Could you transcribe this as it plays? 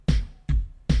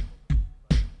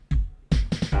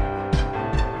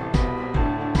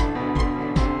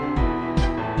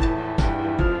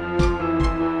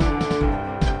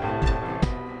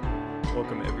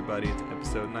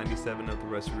7 of the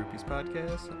Rusty Rupees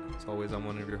podcast. As always, I'm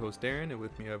one of your hosts, Darren, and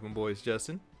with me I have my boys,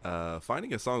 Justin.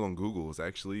 Finding a song on Google is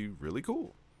actually really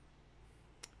cool.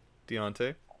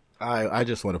 Deontay. I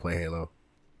just want to play Halo.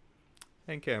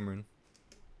 And Cameron.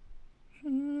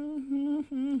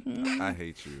 I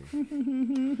hate you.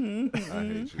 I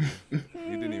hate you. You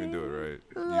didn't even do it right.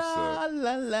 You suck.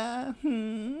 La la.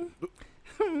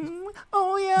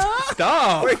 Oh yeah.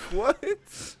 Stop! Wait,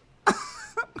 what?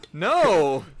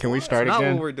 No! Can we start That's not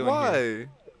again? what we're doing here.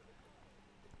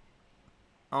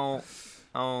 Why? I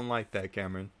don't like that,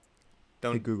 Cameron.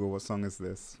 Hey Google, what song is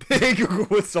this? Hey Google,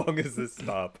 what song is this?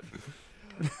 Stop.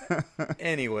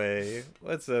 Anyway,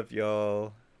 what's up,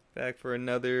 y'all? Back for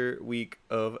another week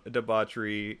of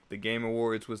debauchery. The Game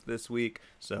Awards was this week,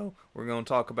 so we're going to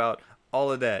talk about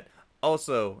all of that.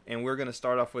 Also, and we're going to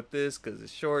start off with this because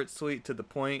it's short, sweet, to the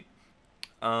point.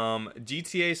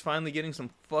 GTA is finally getting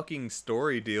some fucking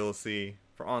story DLC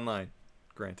for online,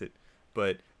 granted.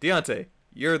 But, Deontay,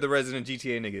 you're the resident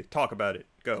GTA nigga. Talk about it.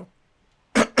 Go.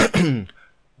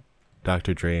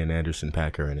 Dr. Dre and Anderson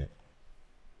 .Paak are in it.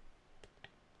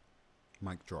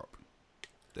 Mic drop.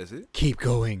 That's it? Keep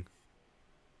going.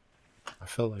 I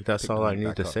feel like that's Pick all the I mic need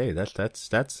back to up. say.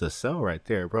 That's the sell right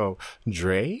there, bro.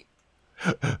 Dre?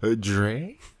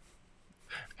 Dre?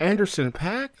 Anderson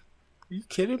 .Paak? Are you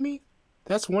kidding me?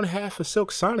 That's one half of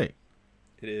Silk Sonic.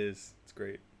 It is. It's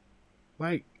great.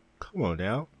 Like, come on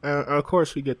now. Of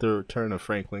course, we get the return of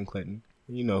Franklin Clinton.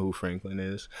 You know who Franklin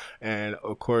is. And,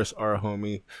 of course, our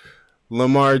homie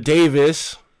Lamar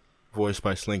Davis, voiced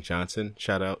by Slink Johnson.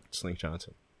 Shout out Slink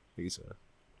Johnson. He's a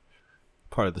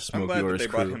part of the I'm Smoke glad that Yours they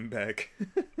crew. brought him back.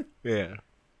 Yeah.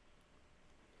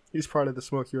 He's part of the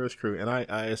Smoke Yours crew. And I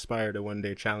aspire to one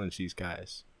day challenge these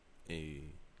guys.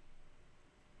 Hey.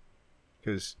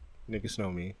 Because niggas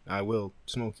know me. I will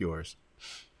smoke yours.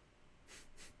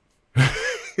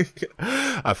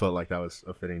 I felt like that was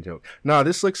a fitting joke. No,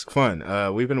 this looks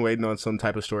fun. We've been waiting on some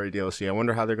type of story DLC. I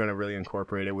wonder how they're going to really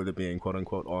incorporate it with it being quote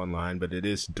unquote online, but it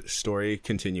is story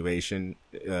continuation,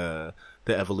 the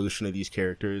evolution of these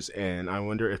characters, and I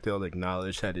wonder if they'll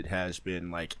acknowledge that it has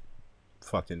been like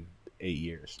fucking 8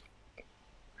 years.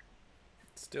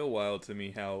 Still wild to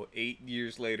me how 8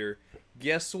 years later,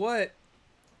 guess what?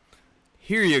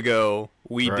 Here you go.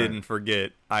 We Right. didn't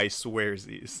forget. I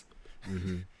swearsies.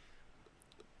 Mm-hmm.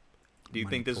 Do you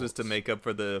think this was to make up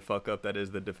for the fuck up that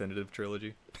is the definitive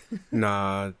trilogy?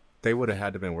 Nah, they would have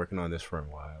had to been working on this for a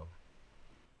while.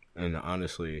 And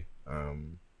honestly,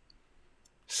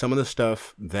 some of the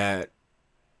stuff that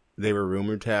they were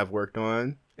rumored to have worked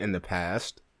on in the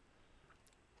past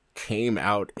came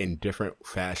out in different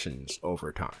fashions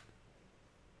over time.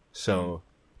 So,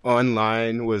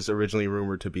 Online was originally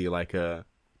rumored to be like it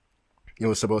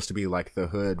was supposed to be like the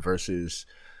hood versus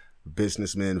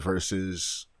businessmen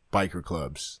versus biker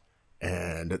clubs,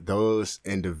 and those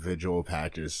individual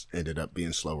patches ended up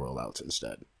being slow rollouts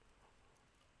instead.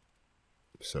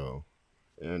 So,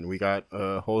 and we got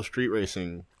a whole street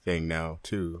racing thing now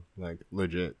too, like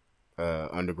legit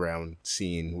underground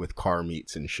scene with car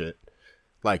meets and shit,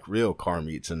 like real car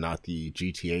meets and not the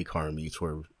GTA car meets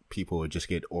where people would just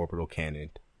get orbital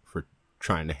cannoned for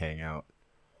trying to hang out.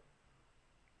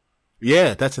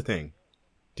 Yeah, that's a thing.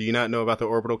 Do you not know about the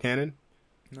orbital cannon?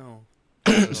 No.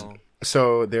 Not at all.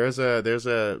 So there's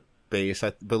a base.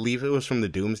 I believe it was from the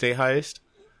Doomsday Heist.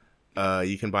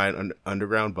 You can buy an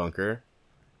underground bunker,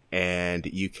 and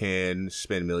you can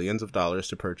spend millions of dollars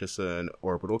to purchase an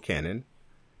orbital cannon.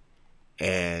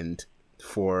 And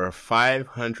for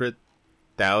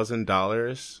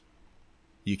 $500,000,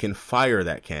 you can fire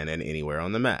that cannon anywhere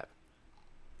on the map.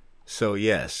 So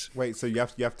yes, Wait, so you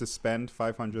have to spend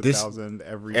 500,000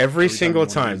 every single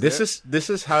time. This This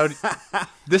is how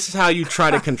you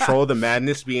try to control the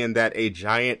madness, being that a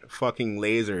giant fucking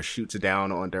laser shoots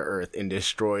down onto Earth and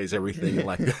destroys everything in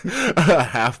like a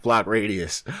half block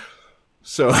radius.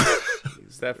 So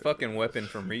It's that fucking weapon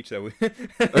from Reach that we...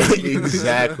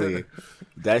 exactly,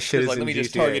 that shit It's is like, in let me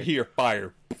just GTA. target here,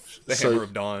 fire. The So- Hammer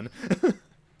of Dawn.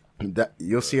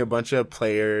 You'll see a bunch of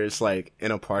players like in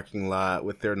a parking lot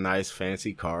with their nice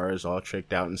fancy cars all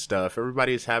tricked out and stuff.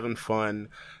 Everybody's having fun.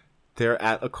 They're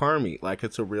at a car meet, like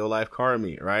it's a real life car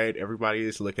meet, right? Everybody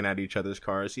is looking at each other's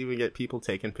cars. You even get people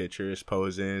taking pictures,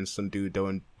 posing, some dude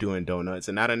doing donuts,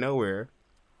 and out of nowhere,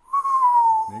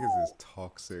 Niggas is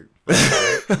toxic.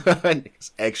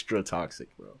 it's extra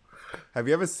toxic, bro. Have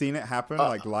you ever seen it happen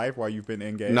like live while you've been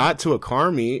in game? Not to a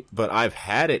car meet, but I've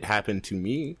had it happen to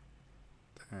me.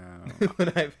 When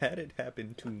I've had it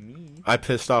happen to me. I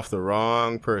pissed off the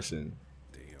wrong person.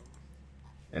 Damn.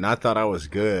 And I thought I was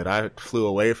good. I flew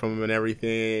away from him and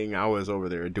everything. I was over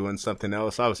there doing something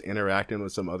else. I was interacting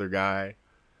with some other guy.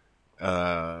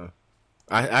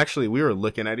 We were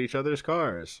looking at each other's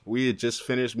cars. We had just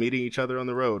finished meeting each other on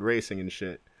the road, racing and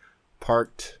shit.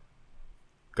 Parked,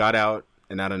 got out,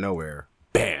 and out of nowhere,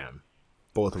 bam,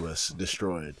 both of us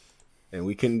destroyed. And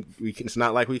we can. It's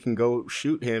not like we can go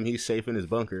shoot him. He's safe in his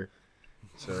bunker.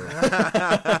 So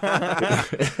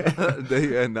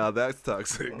now that's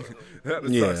toxic. That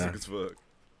is toxic as fuck.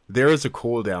 There is a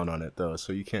cooldown on it though,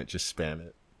 so you can't just spam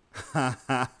it.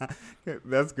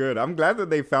 That's good. I'm glad that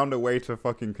they found a way to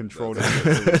fucking control it.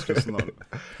 So it's just not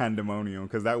pandemonium,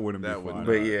 because that wouldn't be fun.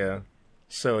 But yeah,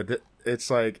 so it's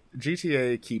like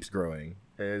GTA keeps growing.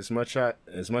 As much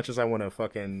as I want to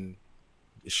fucking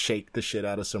shake the shit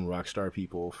out of some Rockstar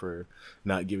people for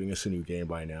not giving us a new game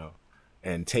by now.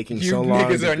 And taking so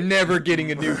long. You niggas are never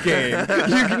getting a new game. You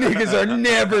niggas are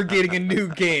never getting a new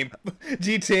game.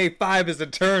 GTA 5 is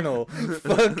eternal.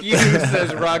 Fuck you,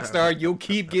 says Rockstar. You'll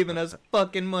keep giving us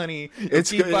fucking money. You'll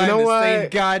keep buying the same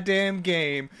goddamn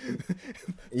game.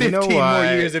 15 more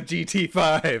years of GT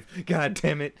 5. God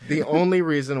damn it. The only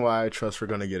reason why I trust we're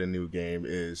going to get a new game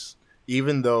is,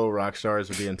 even though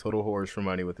Rockstars are being total whores for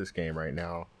money with this game right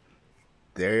now,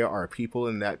 there are people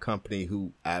in that company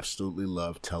who absolutely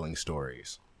love telling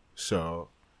stories. So,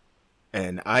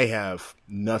 and I have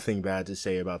nothing bad to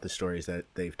say about the stories that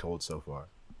they've told so far,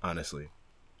 honestly.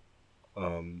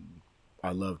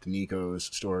 I loved Nico's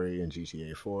story in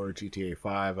GTA 4, GTA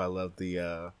 5. I love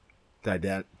the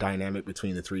dynamic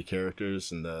between the three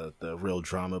characters and the real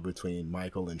drama between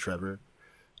Michael and Trevor.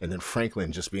 And then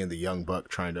Franklin just being the young buck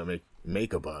trying to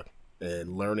make a buck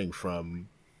and learning from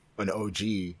an OG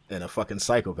and a fucking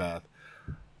psychopath.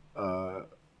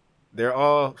 They're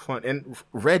all fun. And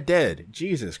Red Dead,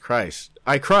 Jesus Christ,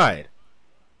 I cried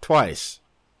twice.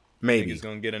 Maybe he's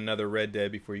gonna get another Red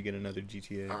Dead before you get another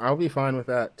GTA. I'll be fine with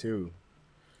that too.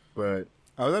 But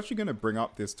I was actually gonna bring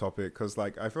up this topic because,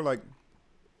 like, I feel like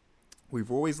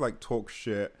we've always like talked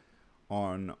shit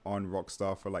on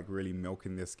Rockstar for like really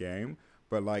milking this game,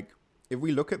 but like if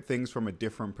we look at things from a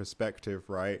different perspective,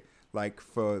 right? Like,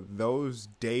 for those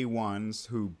day ones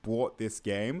who bought this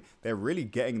game, they're really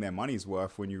getting their money's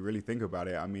worth when you really think about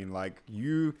it. I mean, like,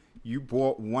 you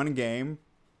bought one game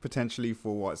potentially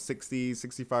for what, $60,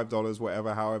 $65,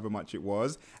 whatever, however much it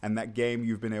was, and that game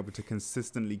you've been able to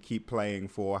consistently keep playing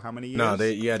for how many years? No,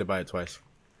 you had to buy it twice.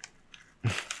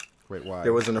 Wait, why?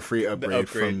 There wasn't a free upgrade.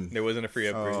 There wasn't a free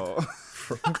upgrade.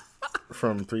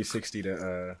 From 360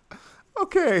 to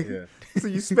Okay. Yeah. So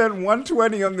you spent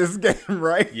 $120 on this game,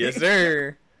 right? Yes,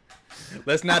 sir.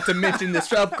 Let's not to mention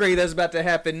this upgrade that's about to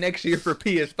happen next year for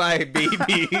PS5,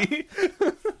 baby.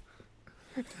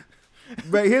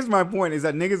 But here's my point, is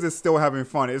that niggas is still having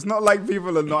fun. It's not like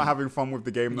people are not having fun with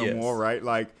the game no more, right?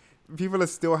 Like, people are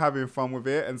still having fun with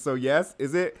it. And so, yes,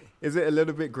 is it a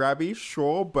little bit grabby?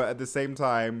 Sure. But at the same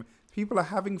time, people are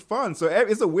having fun. So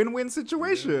it's a win-win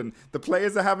situation. Yeah. The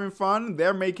players are having fun.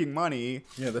 They're making money.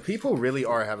 Yeah, the people really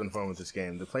are having fun with this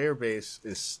game. The player base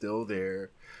is still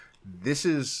there. This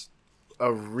is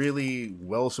a really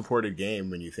well-supported game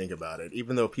when you think about it.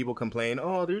 Even though people complain,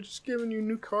 oh, they're just giving you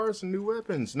new cars and new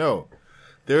weapons. No,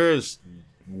 there's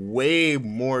way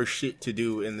more shit to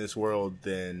do in this world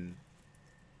than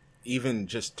even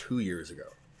just 2 years ago.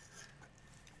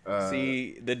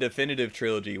 See, the definitive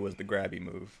trilogy was the grabby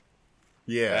move.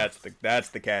 Yeah, that's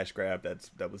the cash grab.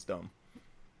 That was dumb.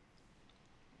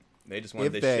 They just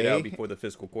wanted this shit out before the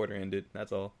fiscal quarter ended.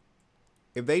 That's all.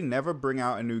 If they never bring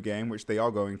out a new game, which they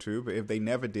are going to, but if they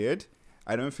never did,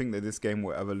 I don't think that this game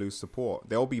will ever lose support.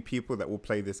 There'll be people that will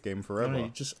play this game forever. No,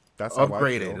 just that's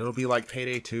upgrade it. It'll be like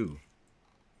Payday 2.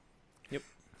 Yep.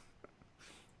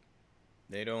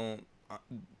 They don't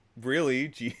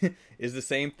really. Is the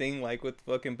same thing like with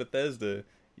fucking Bethesda.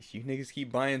 If you niggas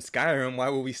keep buying Skyrim, why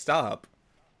would we stop?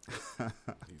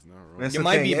 He's not wrong. You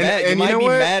might be mad. You might be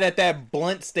mad at that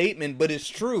blunt statement, but it's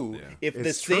true. Yeah. If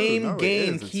the same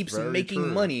game keeps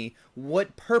making money,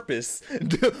 what purpose?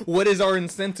 What is our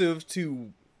incentive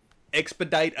to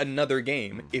expedite another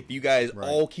game if you guys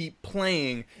all keep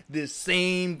playing this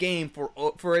same game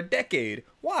for a decade?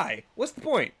 Why? What's the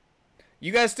point?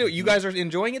 You guys are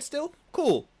enjoying it still?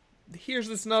 Cool. Here's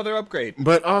this another upgrade.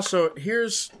 But also,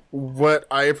 here's what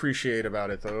I appreciate about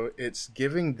it, though. It's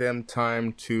giving them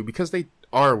time to, because they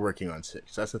are working on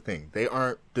 6. That's the thing. They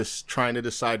aren't just trying to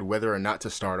decide whether or not to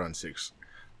start on 6.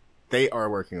 They are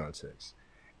working on 6.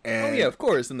 And yeah, of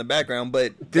course, in the background,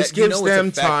 but this gives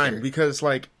them time, because,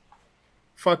 like,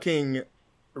 fucking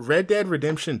Red Dead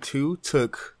Redemption 2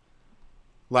 took,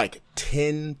 like,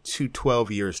 10 to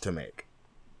 12 years to make.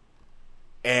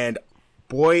 And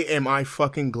boy, am I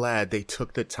fucking glad they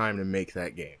took the time to make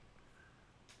that game.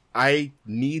 I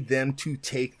need them to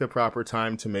take the proper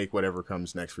time to make whatever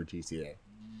comes next for GTA,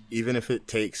 even if it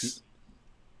takes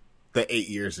the 8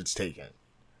 years it's taken.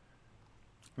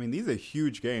 I mean, these are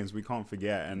huge games. We can't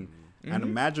forget, and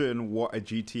imagine what a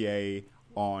GTA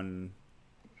on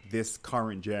this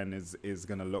current gen is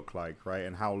going to look like, right?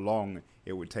 And how long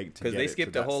it would take to get because they it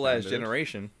skipped to a that whole last standard.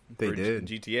 generation. They for did.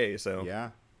 GTA. So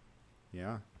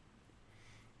Yeah.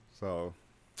 So,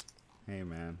 hey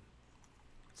man,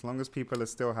 as long as people are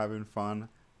still having fun,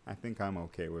 I think I'm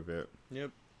okay with it.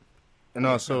 Yep. And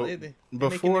also, they're making their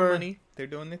before money, they're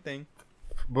doing their thing.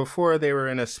 before they were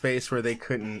in a space where they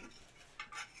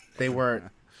weren't.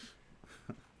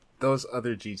 Those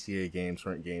other GTA games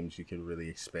weren't games you could really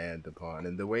expand upon,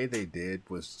 and the way they did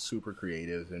was super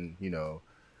creative. And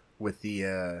with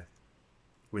the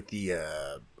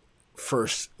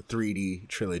first 3D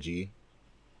trilogy,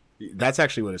 that's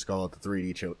actually what it's called, the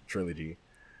 3D trilogy.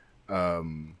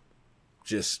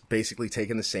 Just basically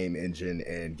taking the same engine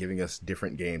and giving us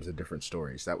different games and different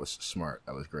stories. That was smart.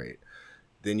 That was great.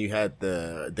 Then you had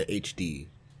the HD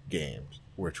games,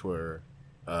 which were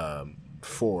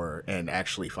 4 and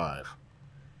actually 5.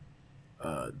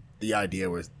 The idea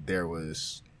was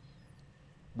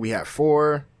we had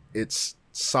 4, it's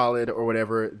solid or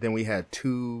whatever. Then we had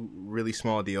 2 really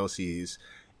small DLCs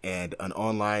and an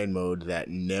online mode that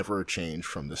never changed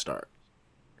from the start.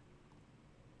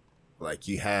 Like,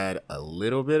 you had a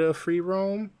little bit of free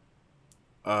roam,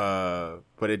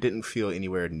 but it didn't feel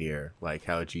anywhere near like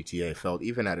how GTA felt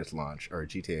even at its launch, or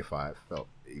GTA 5 felt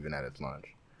even at its launch.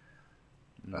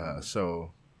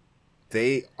 So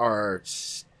they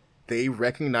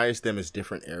recognize them as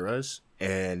different eras,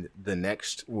 and the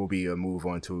next will be a move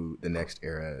on to the next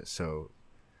era. So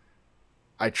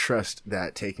I trust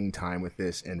that taking time with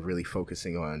this and really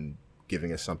focusing on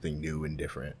giving us something new and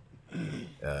different,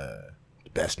 the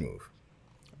best move.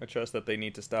 I trust that they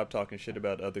need to stop talking shit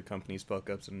about other companies'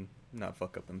 fuck ups and not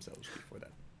fuck up themselves before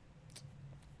that.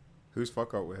 Whose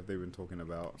fuck up have they been talking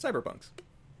about? Cyberpunks.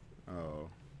 Oh,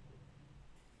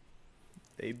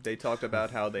 They talked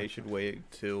about how they should wait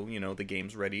till the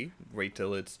game's ready, wait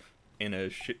till it's in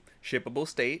a shippable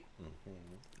state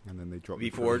and then they dropped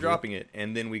before dropping it,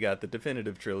 and then we got the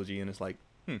definitive trilogy, and it's like,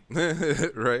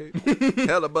 Right?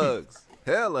 Hella bugs.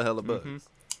 Hella bugs.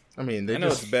 I mean, they I know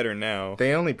it's better now.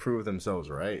 They only prove themselves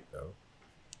right, though.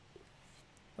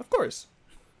 Of course,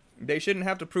 they shouldn't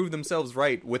have to prove themselves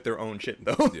right with their own shit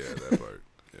though. Yeah, that part.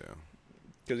 Yeah.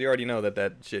 Because you already know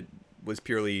that shit was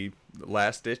purely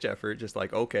last ditch effort. Just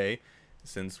like, okay,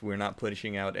 since we're not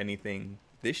pushing out anything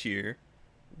this year,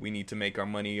 we need to make our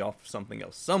money off something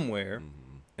else somewhere,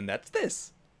 and that's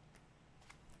this.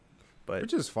 But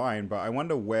which is fine, but I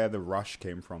wonder where the rush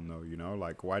came from, though.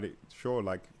 Like, why did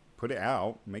put it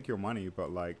out, make your money,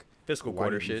 but like fiscal why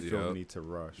quarter did you shit. still need to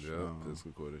rush? Yeah, No.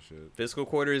 fiscal quarter shit. Fiscal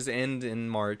quarters end in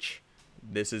March.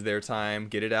 This is their time.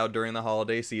 Get it out during the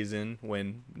holiday season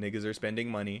when niggas are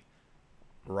spending money.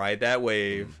 Ride that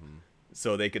wave,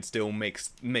 so they could still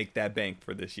make that bank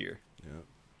for this year. Yeah.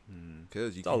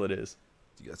 Because That's all it is.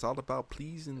 It's all about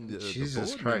pleasing the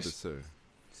Jesus board Christ. members, sir.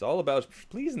 It's all about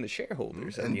pleasing the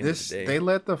shareholders at And the end of the day.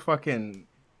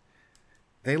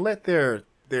 they let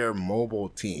their mobile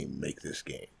team make this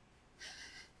game.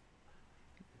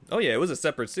 Oh yeah, it was a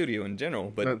separate studio in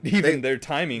general, but No, even their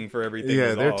timing for everything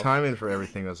was Their off. timing for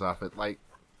everything was off.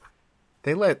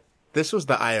 This was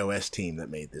the iOS team that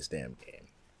made this damn game.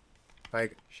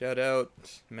 Like, Shout out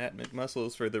Matt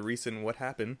McMuscles for the recent What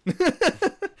Happened.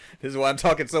 This is why I'm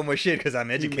talking so much shit, because I'm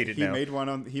educated he now. made one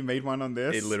on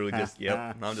this. It literally just,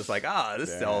 yep. I'm just like,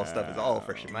 this all stuff is all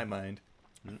fresh in my mind.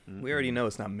 We already know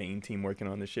it's not main team working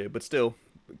on this shit, but still,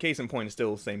 case in point, it's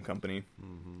still the same company.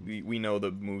 We know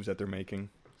the moves that they're making,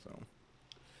 so.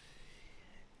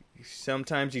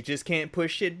 Sometimes you just can't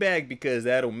push shit back because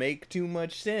that'll make too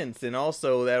much sense, and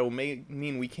also that'll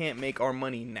mean we can't make our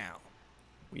money now.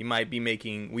 We might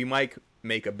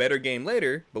make a better game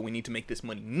later, but we need to make this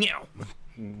money now.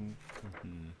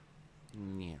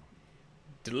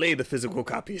 Delay the physical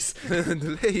copies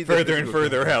further and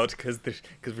further out because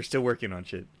we're still working on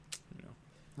shit.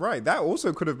 Right, that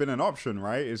also could have been an option,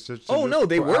 right? It's just to Oh just no,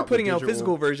 they put were out the putting out digital-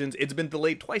 physical versions. It's been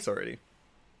delayed twice already.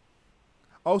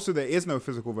 Oh, so there is no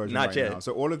physical version Not right yet. now.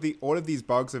 So all of these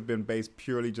bugs have been based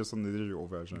purely just on the digital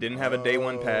version. Didn't have a day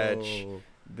one patch.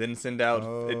 Didn't send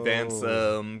out advance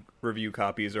review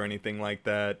copies or anything like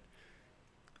that.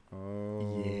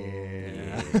 Oh,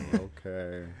 Yeah.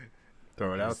 Okay.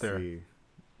 throw it I out there. see.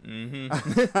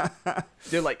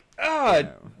 They're like,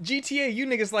 Yeah. GTA, you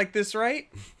niggas like this, right?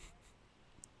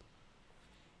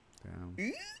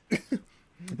 Damn.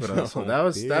 But also,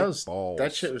 that Big balls.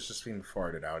 that shit was just being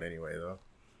farted out anyway, though.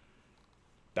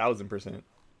 1,000%.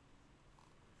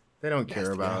 They don't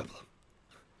care about.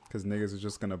 Because niggas are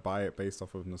just gonna buy it based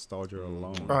off of nostalgia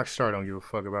alone. Rockstar don't give a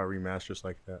fuck about remasters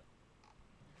like that.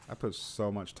 I put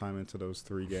so much time into those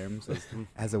 3 games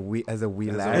as a wee As a lad.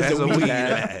 wee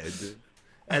lad.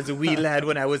 As a wee lad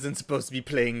when I wasn't supposed to be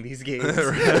playing these games.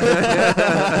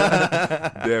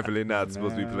 Definitely not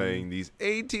supposed to be Man. playing these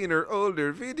 18 or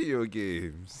older video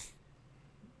games.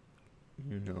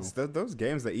 You know. It's those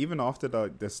games that even after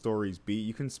the stories beat,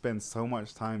 you can spend so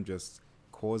much time just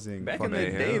causing. Back in the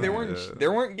fucking day, there weren't Yeah.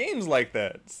 there weren't games like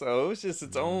that, so it was just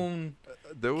its own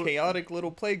There was chaotic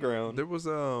little playground. There was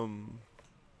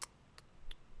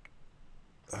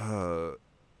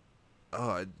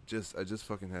I just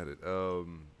fucking had it.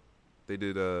 They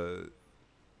did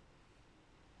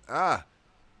I'm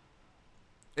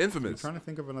Infamous. trying to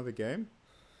think of another game.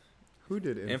 Who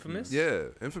did Infamous? Yeah,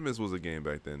 Infamous was a game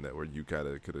back then that where you kind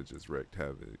of could have just wrecked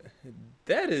havoc.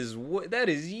 That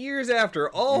is years after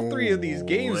all 3 of these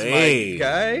games, way, my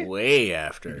guy. Way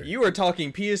after. You are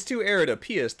talking PS2 era to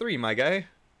PS3, my guy.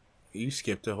 You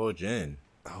skipped a whole gen.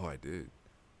 Oh, I did.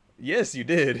 Yes, you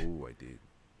did. Oh, I did.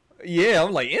 Yeah,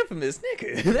 I'm like Infamous,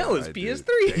 nigga. That was I did.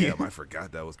 PS3. Damn, I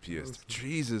forgot that was PS3.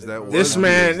 Jesus, that was This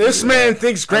PS3. man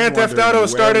thinks Grand I'm Theft wondering Auto where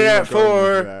started we at were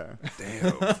going 4. with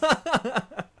that.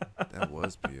 Damn. That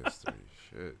was PS3.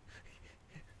 Shit.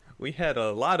 We had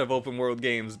a lot of open world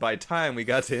games by time we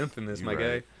got to Infamous, You my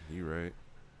right. guy. You right.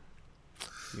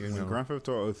 You When know. Grand Theft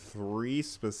Auto 3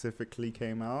 specifically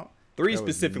came out, 3 that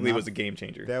was specifically not- was a game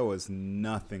changer. there was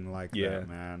nothing like Yeah. that,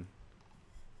 man.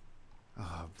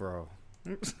 Oh, bro.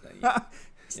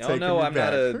 Y'all know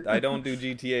I don't do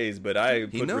GTAs, but I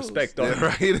He put knows. respect on Yeah,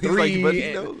 right? He's 3 like, but he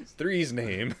and knows. 3's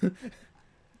name.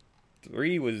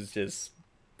 3 was just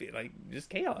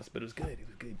chaos, but it was good. It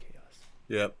was good chaos.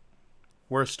 Yep.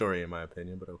 Worst story in my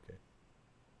opinion, but okay.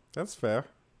 That's fair.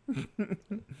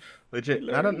 Legit.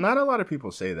 Not a lot of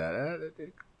people say that.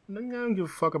 I don't give a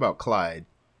fuck about Clyde.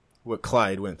 What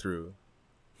Clyde went through.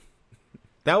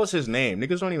 That was his name.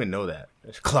 Niggas don't even know that.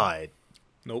 It's Clyde.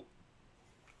 Nope.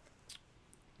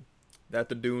 That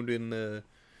the dude in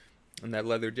that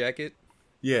leather jacket?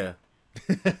 Yeah.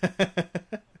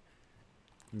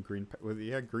 Green. Was he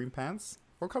had green pants?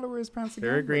 What color were his pants again?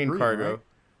 Very Like green cargo. right?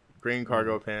 Green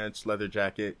cargo pants, leather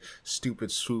jacket,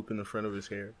 stupid swoop in the front of his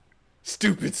hair.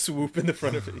 Stupid swoop in the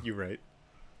front of it. You're right.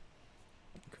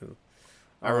 Cool.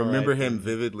 I remember him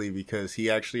vividly because he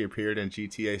actually appeared in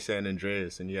GTA San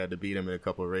Andreas and you had to beat him in a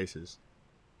couple of races.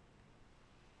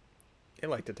 They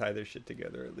like to tie their shit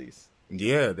together at least.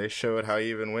 Yeah, they showed how he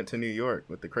even went to New York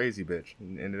with the crazy bitch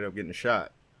and ended up getting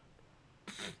shot.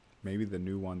 Maybe the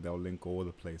new one they'll link all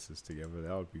the places together.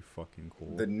 That would be fucking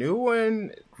cool. The new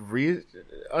one,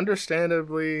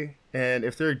 understandably, and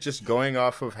if they're just going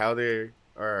off of how they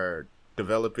are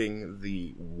developing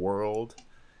the world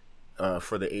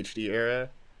for the HD era,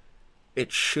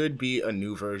 it should be a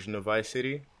new version of Vice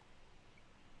City.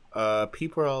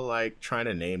 People are like trying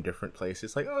to name different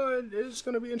places, like, oh, it's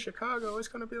going to be in Chicago. It's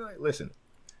going to be like, listen,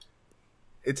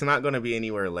 it's not going to be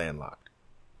anywhere landlocked.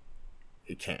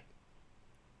 It can't.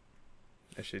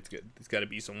 That shit's good. There's got to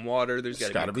be some water. There's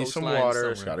There's got got to to be some water.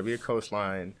 There's got to be a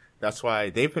coastline. That's why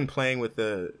they've been playing with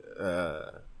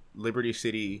the Liberty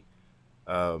City,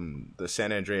 the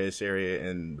San Andreas area,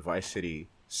 and Vice City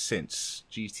since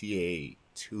GTA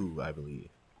 2, I believe.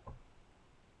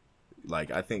 Like,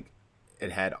 I think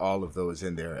it had all of those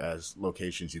in there as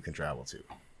locations you can travel to.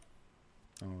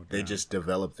 Oh, They damn. just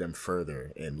developed them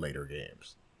further in later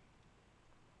games.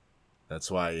 That's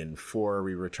why in 4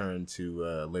 we returned to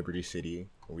Liberty City.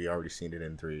 We already seen it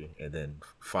in 3, and then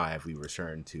 5 we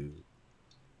returned to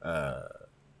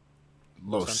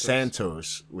Los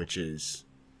Santos, which is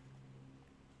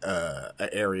an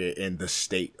area in the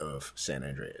state of San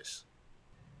Andreas.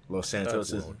 Los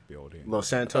Santos is World building. Los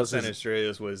Santos San is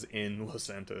Andreas was in Los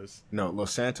Santos. no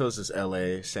Los Santos is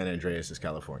L.A. San Andreas is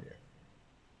California.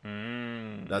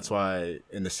 That's why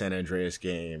in the San Andreas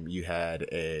game you had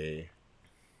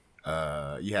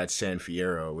San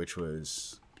Fierro, which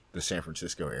was the San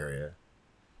Francisco area,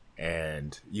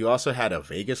 and you also had a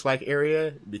Vegas-like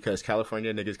area because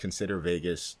California niggas consider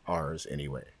Vegas ours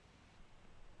anyway.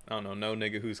 I don't know no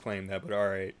nigga who's claimed that, but all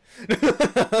right.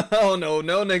 I don't know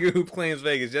no nigga who claims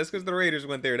Vegas. Just because the Raiders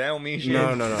went there, that don't mean shit.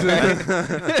 No.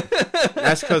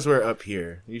 That's because we're up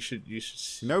here. You should. You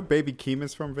know, Baby Keem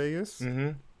is from Vegas.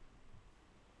 Mm-hmm.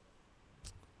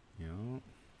 You know,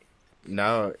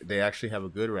 Now they actually have a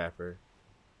good rapper.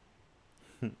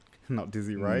 not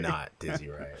Dizzy Wright. Not Dizzy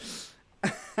Wright.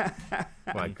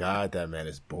 My God, that man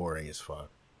is boring as fuck.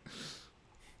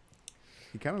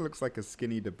 He kind of looks like a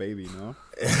skinny DaBaby, no?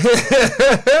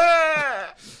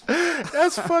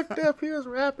 That's fucked up. He was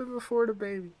rapping before the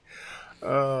baby.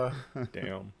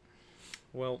 Damn.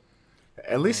 Well,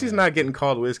 At least he's not getting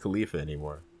called Wiz Khalifa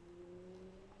anymore.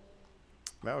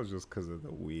 That was just because of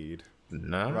the weed.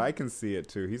 Nah. But I can see it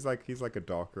too. He's like a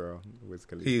darker Wiz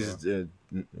Khalifa. He's the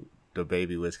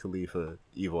baby Wiz Khalifa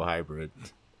evil hybrid.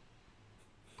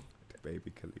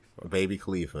 Baby Khalifa. Baby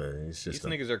Khalifa. It's these just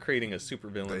niggas are creating a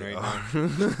supervillain They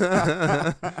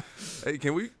right now. Hey,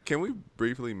 can we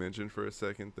briefly mention for a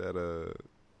second that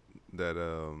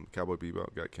Cowboy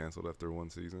Bebop got canceled after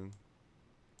one season?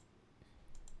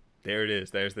 There it is.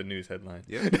 There's the news headline.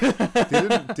 Yeah.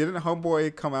 Didn't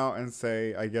Homeboy come out and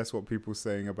say, I guess what people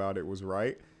saying about it was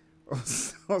right?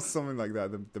 Or something like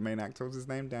that. The main actor was his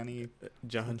name? Danny?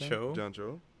 John Cho. John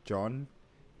Cho. John?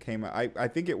 Came out. I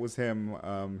think it was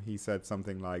him. He said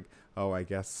something like, oh, I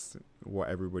guess what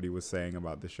everybody was saying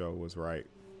about the show was right.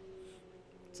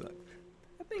 So,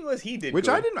 I think it was he did. Which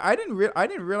good. I didn't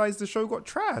realize the show got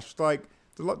trashed. Like,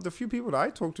 the few people that I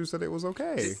talked to said it was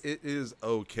okay. It is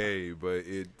okay, but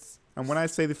it's... And when I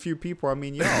say the few people, I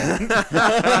mean y'all.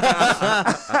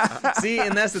 See,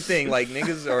 and that's the thing. Like,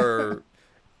 niggas are...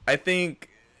 I think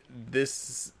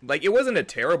this... Like, it wasn't a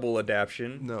terrible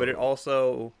adaptation, No. but it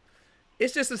also...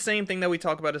 It's just the same thing that we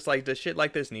talk about. It's like, does shit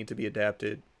like this need to be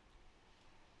adapted?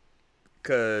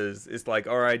 Because it's like,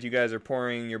 all right, you guys are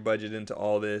pouring your budget into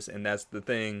all this, and that's the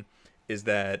thing, is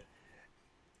that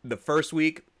the first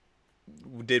week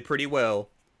did pretty well,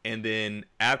 and then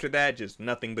after that, just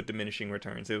nothing but diminishing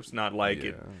returns. It was not like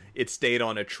it stayed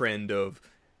on a trend of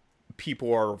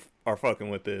people are fucking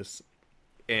with this,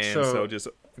 and so just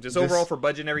overall for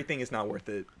budget and everything, it's not worth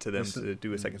it to them to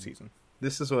do a second season.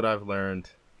 This is what I've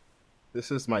learned. This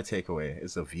is my takeaway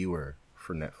as a viewer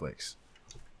for Netflix.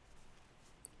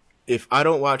 If I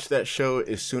don't watch that show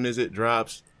as soon as it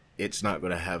drops, it's not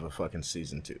going to have a fucking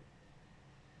season 2.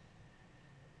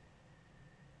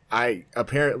 I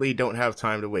apparently don't have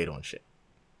time to wait on shit.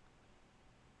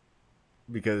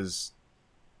 Because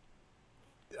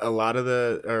a lot of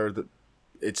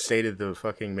it stated the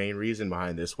fucking main reason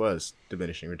behind this was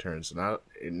diminishing returns.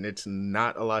 And it's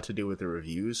not a lot to do with the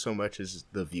reviews so much as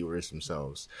the viewers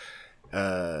themselves.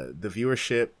 The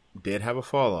viewership did have a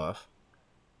fall off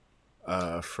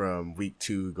from week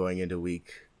 2 going into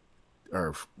week,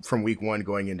 or from week 1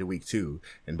 going into week 2,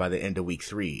 and by the end of week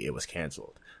 3 it was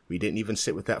canceled. We didn't even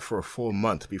sit with that for a full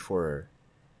month before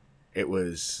it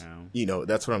was,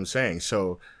 that's what I'm saying.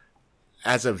 So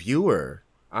as a viewer,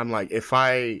 I'm like, if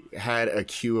I had a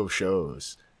queue of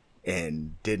shows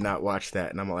and did not watch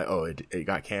that, and I'm like, oh, it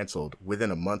got canceled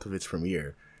within a month of its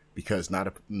premiere because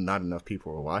not enough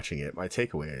people were watching it, my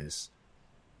takeaway is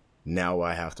now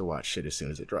I have to watch shit as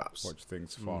soon as it drops. Watch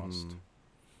things fast.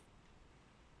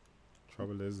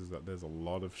 Trouble is that there's a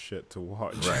lot of shit to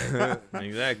watch. Right.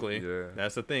 Exactly. Yeah.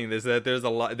 That's the thing.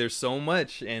 There's so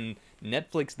much, and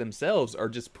Netflix themselves are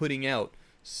just putting out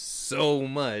so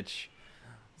much,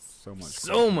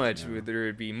 Yeah. whether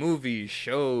it be movies,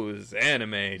 shows,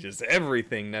 anime, just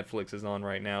everything Netflix is on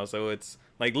right now. So it's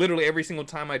like literally every single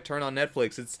time I turn on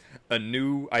Netflix,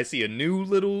 I see a new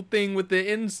little thing with the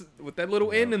ends, with that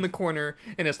little N in the corner,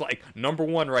 and it's like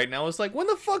 #1 right now. It's like, when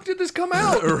the fuck did this come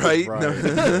out? Right. Right.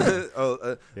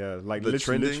 Yeah, like the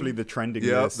literally the trending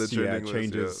Yep, list. the trending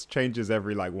list, changes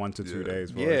every like 1 to 2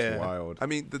 days. Bro. It's wild. I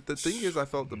mean, the thing is, I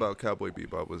felt about Cowboy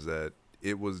Bebop was that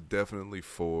it was definitely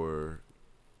for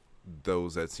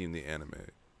those that seen the anime.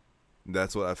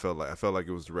 That's what I felt like. I felt like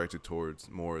it was directed towards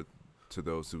more to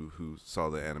those who saw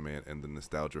the anime and the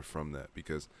nostalgia from that.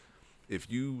 Because if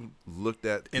you looked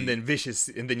at And then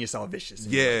you saw Vicious.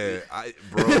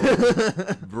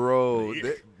 Bro,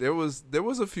 there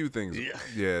was a few things.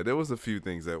 Yeah, there was a few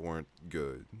things that weren't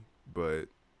good. But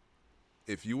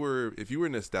if you were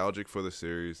nostalgic for the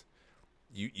series,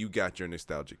 you got your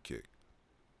nostalgic kick.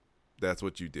 That's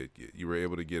what you did get. You were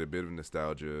able to get a bit of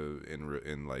nostalgia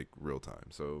in like real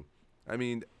time. So, I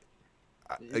mean,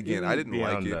 I didn't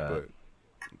like it, but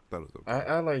I thought it was okay.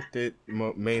 I liked it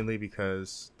mainly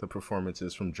because the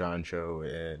performances from John Cho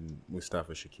and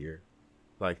Mustafa Shakir,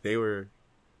 like they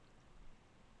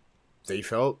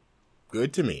felt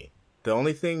good to me. The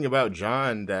only thing about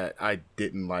John that I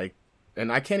didn't like,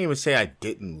 and I can't even say I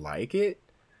didn't like it,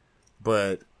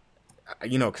 but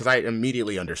because I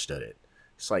immediately understood it.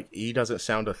 It's like he doesn't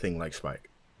sound a thing like Spike,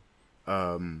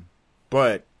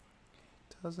 but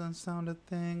Doesn't sound a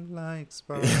thing like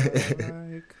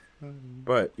Spike.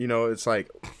 But it's like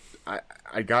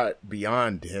I got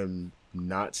beyond him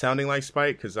not sounding like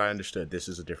Spike because I understood this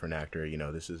is a different actor.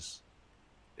 This is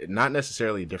not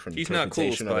necessarily a different He's not cool,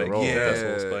 interpretation of Spike. the role. Yeah, that's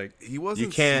cool, Spike. He wasn't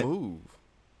You can't- smooth.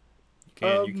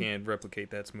 You can't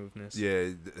replicate that smoothness.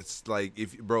 Yeah, it's like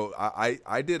if bro,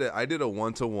 I did a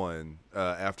 1-to-1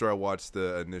 after I watched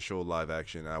the initial live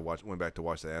action. Went back to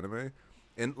watch the anime,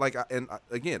 and like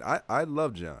again, I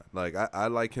love John. Like I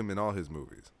like him in all his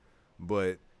movies,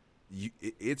 but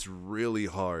it's really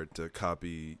hard to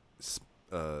copy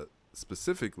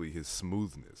specifically his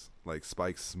smoothness, like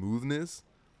Spike's smoothness.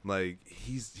 Like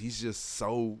he's just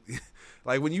so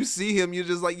like when you see him, you're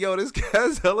just like, yo, this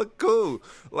guy's hella cool.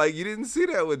 Like you didn't see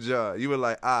that with John. You were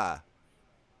like, ah.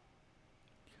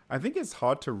 I think it's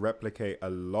hard to replicate a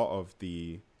lot of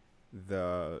the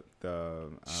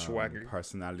swagger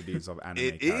personalities of anime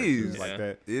It characters. is. Like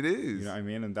that. It is. You know what I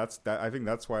mean? And I think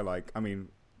that's why, like, I mean,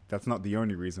 that's not the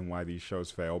only reason why these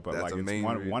shows fail, but That's like a it's main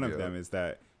one of yeah. them is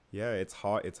that it's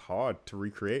hard to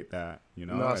recreate that, you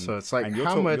know. No, so it's like and you're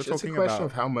how much. you're It's a talking question about-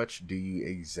 of how much do you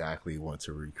exactly want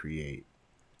to recreate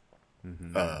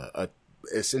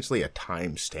essentially a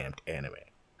time stamped anime.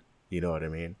 You know what I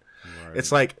mean? Right.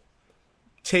 It's like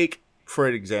take for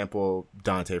an example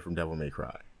Dante from Devil May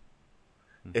Cry.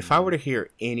 If I were to hear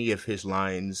any of his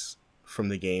lines from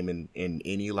the game in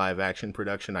any live action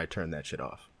production, I turn that shit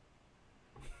off.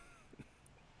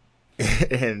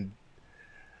 And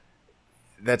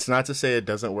that's not to say it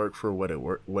doesn't work for what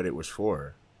it was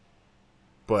for,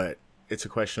 but it's a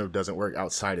question of doesn't work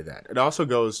outside of that. It also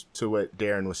goes to what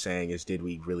Darren was saying is, did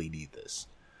we really need this?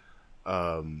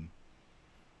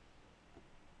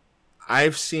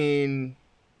 I've seen,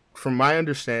 from my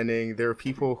understanding, there are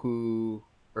people who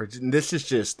are, this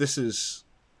is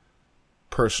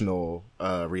personal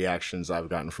reactions I've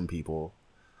gotten from people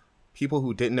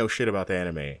who didn't know shit about the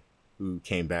anime, who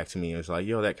came back to me and was like,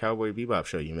 yo, that Cowboy Bebop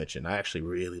show you mentioned, I actually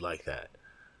really like that.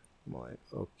 I'm like,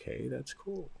 okay, that's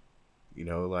cool. You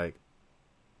know, like,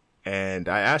 and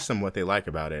I asked them what they like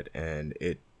about it, and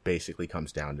it basically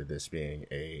comes down to this being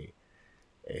a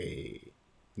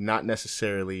not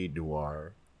necessarily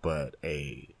noir, but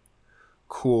a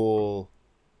cool,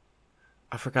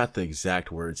 I forgot the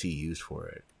exact words he used for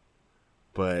it,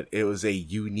 but it was a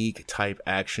unique type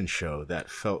action show that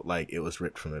felt like it was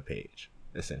ripped from a page,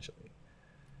 essentially.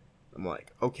 I'm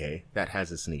like, okay, that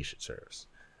has its niche it serves.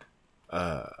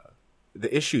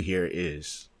 The issue here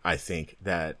is, I think,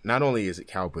 that not only is it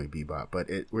Cowboy Bebop, but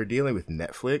we're dealing with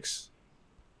Netflix.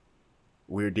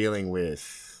 We're dealing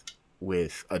with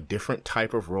a different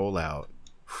type of rollout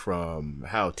from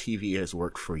how TV has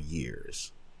worked for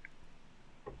years.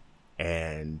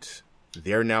 And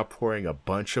they're now pouring a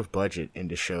bunch of budget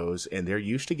into shows, and they're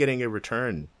used to getting a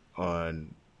return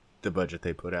on the budget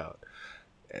they put out.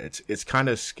 It's kind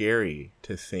of scary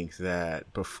to think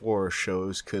that before,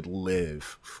 shows could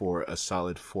live for a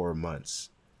solid 4 months,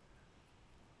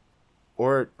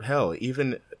 or hell,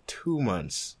 even 2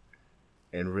 months,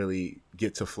 and really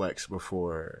get to flex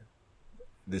before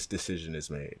this decision is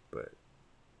made. But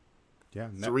yeah,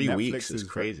 3 Netflix weeks is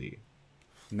crazy.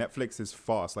 Netflix is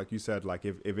fast, like you said. Like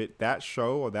if that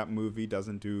show or that movie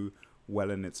doesn't do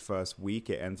well in its first week,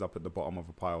 it ends up at the bottom of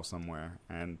a pile somewhere.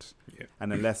 And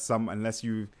unless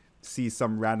you see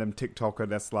some random TikToker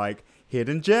that's like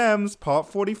hidden gems part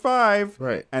 45,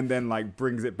 right, and then like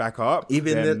brings it back up,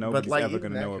 then nobody's ever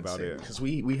gonna know about it. Because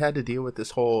we had to deal with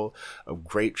this whole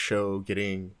great show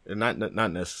getting, not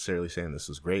necessarily saying this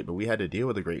was great, but we had to deal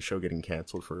with a great show getting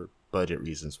canceled for budget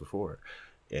reasons before,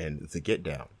 and The Get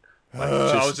Down. I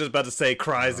was just about to say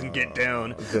Cries and Get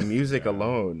Down. The music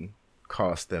alone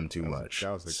cost them too much.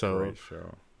 That was a great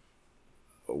show.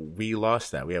 We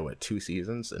lost that. We had 2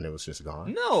 seasons, and it was just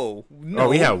gone. No. Oh,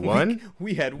 we had one.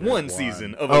 We had one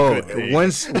season of a good thing.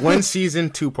 one season,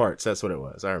 2 parts. That's what it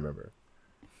was. I remember.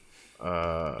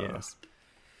 Yes.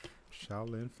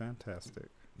 Shaolin, fantastic.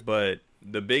 But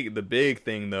the big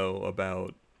thing though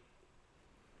about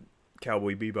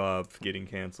Cowboy Bebop getting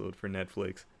canceled for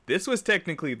Netflix, this was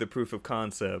technically the proof of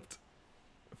concept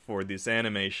for this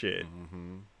anime shit.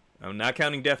 Mm-hmm. I'm not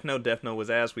counting Death Note. Death Note was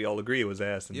ass. We all agree it was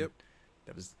ass. And Yep.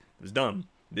 That was dumb.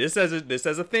 This as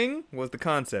a thing was the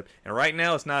concept, and right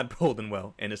now it's not holding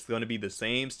well, and it's going to be the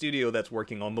same studio that's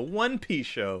working on the One Piece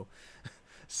show.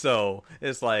 So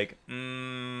it's like,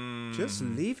 just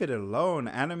leave it alone.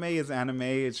 Anime is anime.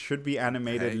 It should be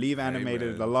animated. Leave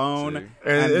animated man. alone, See?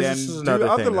 and then this is do another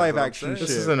other thing. live That's what I'm action saying. shit.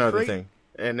 This is another Create- thing,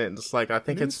 and it's like I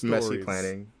think new it's messy stories.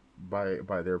 planning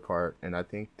by their part, and I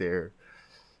think they're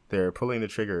pulling the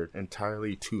trigger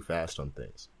entirely too fast on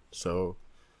things. So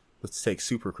let's take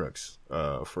Super Crooks,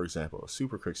 for example.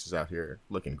 Super Crooks is out here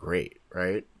looking great,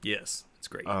 right? yes, it's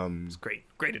great. It's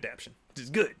great adaptation. It's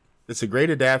good. It's a great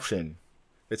adaptation.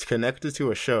 It's connected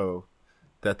to a show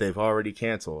that they've already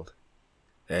canceled,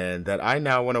 and that I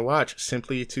now want to watch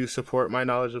simply to support my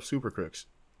knowledge of Super Crooks.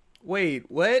 Wait,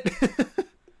 what?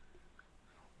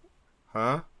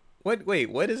 Huh? What? Wait,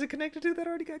 what is it connected to that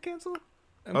already got canceled?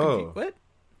 I'm Oh. confused. What?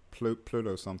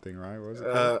 Pluto something, right? What was it?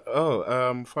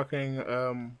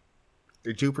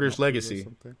 The Jupiter's Pluto Legacy.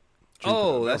 something?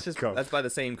 Oh, Jupiter. that's that's by the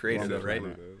same creator, though, right?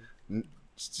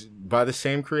 By the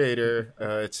same creator.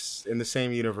 It's in the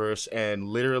same universe, and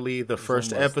literally the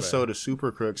first almost episode there. of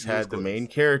Super Crooks had the close. main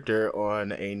character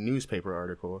on a newspaper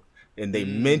article, and they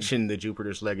mentioned the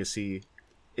Jupiter's Legacy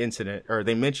incident, or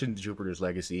they mentioned Jupiter's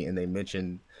Legacy, and they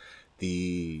mentioned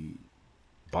the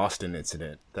Boston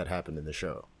incident that happened in the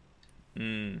show.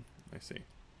 I see.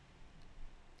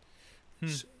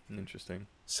 Interesting.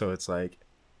 So it's like,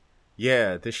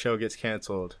 yeah, this show gets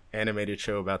canceled. Animated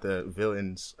show about the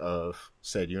villains of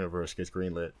said universe gets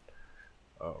greenlit.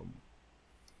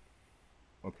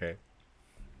 Okay.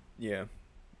 Yeah.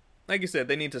 Like you said,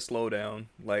 they need to slow down.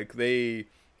 Like they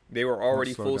were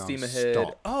already slow full down, steam ahead.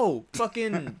 stop. Oh,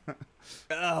 fucking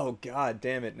oh god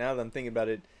damn it. Now that I'm thinking about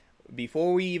it,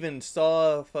 before we even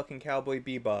saw fucking Cowboy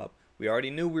Bebop, we already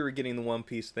knew we were getting the One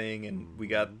Piece thing and we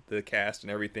got the cast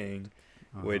and everything,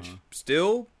 which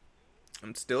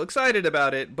I'm still excited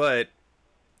about it, but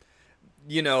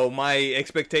you know, my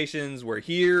expectations were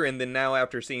here, and then now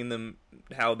after seeing them,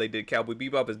 how they did Cowboy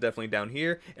Bebop is definitely down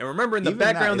here. And remember, in the Even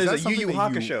that, background, is there's that a Yu Yu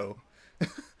something that you- Hakusho.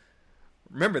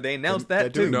 Remember, they announced They're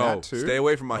that doing too. No, that too? stay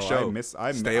away from my Oh, show.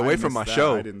 I Stay away from missed my that.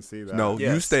 show. I didn't see that. No, you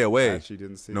Yes. stay I away. actually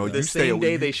didn't see No, that. The you stay same day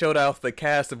away. they showed off the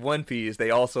cast of One Piece, they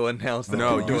also announced that No,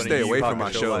 they're you doing a stay Yu Yu away from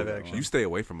my Hakusho show. live action. You stay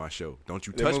away from my show. Don't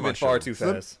you They're touch moving my show. far too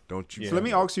fast. Don't you? Yeah. So let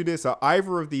me ask you this: are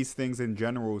either of these things in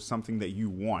general something that you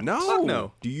want? No. Fuck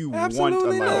no. Do you Absolutely want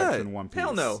a live not. action One Piece?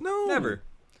 Hell no. No. Never.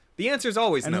 The answer is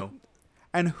always And, no.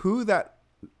 and who that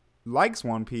likes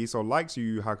One Piece or likes Yu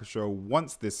Yu Hakusho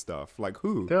wants this stuff? Like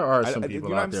who? There are I- some I- people you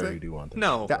know what out I'm there saying? who do want that.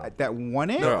 No. That want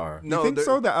it. There are. You think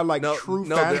so? That are like true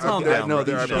fans calm of down. No, these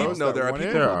there are shows people. No, that there are want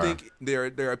people it? There who are. think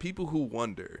there are people who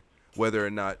wonder whether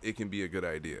or not it can be a good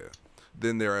idea.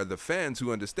 Then there are the fans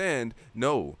who understand.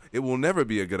 No, it will never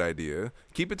be a good idea.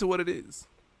 Keep it to what it is.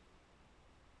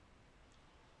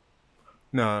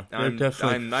 No, there are I'm-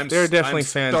 definitely I'm- there are definitely I'm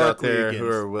fans out starkly there who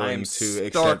against- are willing I'm to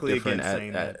accept starkly different. against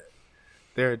saying that.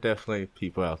 There are definitely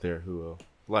people out there who will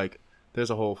like. There's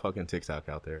a whole fucking TikTok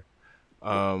out there.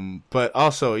 But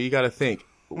also you got to think.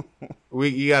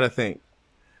 You got to think.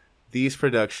 These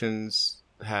productions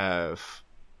have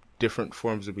different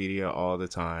forms of media all the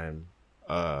time.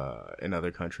 In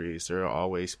other countries, there are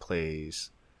always plays.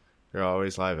 There are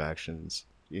always live actions.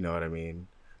 You know what I mean?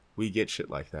 We get shit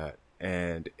like that.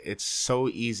 And it's so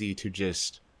easy to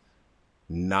just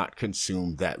not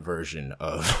consume that version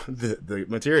of the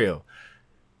material.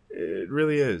 It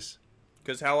really is.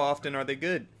 Because how often are they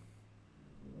good?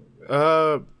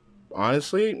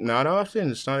 Honestly, not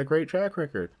often. It's not a great track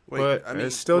record. Wait, but I mean,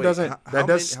 it still wait, doesn't. how That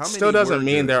does many still doesn't were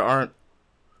mean good? there aren't.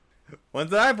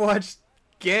 Ones that I've watched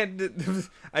can't.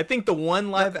 I think the one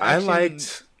live I action.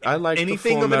 liked the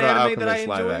anything Full of an Metal anime that I Alchemist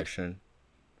live enjoyed? action.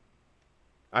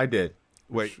 I did.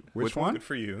 Wait, Which one? Good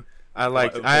for you. I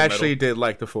Full actually Metal. did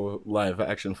like the full live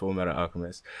action Full Metal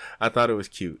Alchemist. I thought it was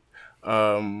cute.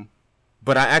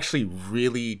 But I actually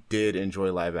really did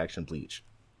enjoy live action Bleach.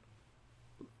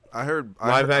 I heard.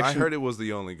 Live I action- heard it was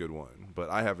the only good one, but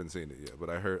I haven't seen it yet. But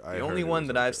I heard. The only one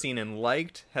that I've seen and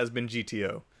liked has been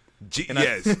GTO.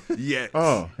 Yes, yes.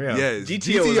 Oh, yeah. Yes.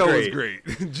 GTO was was great. great.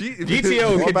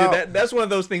 GTO What could about- do that. That's one of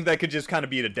those things that could just kind of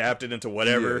be adapted into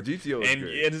whatever. Yeah, GTO is and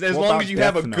great. as What long about as you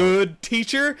have a Death Note? good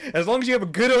teacher, as long as you have a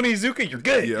good Onizuka, you're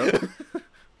good. Yeah.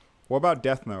 What about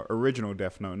Death Note? Original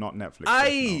Death Note, not Netflix. Death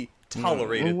I Note.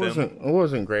 tolerated them. It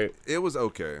wasn't great. It was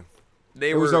okay. They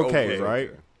It was were okay, right?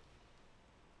 Okay.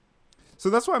 So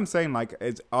that's what I'm saying. Like,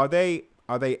 are they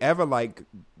ever like,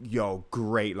 yo,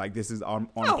 great? Like, this is on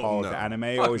No, par with no. the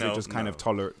anime, Fuck or is no, it just kind of we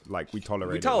tolerate? We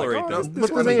it? tolerate Like, oh, them. this But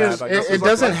the wasn't thing bad. is, Like, this it was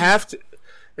doesn't like- have to.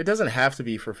 It doesn't have to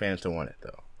be for fans to want it,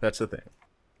 though. That's the thing.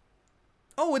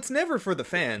 Oh, it's never for the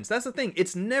fans. That's the thing.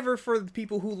 It's never for the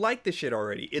people who like the shit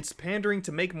already. It's pandering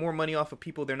to make more money off of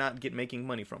people they're not making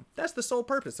money from. That's the sole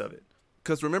purpose of it.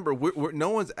 Because remember, no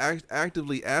one's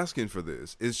actively asking for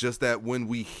this. It's just that when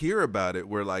we hear about it,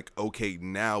 we're like, okay,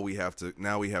 now we have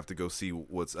to go see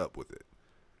what's up with it.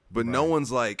 But no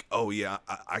one's like, oh yeah,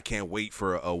 I can't wait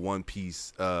for a One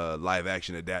Piece live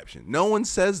action adaptation. No one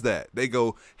says that. They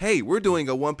go, hey, we're doing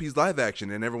a One Piece live action,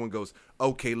 and everyone goes,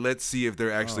 okay, let's see if they're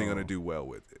actually going to do well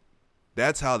with it.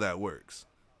 That's how that works.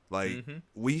 Like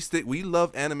we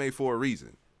love anime for a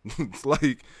reason. It's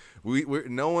like we're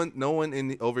no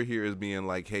one over here is being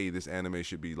like, hey, this anime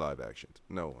should be live action.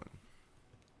 No one.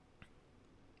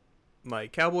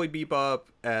 Like Cowboy Bebop,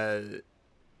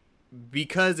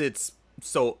 because it's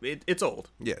so it's old.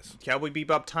 Yes. Cowboy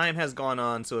Bebop, time has gone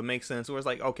on, so it makes sense. Where it's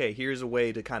like, okay, here's a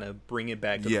way to kind of bring it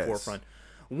back to the forefront.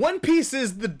 One Piece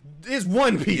is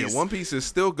One Piece. Yeah, One Piece is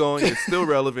still going. It's still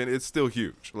relevant. It's still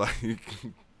huge. Like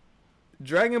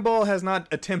Dragon Ball has not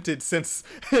attempted since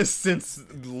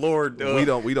Lord.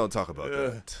 we don't talk about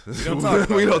that. We don't talk about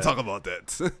we don't that. talk about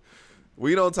that.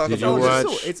 We don't talk Did about you that.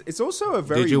 watch- It's also a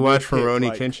very. Did you watch weird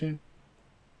Rurouni pick, Kenshin?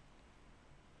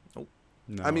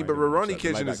 No, I mean, but didn't watch Rurouni that. The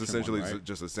Kenshin live is action essentially one, right?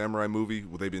 just a samurai movie.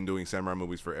 Well, they've been doing samurai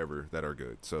movies forever that are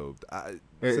good. So So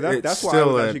It's that's what I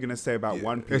still was a- actually going to say about yeah.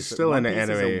 One Piece. It's still One an Piece is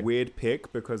anime. a weird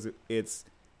pick because it's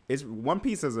One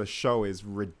Piece as a show is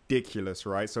ridiculous,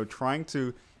 right? So trying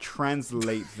to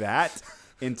translate that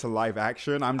into live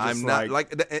action, I'm not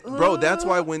bro. That's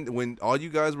why when all you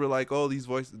guys were like, "Oh,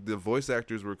 the voice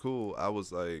actors were cool," I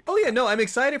was like, Oh yeah, no, I'm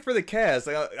excited for the cast.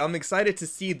 I'm excited to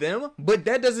see them, but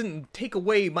that doesn't take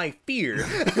away my fear.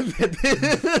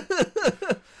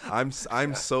 I'm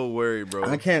so worried, bro.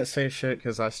 I can't say shit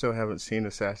because I still haven't seen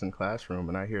Assassin Classroom,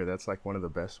 and I hear that's like one of the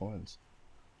best ones.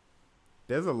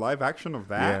 There's a live action of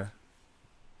that.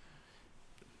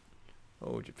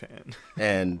 Oh, Japan.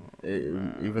 And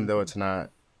even though it's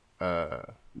not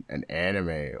an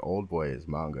anime, Old Boy is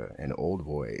manga, and Old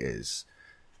Boy is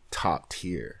top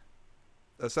tier.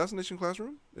 Assassination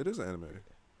Classroom. It is an anime.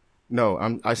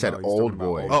 No, I said No, he's Old talking about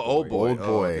Boy. Old Oh, Old Boy. Old Oh,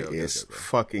 Boy okay, is okay.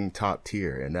 fucking top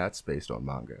tier, and that's based on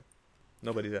manga.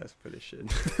 Nobody's asking for this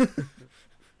shit.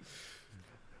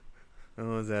 No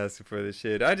one's asking for this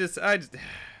shit. I just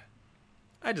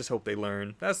hope they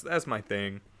learn. That's my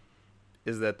thing.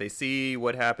 Is that they see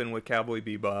what happened with Cowboy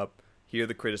Bebop, hear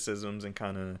the criticisms, and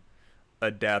kind of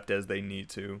adapt as they need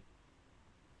to.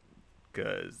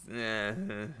 Because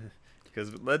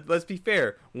let's be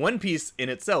fair, One Piece in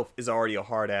itself is already a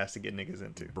hard ass to get niggas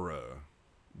into. Bruh.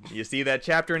 You see that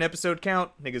chapter and episode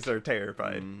count, niggas are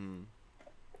terrified. Mm-hmm.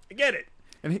 I get it.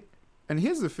 And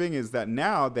here's the thing: is that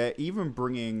now they're even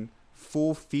bringing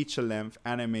full feature length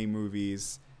anime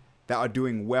movies that are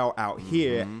doing well out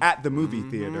here at the movie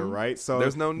theater, right? So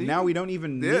There's no need. Now we don't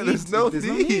even need. Yeah, there's no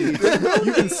need.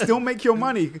 You can still make your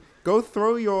money. Go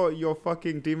throw your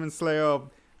fucking Demon Slayer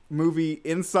movie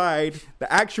inside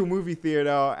the actual movie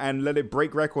theater and let it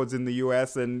break records in the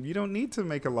US, and you don't need to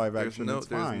make a live action. It's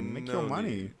fine. Make your money.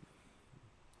 need.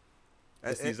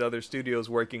 It's these other studios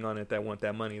working on it that want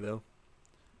that money, though.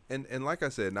 And like I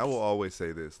said, and I will always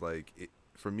say this, like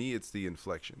for me, it's the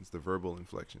inflections, the verbal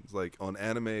inflections. Like on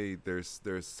anime, there's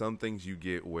some things you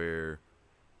get where,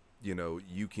 you know,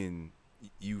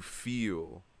 you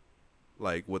feel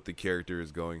like what the character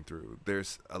is going through.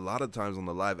 There's a lot of times on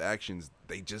the live actions,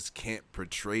 they just can't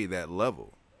portray that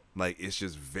level. Like it's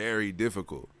just very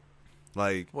difficult.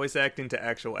 Like Voice acting to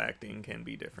actual acting can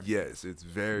be different. yes, it's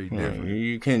very Yeah,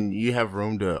 different. you have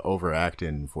room to overact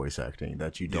in voice acting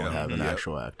that you don't Yeah, have in yeah.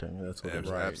 actual acting. That's what it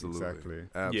is. Right, Absolutely. exactly.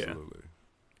 Absolutely.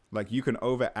 Like you can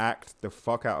overact the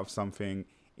fuck out of something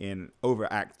in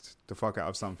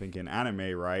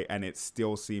anime, right? And it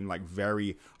still seem like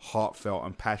very heartfelt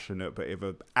and passionate. But if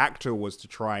an actor was to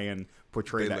try and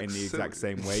portray They that look in the exact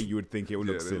silly. same way, you would think it would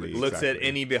Yeah, look they silly. look- Looks at Exactly.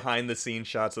 any behind the scenes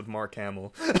shots of Mark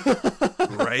Hamill.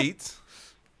 Right?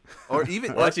 Or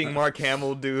even Watching Mark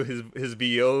Hamill do his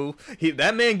VO,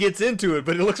 that man gets into it,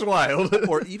 but it looks wild.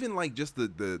 or even like just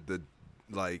the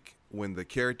like when the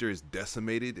character is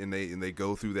decimated and they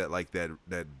go through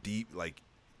that deep like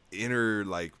inner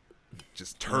like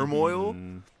just turmoil.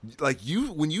 Like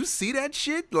when you see that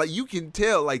shit, like you can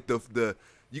tell like the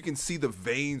you can see the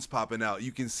veins popping out.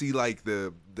 You can see like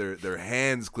their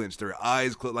hands clenched, their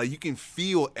eyes closed. Like you can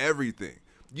feel everything.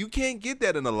 You can't get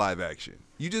that in a live action.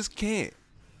 You just can't.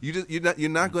 You're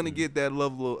not going to get that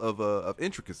level of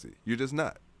intricacy. You're just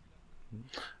not.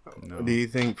 Do you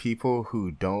think people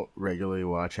who don't regularly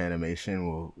watch animation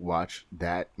will watch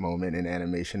that moment in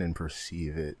animation and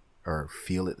perceive it or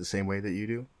feel it the same way that you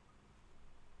do?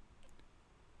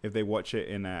 If they watch it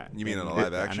in a You mean in a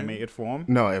live action? animated form,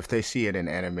 No, if they see it in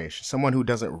animation. Someone who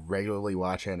doesn't regularly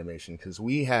watch animation, because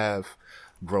we have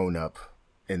grown up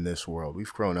in this world.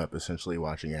 We've grown up essentially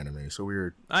watching anime. So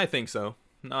we're I think so.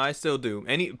 No, I still do.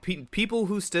 Any people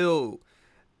who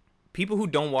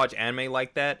don't watch anime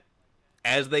like that,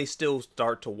 as they still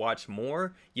start to watch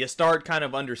more, you start kind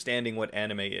of understanding what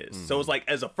anime is. So it's like,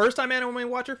 as a first-time anime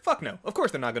watcher, fuck no. Of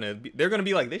course they're not gonna. They're gonna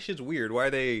be like, this shit's weird. Why are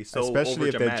they so especially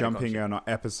if they're overdramatic jumping on on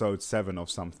episode 7 of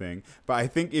something. But I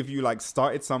think if you like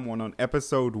started someone on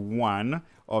episode 1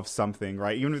 of something,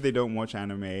 right? Even if they don't watch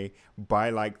anime,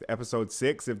 by like episode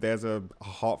 6, if there's a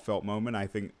heartfelt moment, I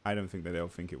don't think that they'll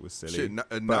think it was silly. Shit,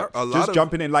 But a lot just of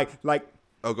jumping in like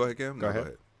oh, go ahead, Cam. Go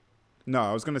ahead. No,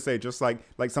 I was gonna say just like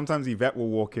sometimes Yvette will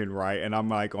walk in, right, and I'm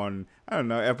like on, I don't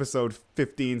know, episode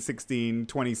 15, 16,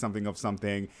 20 something of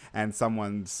something, and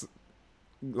someone's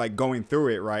like going through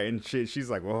it, right, and she's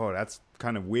like, whoa, that's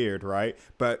kind of weird, right?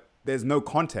 But there's no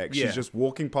context. Yeah. She's just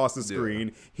walking past the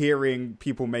screen, hearing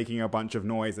people making a bunch of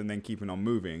noise and then keeping on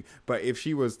moving. But if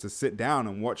she was to sit down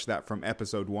and watch that from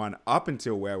episode 1 up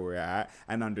until where we're at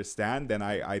and understand, then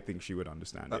I think she would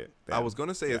understand it. I was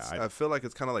gonna say I feel like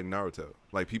it's kind of like Naruto.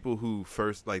 Like people who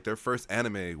their first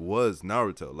anime was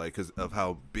Naruto, like because of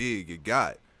how big it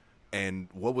got. And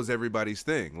what was everybody's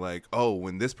thing? Like, oh,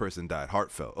 when this person died,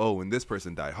 heartfelt. Oh, when this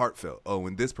person died, heartfelt. Oh,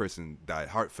 when this person died,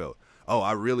 heartfelt. Oh,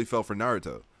 I really felt for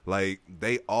Naruto. Like,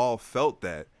 they all felt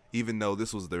that, even though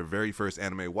this was their very first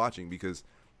anime watching, because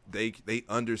they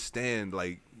understand,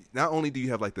 like, not only do you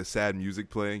have, like, the sad music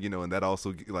playing, you know, and that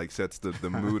also, like, sets the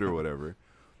mood or whatever,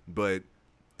 but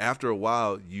after a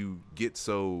while, you get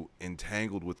so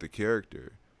entangled with the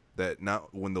character that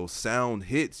when those sound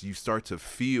hits, you start to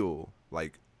feel,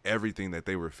 like, everything that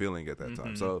they were feeling at that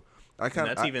time. So I kind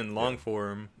of that's even long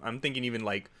form. I'm thinking even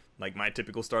like my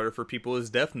typical starter for people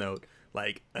is Death Note.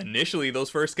 Like initially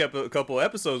those first couple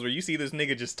episodes where you see this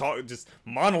nigga just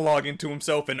monologuing to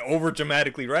himself and over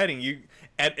dramatically writing, you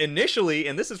at initially,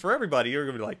 and this is for everybody, you're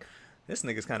gonna be like, this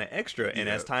nigga's kind of extra. And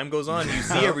as time goes on, you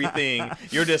see everything,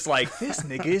 you're just like, this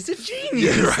nigga is a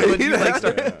genius. Yeah, right? You, like,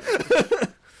 start...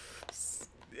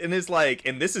 and it's like,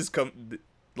 and this is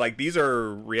like, these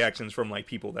are reactions from, like,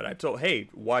 people that I've told, hey,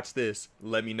 watch this,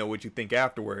 let me know what you think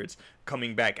afterwards.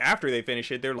 Coming back after they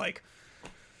finish it, they're like,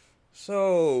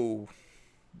 so,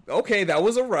 okay, that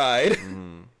was a ride.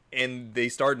 And they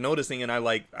start noticing, and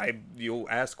you'll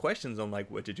ask questions on, like,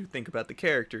 what did you think about the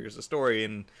characters, the story?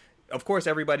 And, of course,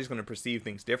 everybody's going to perceive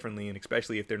things differently, and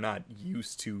especially if they're not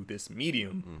used to this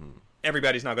medium.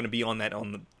 Everybody's not going to be on that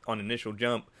on initial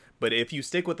jump. But if you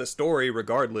stick with the story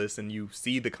regardless and you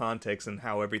see the context and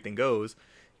how everything goes,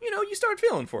 you know, you start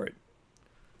feeling for it.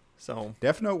 So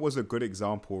Death Note was a good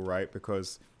example, right?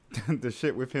 Because the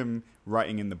shit with him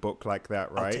writing in the book like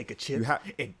that, right? I'll take a chip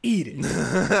and eat it.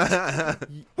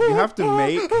 You have to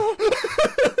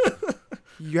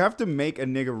make a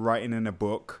nigga writing in a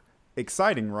book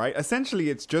exciting, right? Essentially,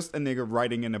 it's just a nigga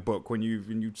writing in a book. When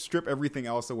you strip everything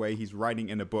else away, he's writing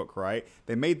in a book, right?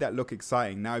 They made that look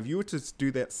exciting. Now, if you were to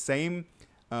do that same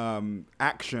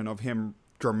action of him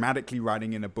dramatically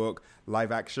writing in a book,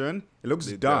 live action, it looks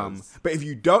dumb. Does. But if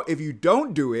you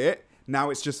don't do it, now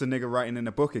it's just a nigga writing in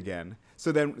a book again.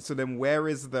 So then where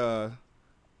is the...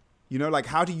 You know, like,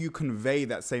 how do you convey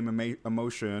that same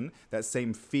emotion, that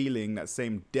same feeling, that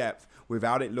same depth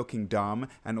without it looking dumb,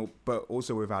 but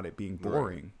also without it being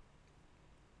boring?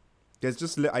 Right.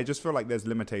 I just feel like there's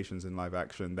limitations in live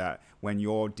action that when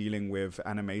you're dealing with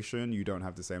animation, you don't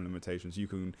have the same limitations.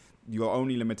 Your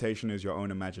only limitation is your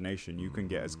own imagination. You can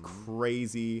get as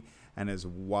crazy and as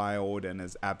wild and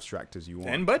as abstract as you want.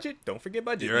 And budget. Don't forget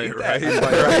budget. Right.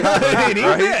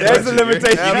 There's a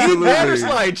limitation. You need better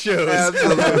slideshows.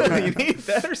 Absolutely. You need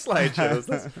better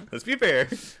slideshows. Let's be fair.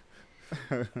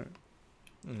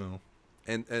 No.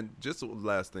 And just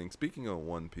last thing, speaking of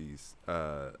One Piece,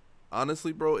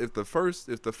 honestly, bro, if the first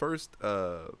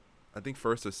I think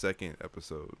first or second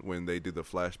episode when they did the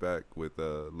flashback with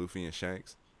Luffy and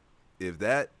Shanks, if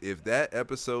that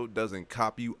episode doesn't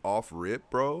cop you off rip,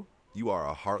 bro, you are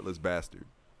a heartless bastard.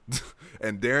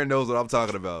 And Darren knows what I'm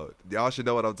talking about. Y'all should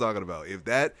know what I'm talking about. If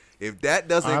that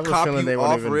doesn't cop you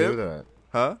off rip,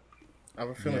 huh? I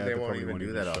have a feeling they won't even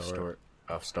do that off start.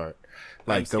 I'm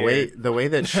Like the way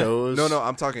that shows. No,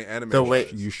 I'm talking anime. The way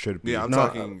You should be. yeah, I'm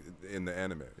talking in the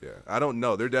anime. Yeah, I don't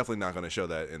know. They're definitely not going to show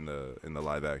that in the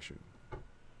live action. You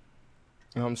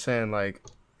know what I'm saying? Like,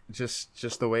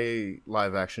 just the way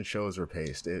live action shows are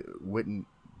paced, it wouldn't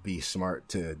be smart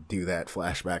to do that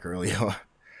flashback early on.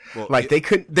 Well, Like they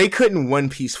couldn't One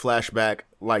Piece flashback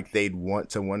like they'd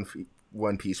want to One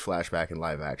Piece flashback in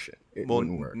live action. It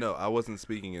wouldn't work. No, I wasn't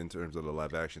speaking in terms of the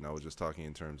live action. I was just talking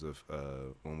in terms of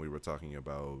when we were talking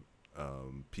about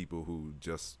people who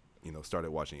just started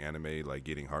watching anime, like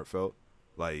getting heartfelt.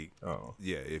 Like,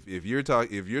 yeah, if you're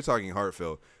talking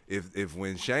heartfelt, if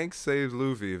when Shanks saves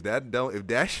Luffy, if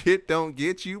that shit don't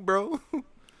get you, bro,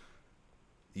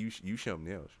 you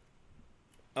something else.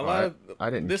 A lot of I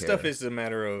didn't this care. stuff is a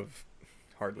matter of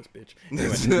heartless bitch.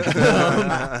 Anyway,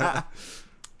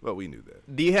 Well, we knew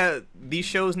that. these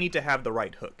shows need to have the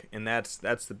right hook, and that's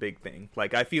the big thing.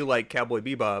 Like, I feel like Cowboy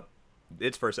Bebop,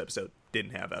 its first episode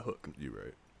didn't have that hook. You're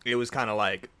right. It was kind of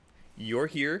like, you're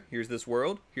here, here's this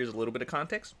world, here's a little bit of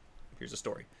context, here's a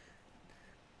story.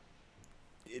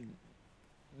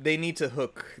 They need to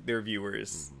hook their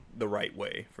viewers the right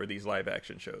way for these live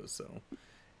action shows. So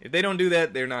If they don't do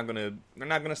that, they're not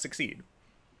gonna succeed.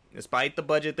 Despite the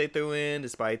budget they threw in,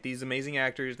 despite these amazing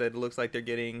actors that it looks like they're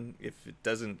getting, if it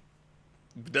doesn't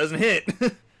hit,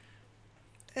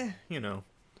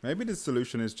 Maybe the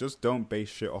solution is just don't base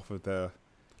shit off of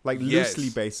Yes. loosely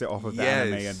base it off of the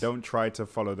anime and don't try to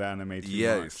follow the anime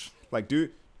too much. Like,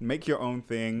 make your own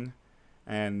thing,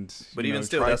 and But even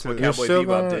still, try that's to- what You're Cowboy still Bebop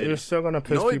gonna did. you're still gonna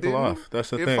piss No, it people didn't. off. That's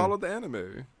the It thing. followed the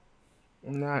anime.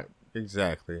 Not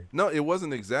exactly. No, it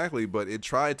wasn't exactly, but it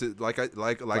tried to like I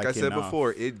said enough.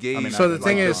 before. It gave. I mean, So the like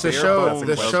thing the is, the bare show, bones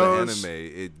the of the shows,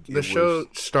 anime. the show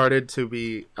started to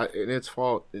be, and its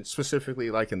fault, specifically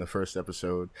like in the first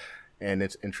episode, and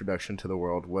its introduction to the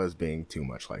world was being too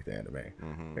much like the anime.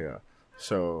 Mm-hmm. Yeah.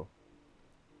 So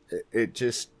it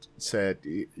just said,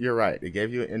 you're right. It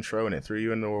gave you an intro and it threw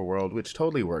you into a world, which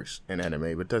totally works in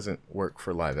anime, but doesn't work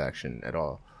for live action at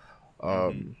all.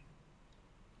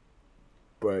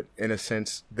 But in a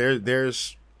sense,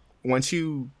 there's once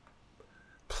you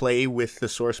play with the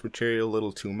source material a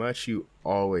little too much, you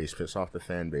always piss off the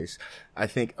fan base. I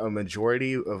think a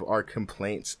majority of our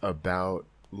complaints about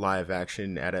live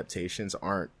action adaptations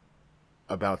aren't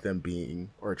about them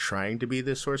being or trying to be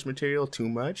the source material too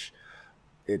much.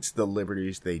 It's the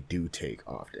liberties they do take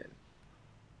often.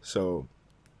 So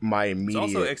my It's immediate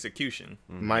also execution.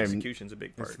 My- Execution's a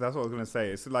big part. That's what I was gonna say.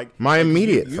 It's like My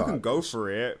immediate you can thought go was- for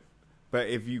it, but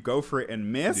if you go for it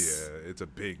and miss, Yeah, it's a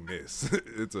big miss.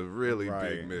 It's a really Right.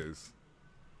 big miss.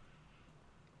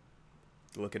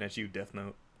 Looking at you, Death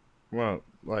Note. well,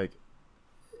 like,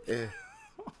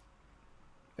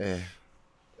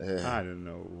 I don't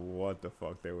know what the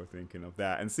fuck they were thinking of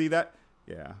that. And see that,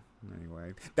 yeah.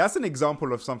 Anyway, that's an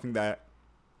example of something that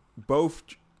both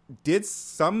did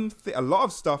a lot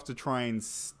of stuff to try and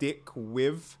stick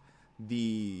with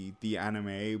the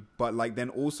anime, but like then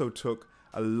also took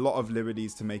a lot of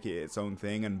liberties to make it its own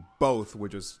thing, and both were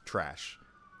just trash.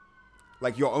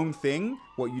 Like your own thing,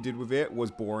 what you did with it was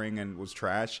boring and was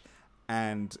trash,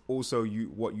 and also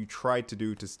what you tried to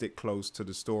do to stick close to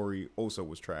the story also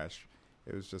was trash.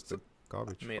 It was just a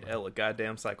garbage. Made Elle a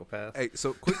goddamn psychopath. Hey,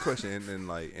 so quick question,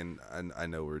 and I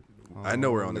know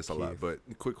we're on this a lot, Keith. but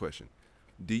quick question: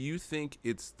 do you think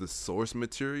it's the source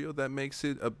material that makes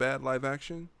it a bad live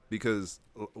action? Because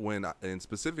and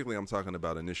specifically, I'm talking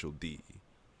about Initial D,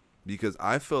 because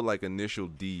I felt like Initial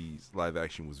D's live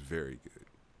action was very good.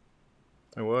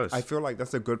 it was. I feel like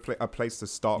that's a good a place to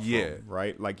start Yeah. from,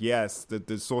 right? Like, yes,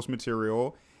 the source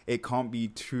material, it can't be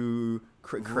too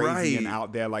crazy Right. and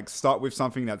out there. Like, start with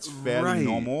something that's fairly Right.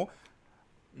 normal.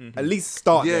 At least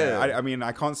start there. Yeah. I mean,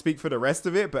 I can't speak for the rest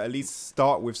of it, but at least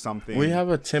start with something. We have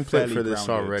a template fairly for this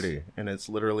grounded. already, and it's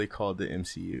literally called the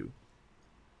MCU.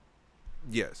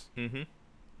 Yes. Mm-hmm.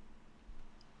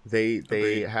 They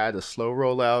Agreed. had a slow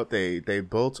rollout. They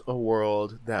built a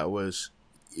world that was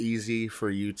easy for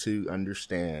you to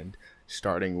understand,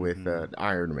 starting with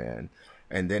Iron Man,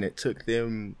 and then it took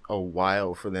them a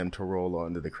while for them to roll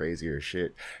on to the crazier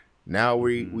shit. Now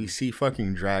we see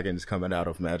fucking dragons coming out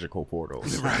of magical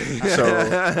portals. Right. So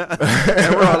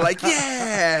And we're all like,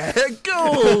 yeah,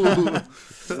 go!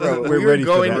 bro, We're we ready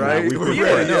were for going that now. Right? We've We're been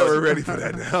ready. ready. Yeah, we're ready for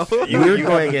that now. we were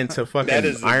going into fucking That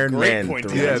is a Iron great Man point to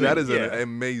 3. Yeah, Yeah, that is yeah. an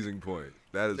amazing point.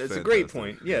 That is That's a fantastic. great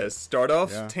point. Yes, start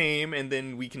off Yeah. tame, and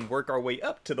then we can work our way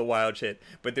up to the wild shit.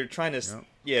 But they're trying to,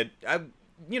 Yeah.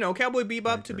 Cowboy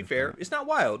Bebop. To be agree with fair, that. it's not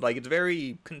wild. Like it's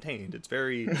very contained. It's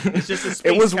just a space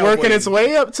It was working cowboy. its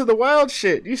way up to the wild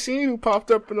shit. You seen who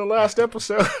popped up in the last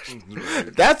episode?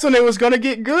 That's when it was gonna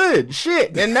get good.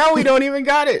 Shit. And now we don't even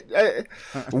got it.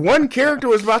 One character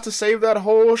was about to save that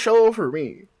whole show for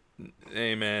me.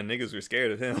 Hey man, niggas were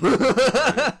scared of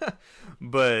him.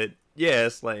 But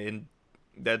yes, like and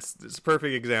that's a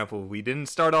perfect example. We didn't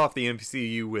start off the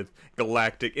MCU with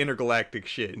intergalactic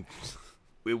shit.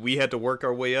 We had to work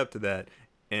our way up to that,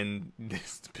 and this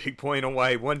is the big point on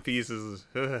why One Piece is.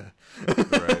 Right.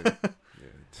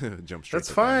 Yeah. Jump straight. That's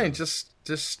to fine. Thanos.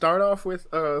 Just start off with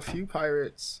a few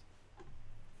pirates.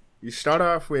 You start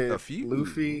off with A few.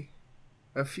 Luffy.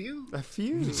 A few. A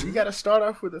few. You gotta start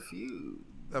off with a few.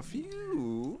 A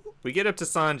few. We get up to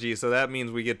Sanji, so that means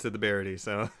we get to the Barity,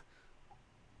 so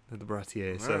the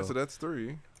Bratier. All right, so that's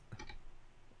 3.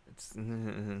 It's,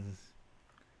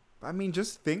 I mean,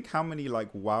 just think how many like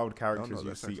wild characters you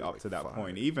that's see actually up like to that 5.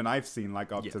 point. Even I've seen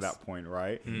like up Yes. to that point,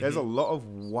 right? There's a lot of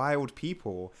wild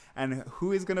people, and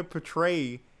who is gonna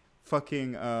portray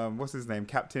fucking what's his name,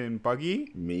 Captain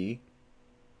Buggy? Me.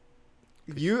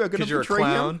 You are gonna because you're a portray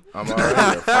clown. him? I'm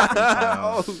already a fucking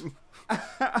clown.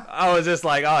 I was just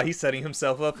like, oh, he's setting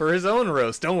himself up for his own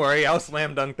roast. Don't worry, I'll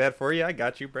slam dunk that for you. I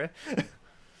got you, bruh.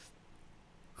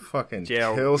 Fucking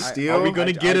Yeah, kill are Steel. we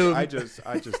gonna get him? I just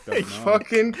don't know.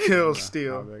 Fucking kill How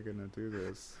Steel. they're gonna do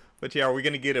this? But yeah, are we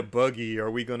gonna get a Buggy?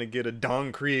 Are we gonna get a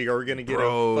Don Krieg? Are we gonna get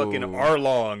Bro. a fucking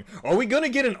Arlong? Are we gonna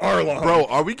get an Arlong? Bro,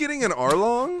 are we getting an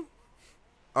Arlong?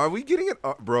 Are we getting an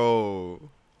bro?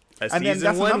 A And then season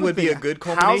that's 1 another would be a thing. good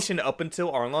culmination up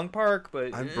until Arlong Park,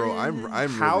 but I'm really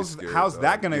How's scared, how's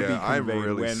that dog. gonna be Yeah, I'm conveyed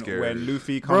really when scared.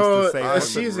 Luffy comes Bro, to save a him?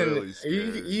 season really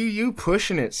scared. you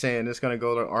pushing it saying it's gonna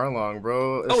go to Arlong,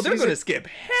 bro. oh, they're gonna skip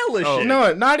hella shit.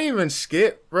 No, not even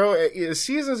skip, bro. A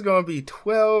season's gonna be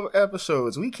 12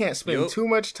 episodes. We can't spend Yup. too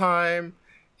much time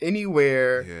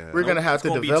anywhere. Yeah. We're gonna have It's to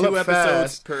gonna be develop 2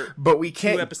 episodes fast, per- but we 2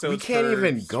 can't. We episodes can't per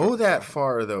even go story. that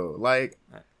far though. Like,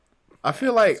 I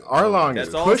feel like Arlong That's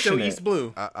is all pushing still it. East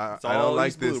Blue. I It's don't all like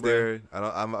East this, Blue, bro. there.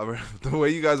 I'm the way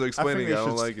you guys are I explaining think it. I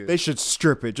don't like it. They should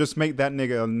strip it. Just make that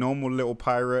nigga a normal little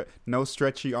pirate. No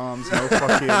stretchy arms. No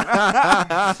fucking.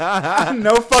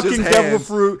 no fucking Just devil hands.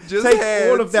 fruit. Just Take hands.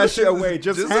 all of that shit away.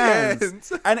 Just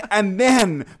hands. And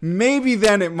then maybe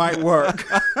then it might work.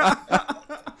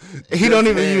 He don't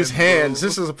even hands, use hands. bro.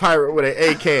 This is a pirate with an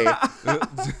AK.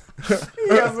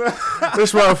 Yes.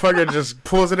 This motherfucker just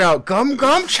pulls it out. Gum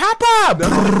chopper.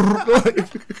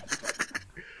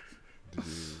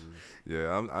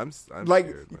 Yeah, I'm Like-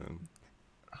 scared, man.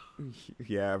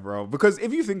 Yeah, bro. Because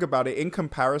if you think about it, in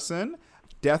comparison,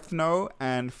 Death Note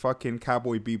and fucking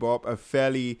Cowboy Bebop are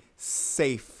fairly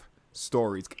safe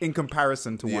stories in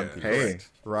comparison to One Yeah. Piece. Hey.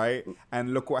 Right?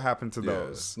 And look what happened to Yeah.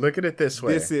 those. Look at it this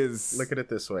way. Look at it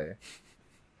this way.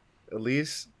 At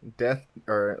least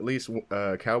Cowboy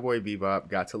Bebop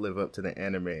got to live up to the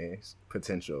anime's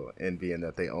potential in being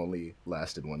that they only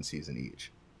lasted one season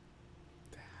each.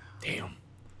 Damn.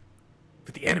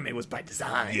 But the anime was by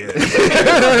design. Yeah.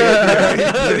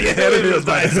 The anime was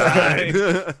by design.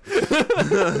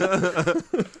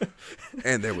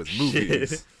 And there was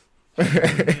movies.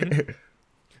 And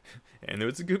it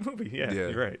was a good movie. Yeah, Yeah.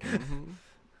 you're right.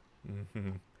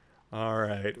 All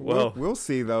right. Well, Well, we'll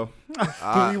see though.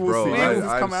 Ah, We will bro, see. When does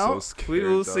this I'm come so out? scared, we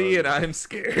will see, dog. and I'm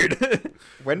scared.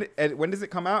 When does it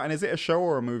come out? And is it a show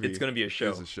or a movie? It's gonna be a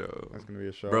show. It's a show. It's gonna be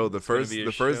a show. Bro, the gonna first be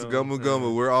a show. Gummu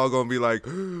Gummu, we're all gonna be like,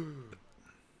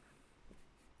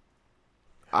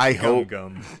 I hope.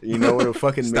 Gum. You know what'll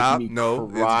fucking stop, make me no,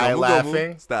 it's cry Gummu laughing?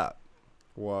 Gummu, stop.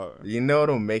 What? You know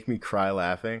what'll make me cry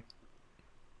laughing?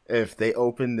 If they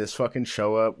open this fucking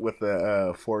show up with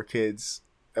the 4Kids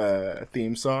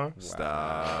theme song.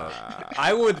 Stop.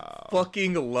 I would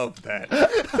fucking love that.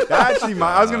 That actually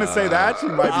might. I was gonna say that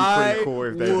actually might be I pretty cool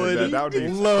if they would did that. That would be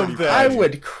love pretty that. I funny.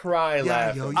 would cry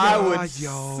laughing. I would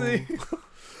yo. sing.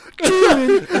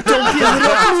 Dreaming, don't give it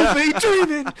up, Luffy.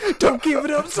 Dreaming, don't give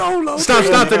it up, Solo.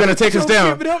 Stop, they're gonna take us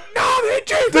down. Give it up, no, man,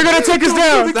 dreaming. They're gonna take us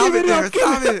down. Stop it there, Give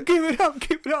stop it up, it. give it up,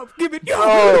 give it up, give it up.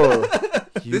 Oh,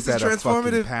 You This is better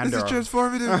fucking transformative. pander. This is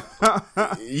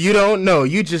transformative. you don't know.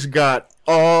 You just got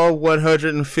all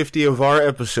 150 of our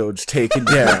episodes taken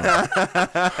down.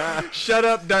 Shut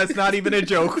up, that's not even a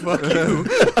joke. Fuck you.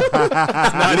 It's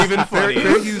not even funny.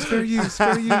 Fair use, fair use,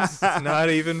 fair use. It's not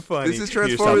even funny. This is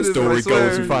Here's how the transformative, story I swear.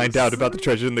 goes. You find out about the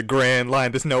treasure in the Grand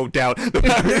Line. There's no doubt. The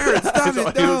Garrett, stop That's it,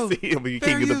 all no. you'll see. He'll be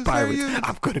Fair king of the use, fair pirates. use.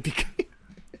 I'm gonna be king.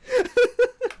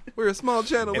 We're a small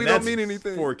channel. And We don't that's mean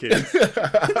anything. 4 kids.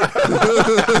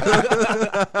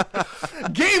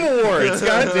 Game Awards.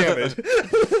 God damn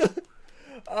it.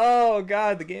 Oh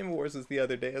god, the Game Awards was the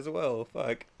other day as well.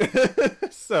 Fuck.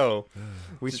 So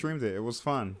We streamed it. It was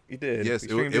fun. you did. Yes, We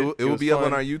it will streamed it will was be up on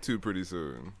fun. our YouTube pretty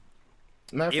soon.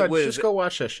 Matter of It fact, was- just go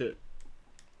watch that shit.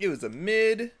 It was a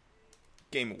mid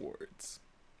Game Awards.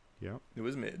 Yep. It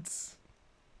was mids.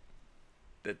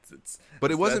 That's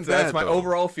But it wasn't that's bad, my though.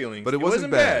 overall feelings. But it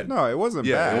wasn't bad. No, it wasn't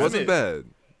Yeah, bad. it wasn't mid. bad.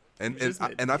 And It was and,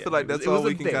 mid. and I Yeah, feel like it was- that's it all was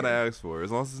we a can kind of there. ask for,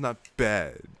 as long as it's not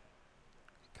bad.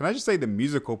 Can I just say the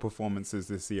musical performances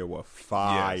this year were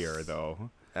fire, Yes. though.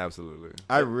 Absolutely.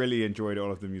 I really enjoyed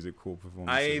all of the musical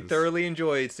performances. I thoroughly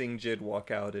enjoyed seeing Jid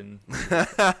walk out and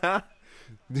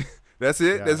That's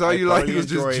it. Yeah, that's all I you like thoroughly was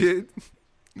just enjoyed- Jid.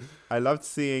 I loved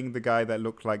seeing the guy that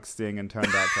looked like Sting and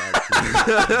turned out to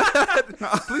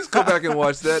actually. Please go back and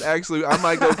watch that. Actually, I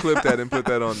might go clip that and put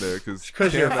that on there because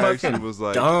you're actually fucking was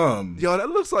like, dumb. "Yo, that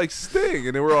looks like Sting,"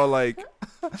 and then we're all like,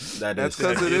 That "That's is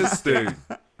because it is Sting."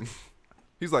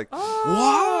 He's like,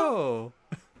 oh,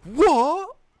 "What?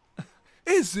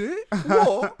 Is it?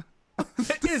 What?"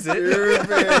 is it?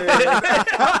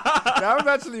 That was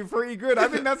actually pretty good. I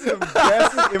think that's the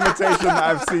best imitation that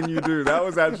I've seen you do. That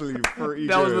was actually pretty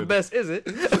good. That was the best, is it?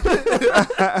 Is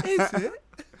it?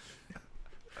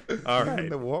 All And right.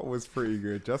 the what was pretty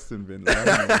good. Justin been learning.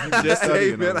 He's been Just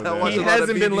studying hey, man, over I there. watch He a lot of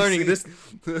hasn't been learning BBC.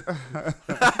 this.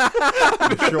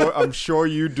 I'm sure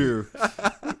you do.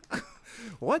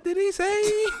 What did he say?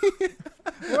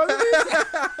 What did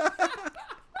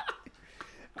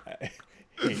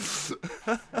he say?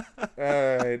 All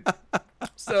right.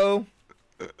 So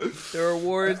there were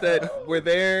awards that were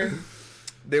there.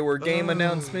 There were game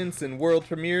announcements and world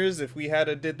premieres. If we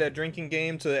did that drinking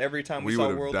game to every time we saw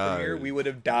would've world died. premiere, we would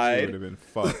have Would died have been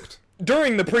fucked.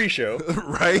 during the pre-show.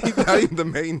 Right? Not even the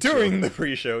main During show. the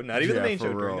pre-show, not even the Yeah, main for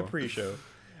show, during the real. pre-show.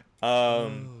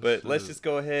 But let's just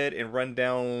go ahead and run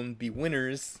down the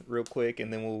winners real quick,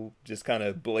 and then we'll just kind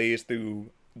of blaze through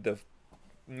the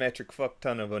metric fuck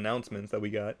ton of announcements that we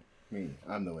got. Me,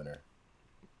 I'm the winner.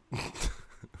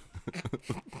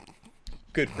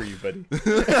 Good for you, buddy.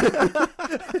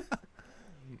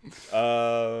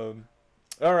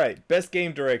 All right, best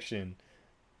game direction.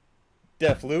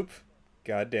 Deathloop.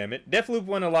 God damn it. Deathloop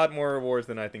won a lot more awards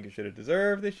than I think it should have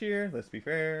deserved this year. Let's be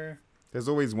fair. There's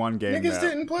always one game Niggas that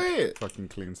didn't play it. fucking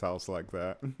cleans house like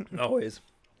that. Always.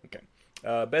 Okay.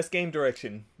 Best game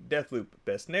direction. Deathloop.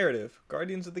 Best narrative.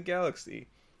 Guardians of the Galaxy.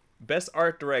 Best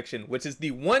art direction, which is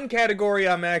the one category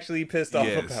I'm actually pissed off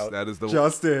Yes, about. that is the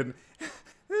Justin,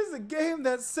 this is a game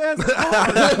that says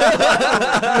art.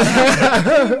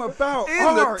 Game about in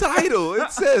art. the title.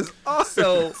 It says art.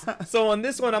 So on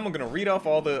this one, I'm gonna read off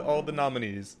all the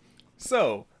nominees.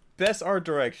 So, best art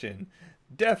direction: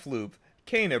 Deathloop,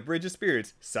 Kena, Bridge of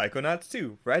Spirits, Psychonauts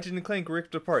 2, Ratchet and Clank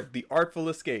Rift Apart, The Artful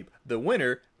Escape. The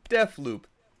winner, Deathloop.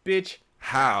 Bitch.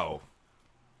 How?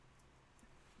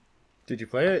 Did you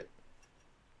play it?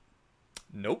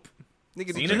 Nope. Nigga,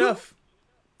 did Seen you? enough.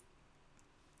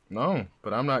 No,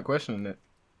 but I'm not questioning it.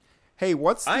 Hey,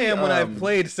 what's the, I am when I've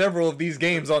played several of these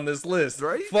games on this list.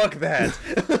 Right? Fuck that.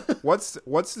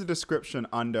 What's the description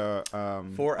under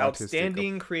For artistic?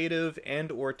 outstanding creative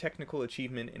and or technical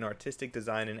achievement in artistic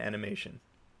design and animation.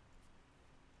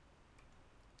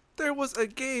 There was a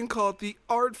game called The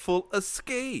Artful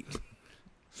Escape.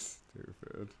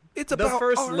 Stupid. It's The about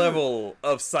first art. level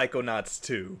of Psychonauts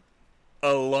 2.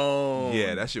 Alone.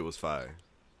 Yeah, that shit was fire.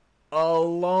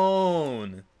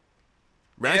 Alone.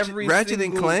 Every Ratchet and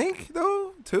single- Clank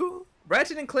though too.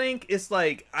 Ratchet and Clank is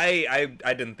like I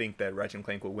didn't think that Ratchet and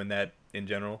Clank would win that in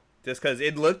general, just because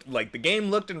it looked like the game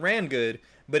looked and ran good,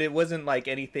 but it wasn't like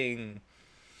anything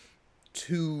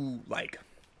too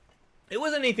it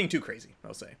wasn't anything too crazy,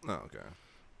 I'll say. Oh, okay.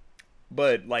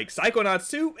 But like Psychonauts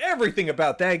 2, everything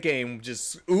about that game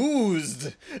just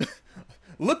oozed.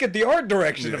 Look at the art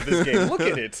direction of this game. Look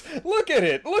at it. Look at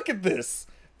it. Look at this.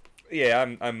 Yeah,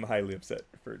 I'm highly upset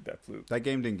for Deathloop. That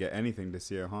game didn't get anything this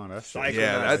year, huh? That's Psychonauts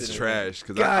Yeah, that's didn't trash.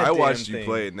 Because goddamn I watched you thing.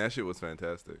 play it, and that shit was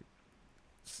fantastic.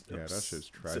 Yeah, that shit's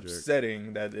tragic. It's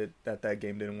upsetting that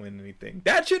game didn't win anything.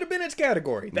 That should have been its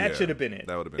category. That Yeah, should have been it.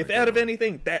 that would have been If a out of category.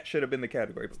 anything, that should have been the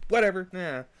category. But whatever.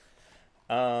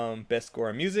 Nah. Best score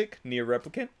on music, Nier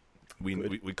Replicant. We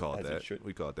Good, called as it that. should.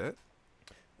 We called that.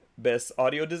 Best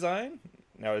audio design.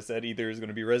 Now it said either is going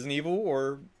to be Resident Evil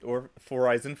or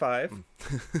Horizon 5.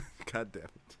 God damn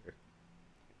it.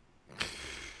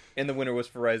 And the winner was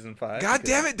Horizon 5. God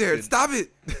damn it, Darren! Stop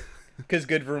it. Because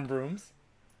good vroom vrooms.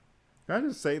 Can I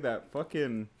just say that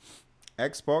fucking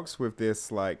Xbox with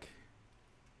this, like,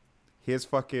 here's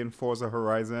fucking Forza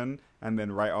Horizon, and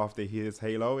then right after here's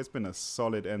Halo, it's been a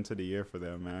solid end to the year for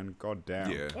them, man. God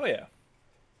damn. Yeah. Oh, yeah.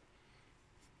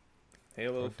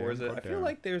 Halo, Goddamn, Forza. I feel goddamn.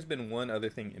 like there's been one other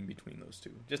thing in between those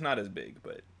two. Just not as big,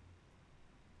 but...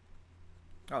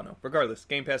 I don't know. Regardless,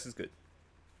 Game Pass is good.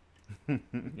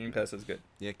 Game Pass is good.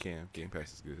 Yeah, Cam. Game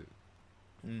Pass is good.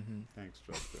 Thanks,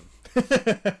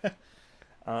 Justin.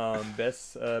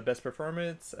 Best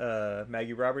performance,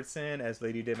 Maggie Robertson as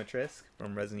Lady Dimitrescu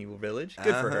from Resident Evil Village.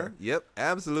 Good for her. Yep,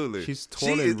 absolutely. She's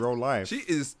tall in real life. She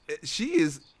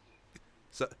is.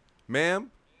 So,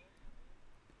 ma'am,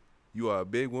 you are a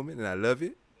big woman, and I love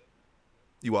it.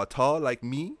 You are tall like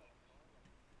me.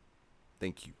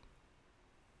 Thank you.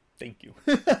 Thank you.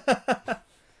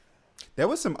 There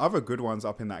were some other good ones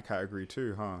up in that category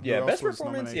too, huh? Who Yeah, else best was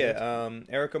performance. nominated?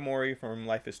 Yeah, Erica Mori from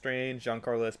Life is Strange,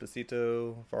 Giancarlo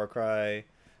Esposito, Far Cry,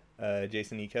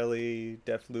 Jason E. Kelly,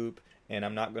 Deathloop, and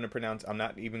I'm not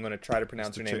even going to try to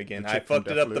pronounce her name chick- again. the I chick from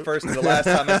fucked it up the Deathloop. first and the last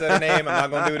time I said her name. I'm not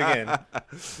going to do it again.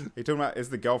 You're talking about, it's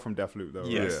the girl from Deathloop, though,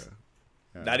 Yes. right?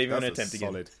 Yeah, Not even that's an attempt again.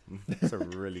 solid. That's a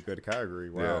really good category.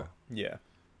 Wow. Yeah.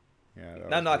 Yeah. that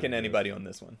Not was knocking really anybody on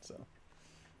this one. So,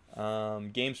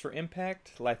 games for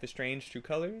impact: Life is Strange, True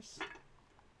Colors.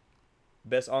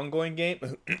 Best ongoing game.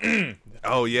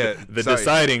 Oh yeah, the Sorry.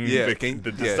 deciding Yeah,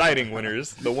 the deciding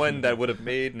winners, the one that would have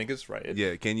made niggas riot.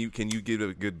 Yeah, can you give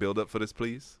a good build up for this,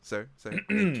 please, sir? Thank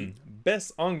you.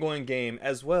 Best ongoing game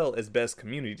as well as best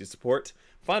community support: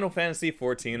 Final Fantasy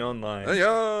XIV Online. Hey,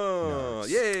 yo,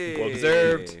 Nice. yay! Well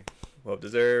deserved. Well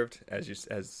deserved.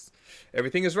 As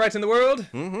everything is right in the world,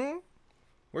 Mm-hmm.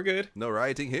 we're good. No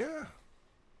rioting here.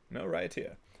 No right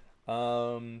here.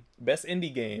 Best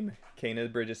indie game,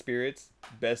 Kena Bridge of Spirits.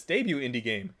 Best debut indie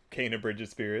game, Kena Bridge of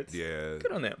Spirits. Yeah.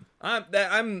 Good on them.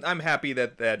 I'm happy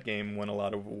that game won a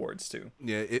lot of awards too.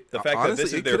 Yeah. The fact that honestly,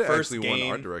 this is it their coulda first actually won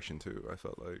game- art direction too. I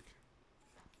felt like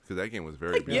because that game was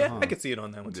very good. Yeah, Huh. I could see it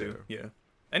on that one too. Yeah.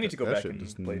 I need to go that back shit and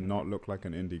does play. not look like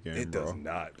an indie game, It bro. does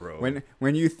not, bro.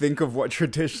 When you think of what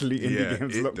traditionally indie yeah,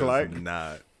 games it look does like,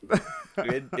 not.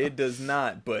 It does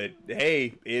not, but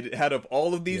hey, it out of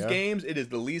all of these Yeah. games, it is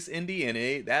the least indie,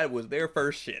 and that was their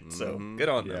first shit. So Mhm. good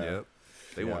on them. Yeah. Yep.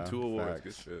 They won Yeah, 2 awards.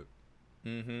 facts. Good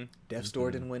Mm-hmm. Death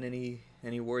Store didn't win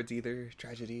any awards either.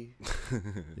 Tragedy. shit.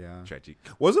 yeah. Tragic.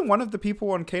 Wasn't one of the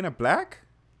people on Kena black?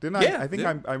 Didn't I? Yeah. I think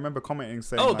Yeah. I remember commenting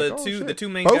saying, Oh, like, the shit. two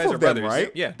main Both guys of are them, brothers,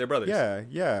 right? Yeah, they're brothers. Yeah,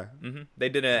 yeah. They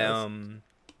did a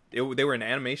Yes. they were an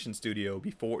animation studio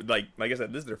before. Like I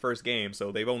said, this is their first game,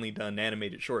 so they've only done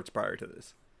animated shorts prior to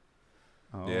this.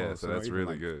 Oh, Yeah, so not that's even,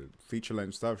 really like, good. Feature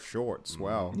length stuff, shorts.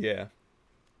 Wow, Yeah,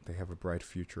 they have a bright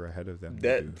future ahead of them.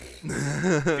 That- They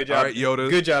do. good job, All right, Yoda.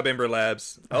 Good job, Ember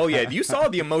Labs. Oh yeah, you saw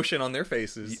the emotion on their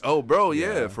faces. Oh, bro,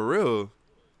 yeah, Yeah. for real.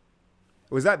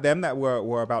 Was that them that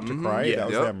were about to Mhm. cry? Yeah. that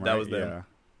was Yep. them, right? That was them. Yeah.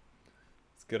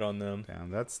 It's good on them. Damn,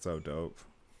 that's so dope.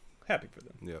 Happy for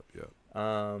them. Yep, yep.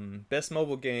 Best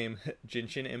mobile game,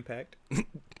 Genshin Impact.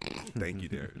 Thank you,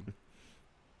 Darren.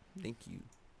 Thank you.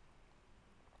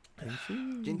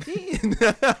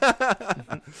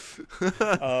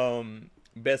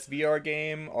 Best VR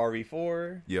game,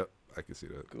 RE4. Yep, I can see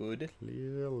that. Good.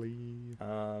 Clearly.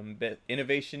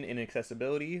 Innovation in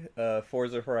accessibility,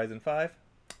 Forza Horizon 5.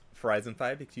 Horizon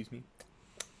 5, excuse me.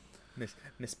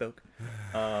 Misspoke.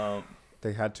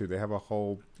 They had to. They have a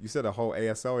whole. You said a whole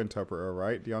ASL interpreter,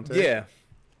 right, Deontay? Yeah,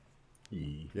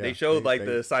 Yeah. they showed like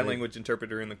the sign they- language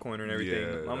interpreter in the corner and everything.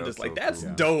 Yeah, I'm that's just like, so that's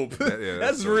cool. dope. Yeah, that's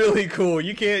that's so really cool.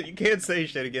 You can't say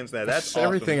shit against that. That's awesome.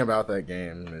 Everything about that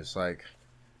game is like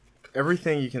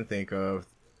everything you can think of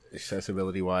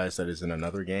accessibility wise that is in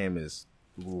another game is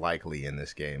likely in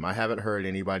this game. I haven't heard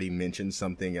anybody mention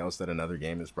something else that another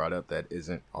game has brought up that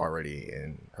isn't already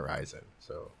in Horizon.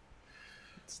 So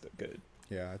It's still good.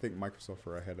 Yeah, I think Microsoft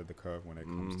are ahead of the curve when it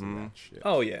comes Mhm. to that shit.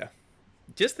 Oh yeah.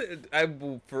 I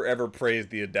will forever praise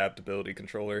the adaptability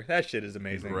controller. That shit is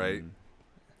amazing. Right.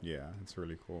 Yeah, it's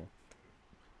really cool.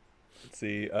 Let's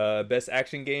see. Best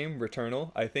action game,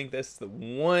 Returnal. I think that's the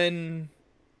one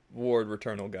award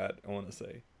Returnal got, I want to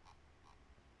say.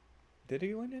 Did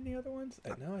he win any other ones?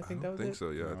 No, I think that don't was think it. so.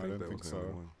 Yeah, No, I I think don't that think was the only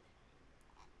so. one.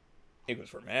 It was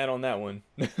for mad on that one.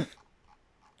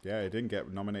 Yeah, it didn't get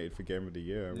nominated for Game of the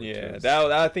Year. Which Yeah, is,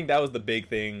 I think that was the big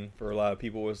thing for a lot of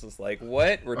people. Was just like,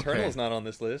 what? Returnal's Okay. not on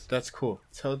this list. that's cool.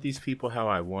 Tell these people how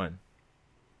I won.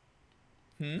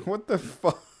 What the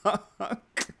fuck?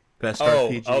 Best Oh,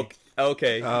 RPG.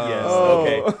 okay. Yes. Oh.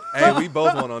 Okay. Hey, we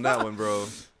both won on that one, bro.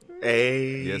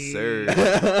 Hey. Yes, sir.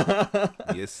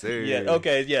 Yes, sir. Yeah.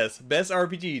 Okay. Yes. Best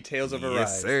RPG, Tales of Arise.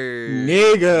 Yes, sir.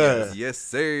 Nigga. Yes,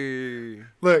 sir.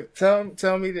 Look,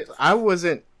 tell me that I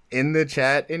wasn't in the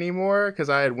chat anymore because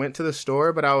I had went to the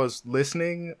store, but I was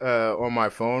listening on my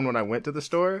phone when I went to the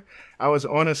store. I was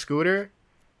on a scooter.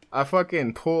 I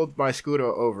fucking pulled my scooter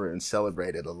over and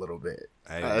celebrated a little bit.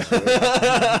 Hey,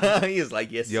 He was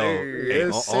like, yes, yo, sir. hey,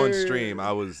 Yes, on sir. stream,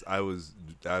 I was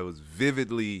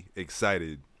vividly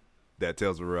excited that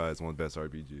Tales of Arise won Best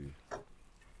RPG.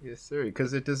 Yes, sir,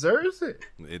 because it deserves it.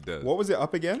 It does. What was it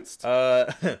up against?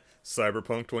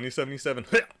 Cyberpunk 2077.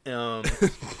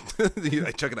 You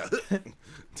like, check it out.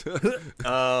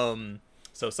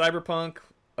 So Cyberpunk,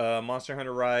 Monster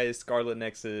Hunter Rise, Scarlet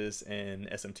Nexus, and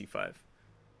SMT5.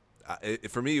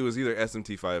 For me, it was either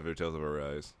SMT5 or Tales of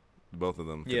Arise. Both of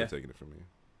them could Yeah. have taken it from me.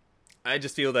 I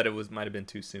just feel that it might have been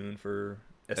too soon for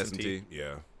SMT.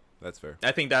 Yeah, that's fair.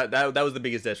 I think that was the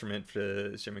biggest detriment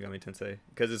to Shin Megami Tensei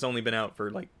because it's only been out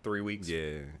for like 3 weeks.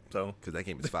 Yeah, So because that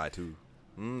game is fire too.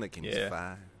 That game Yeah. is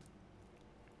fire.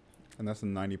 And that's a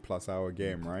 90+ hour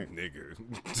game, right? Nigga.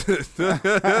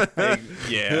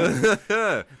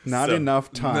 yeah. Not So-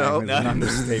 enough time No, is not- an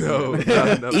understatement.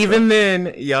 No. Even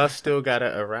then, y'all still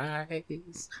gotta arise.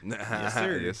 Yes,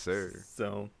 sir. Yes, sir.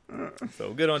 So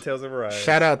good on Tales of Arise.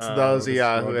 Shout out to those of it's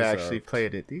y'all who well actually deserved.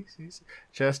 played it.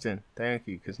 Justin, thank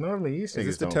you. Because normally these Is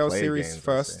this niggas the don't Tales play series games,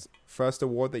 I say. first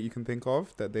award that you can think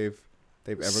of that they've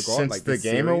ever got? Since like the this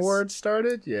Game series? Awards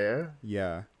started? Yeah.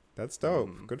 Yeah, that's dope.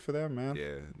 Good for them, man.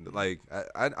 Yeah, like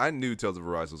I knew Tales of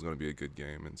Arise was going to be a good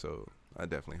game, and so I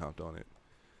definitely hopped on it.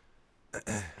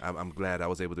 I'm glad I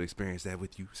was able to experience that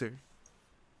with you, sir.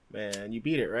 Man, you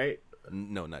beat it, right?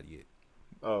 No, not yet.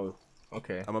 Oh,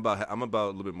 okay. I'm about a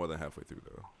little bit more than halfway through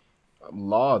though.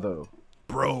 Law though.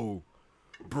 Bro,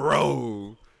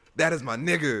 that is my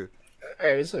nigga.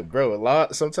 Hey, it's like, bro, Law.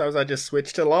 Sometimes I just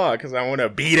switch to Law because I want to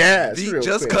beat ass. real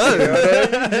Just quick, cause. you know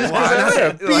what I mean? Just 'cause I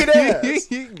wanna beat ass.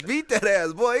 Beat that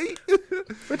ass, boy.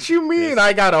 What you mean?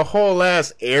 I got a whole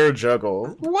ass air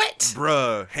juggle. What?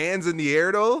 Bruh, hands in the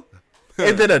air though.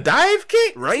 And then a dive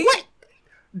kick? Right? What?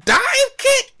 Dive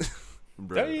kick?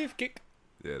 Bruh. Dave kick.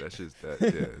 Yeah, that's just that.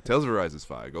 Yeah, Tales of Arise is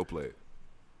fire. Go play it.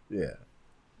 Yeah.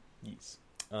 Yes.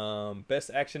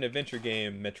 Best action adventure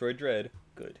game, Metroid Dread.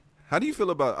 Good. How do you feel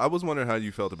about? I was wondering how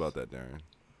you felt about that, Darren.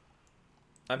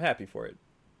 I'm happy for it.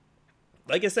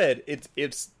 Like I said,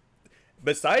 it's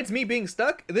besides me being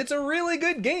stuck, it's a really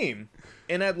good game.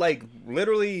 And I like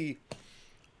literally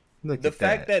Look the at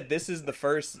fact that this is the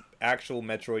first actual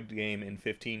Metroid game in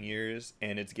 15 years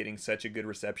and it's getting such a good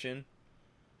reception.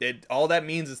 All that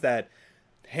means is that,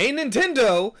 hey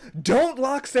Nintendo, don't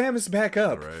lock Samus back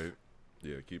up. Right?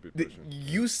 Yeah, keep it pushing.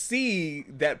 You see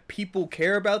that people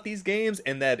care about these games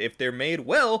and that if they're made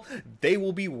well, they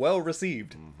will be well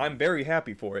received. I'm very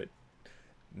happy for it.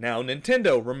 Now,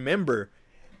 Nintendo, remember,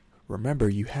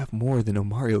 you have more than a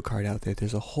Mario Kart out there.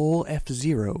 There's a whole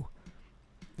F-Zero.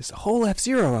 There's a whole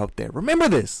F-Zero out there. Remember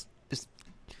this.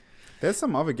 There's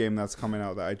some other game that's coming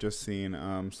out that I just seen.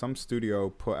 Some studio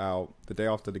put out the day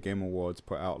after the Game Awards.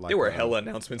 Put out like There were hella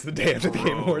announcements the day after the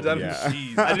Game Awards. I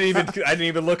yeah. didn't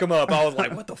even look them up. I was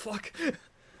like, what the fuck?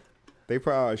 They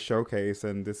put out a showcase,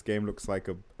 and this game looks like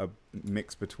a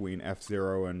mix between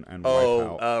F-Zero and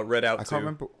Oh, Wipeout. Red Out 2. I can't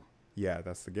remember. Yeah,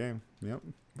 that's the game. Yep,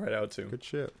 Red Out 2. good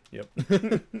shit. Yep.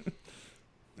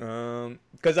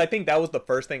 Because I think that was the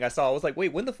first thing I saw. I was like,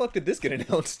 wait, when the fuck did this get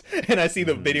announced? And I see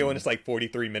the video and it's like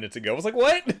 43 minutes ago. I was like,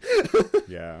 what?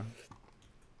 Yeah,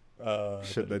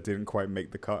 shit that didn't quite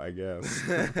make the cut, I guess.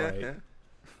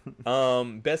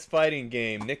 Right. Best fighting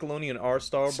game, Nickelodeon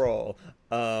R-Star Brawl.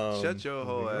 Shut your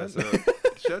whole ass up.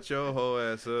 Shut your whole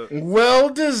ass up. well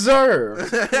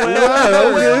deserved.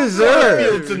 Well deserved.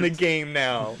 Garfield's in the game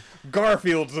now.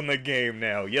 Garfield's in the game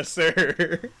now. Yes,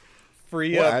 sir.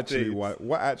 Free What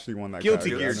updates. actually won that?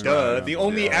 Guilty category? Gear, I don't duh. remember. The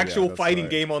only Yeah, actual that's fighting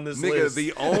right. game on this Nigga, list.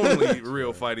 the only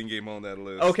real fighting game on that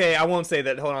list. Okay, I won't say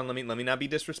that. Hold on, let me not be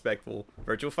disrespectful.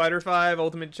 Virtual Fighter 5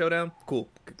 Ultimate Showdown. Cool.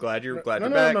 Glad you're back.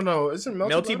 No. Isn't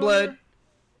Melty Blood? Blood. on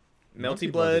Melty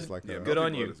Melty Blood Blood. is like Yeah, a- Good Melty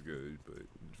on Blood you. is good, but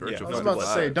Yeah. Virtual I was Fighter about to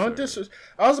say, 5, don't sir.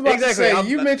 I was about Exactly, to say, I'm-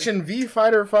 you mentioned V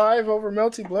Fighter 5 over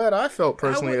Melty Blood. I felt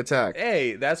personally attacked.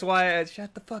 Hey, that's why I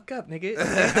shut the fuck up, nigga.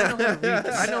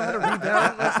 I know how to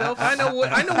rebound myself. I know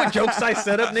what jokes I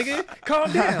set up, nigga.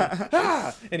 Calm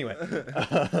down. Anyway,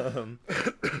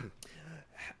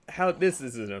 how this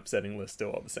is an upsetting list, still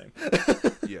all the same.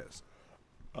 Yes.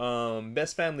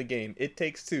 Best family game, It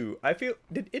Takes Two. I feel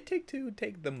did It Take Two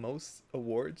take the most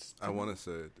awards? I want to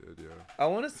say it did, yeah. I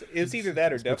want to. It's either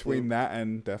that or between Deathloop. that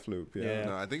and Deathloop. Yeah, Yeah.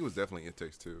 No, I think it was definitely It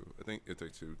Takes Two. I think It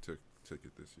Takes Two took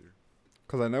it this year.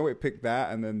 because I know it picked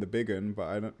that and then the big one, but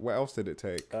I don't. What else did it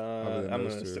take? I'm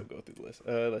gonna still go through the list.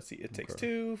 Let's see. It Takes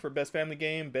Two for best family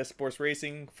game, best sports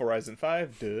racing, Horizon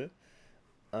 5. Duh.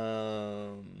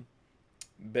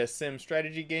 Best sim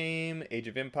strategy game, Age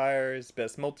of Empires.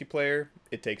 Best multiplayer,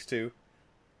 It Takes Two.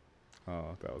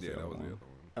 Oh, that was Yeah, the that other was one.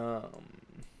 the other one.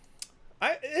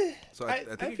 So I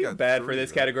think it feel got bad for three, this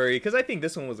though. category because I think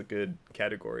this one was a good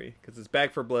category because it's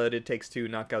Back for Blood, It Takes Two,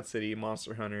 Knockout City,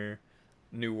 Monster Hunter,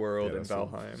 New World, Yeah, and that's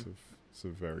Valheim. It's a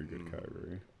very good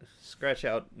category. Scratch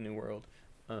out New World.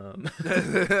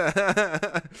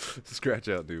 Scratch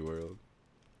out New World.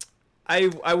 I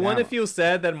want to Damn. feel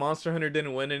sad that Monster Hunter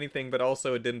didn't win anything, but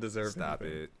also it didn't deserve Stop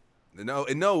anything. it.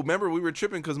 No, remember we were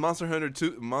tripping because Monster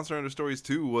Hunter Stories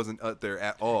 2 wasn't up there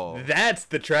at all. That's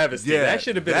the travesty. Yeah, That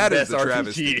should have been that the is best the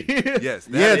RPG. travesty. Yes,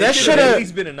 Yeah, It that should have shoulda- at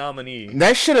least been a nominee.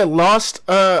 That should have lost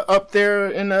up there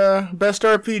in best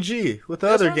RPG with the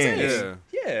That's other what I'm games. saying.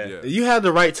 Yeah. Yeah. You had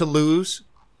the right to lose.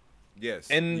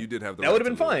 Yes, And you did have the that right would have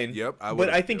been to lose. fine. Yep, But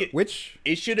I think Which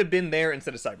it should have been there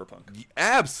instead of Cyberpunk.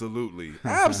 absolutely,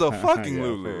 yeah, absolutely.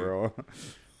 for real.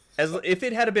 As if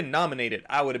it had been nominated,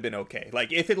 I would have been okay.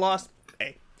 Like if it lost,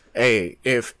 hey, Hey,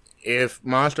 if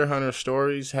Monster Hunter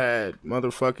Stories had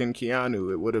motherfucking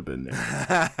Keanu, it would have been there.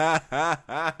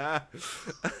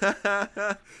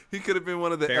 He could have been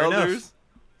one of the Fair enough.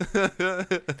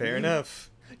 elders. fair enough.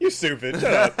 You stupid.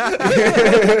 Shut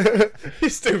up. You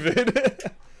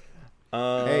stupid.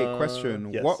 Hey,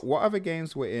 question: yes. What other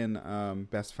games were in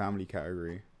best family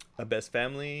category? Best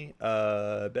family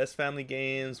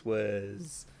games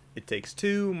was It Takes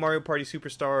Two, Mario Party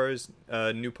Superstars,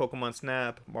 new Pokemon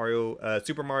Snap,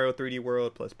 Super Mario 3D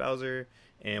World plus Bowser,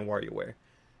 and WarioWare.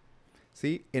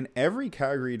 See, in every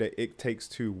category that It Takes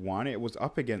Two won, it was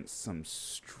up against some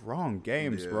strong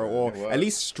games, bro, or at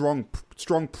least strong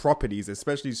properties,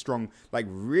 especially strong, like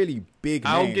really big.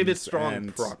 I'll names give it strong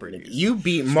and- properties. You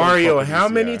beat Strong Mario properties, how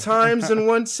many yeah. times in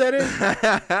one setting?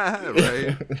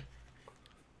 Right.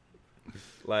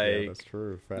 Like Yeah, that's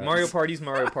true. Facts. Mario Party's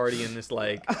Mario Party, and it's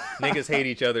like niggas hate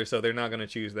each other, so they're not gonna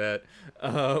choose that.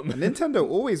 Nintendo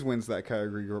always wins that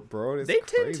category, bro. It's They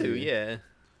tend crazy. to, yeah.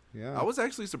 Yeah. I was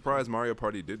actually surprised Mario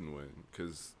Party didn't win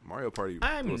because Mario Party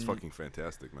I'm- was fucking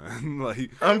fantastic, man.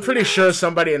 Like, I'm pretty sure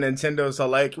somebody in Nintendo's are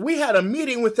like, we had a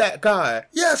meeting with that guy.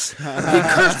 Yes, he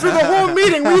cursed through the whole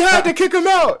meeting. We had to kick him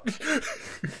out.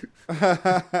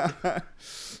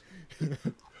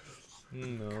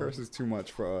 No. Curse is too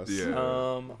much for us. Yeah.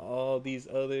 All these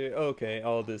other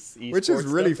all this esports Which is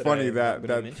really stuff funny I'm that not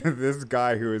gonna mention. this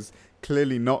guy who is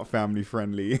clearly not family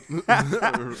friendly. I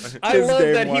His love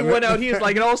game that he won. went out. He was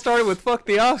like, it all started with fuck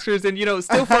the Oscars, and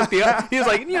still fuck the. He was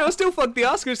like, still fuck the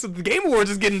Oscars. So the Game Awards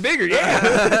is getting bigger.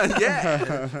 Yeah,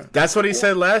 yeah. That's what he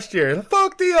said last year.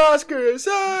 Fuck the Oscars.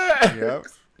 Ah! Yep.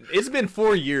 it's been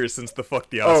 4 years since the fuck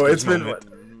the Oscars. Oh, it's been. moment.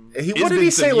 What did been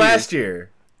he some say years. last year?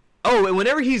 Oh, and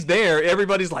whenever he's there,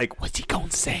 everybody's like, "What's he gonna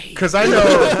say?" Because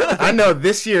I know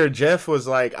this year Jeff was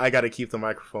like, I got to keep the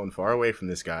microphone far away from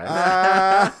this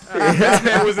guy. This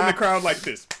man was in the crowd like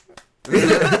this.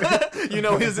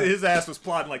 His ass was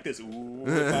plotting like this. Ooh,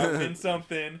 if I win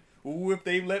something. Ooh, if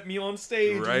they let me on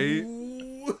stage. Right.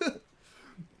 Ooh.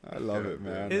 I love it,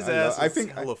 man. His I ass is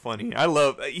hella funny. I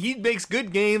love. He makes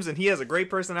good games and he has a great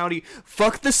personality.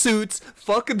 Fuck the suits.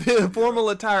 Fuck the formal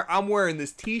attire. I'm wearing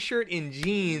this T-shirt and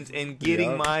jeans and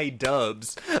getting Yup. my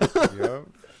dubs. Yep.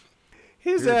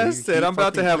 His Dude, ass he said, "I'm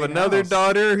about to fucking have clean another house."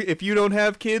 daughter. If you don't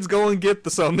have kids, go and get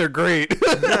some. They're great." Go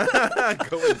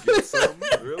and get some.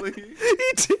 Really?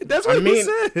 He did. That's what I he mean,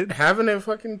 said. having a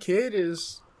fucking kid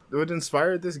is what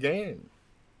inspired this game.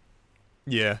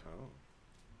 Yeah.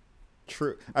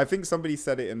 True. I think somebody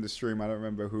said it in the stream. I don't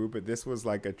remember who, but this was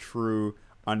like a true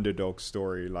underdog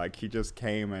story. Like he just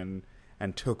came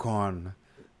and took on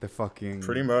the fucking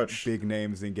Pretty much. big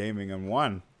names in gaming and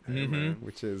won, Mm-hmm.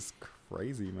 which is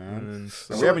crazy, man. And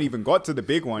so- We haven't even got to the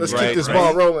big one. Let's yet. Right, keep this right.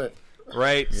 ball rolling.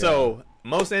 Right. So,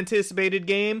 most anticipated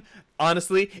game.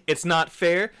 Honestly, it's not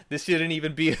fair. This shouldn't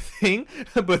even be a thing.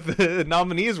 But the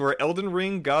nominees were Elden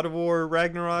Ring, God of War,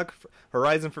 Ragnarok,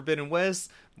 Horizon Forbidden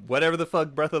West, whatever the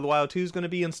fuck Breath of the Wild 2 is going to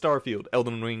be, and Starfield.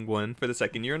 Elden Ring won for the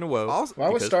second year in a row. Also, Why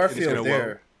was Because it's in a Starfield row.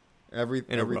 there? In a row.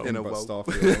 Everything In a but row.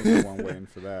 Starfield. There's the one waiting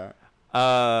for that.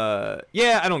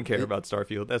 Yeah, I don't care about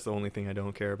Starfield. That's the only thing I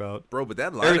don't care about. Bro, but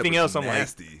that lineup Everything is else, I'm like-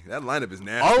 nasty. That lineup is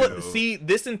nasty. though. See,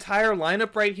 this entire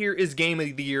lineup right here is Game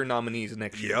of the Year nominees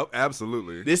next year. Yep,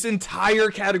 absolutely. This entire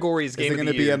category is Is Game it of going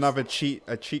the to be Year. another cheat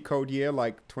code year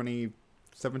like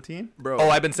 2017? Bro, Oh,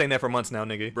 I've been saying that for months now,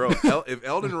 nigga. bro, if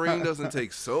Elden Ring doesn't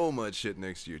take so much shit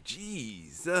next year,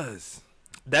 Jesus.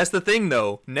 That's the thing,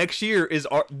 though. Next year is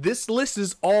this list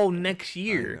is all next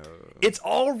year. I know. It's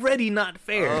already not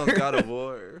fair. Oh, God of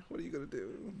War. What are you gonna do?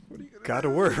 What are you gonna God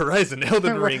of War, Horizon,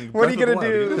 Elden Ring. What are you Breath of gonna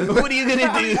the Wild. do? What are you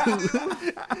gonna do?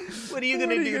 What are you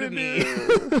gonna do to me?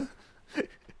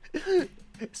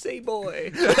 Say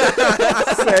boy.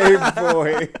 Say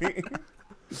boy.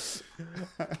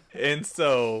 And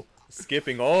so,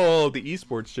 skipping all the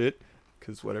esports shit,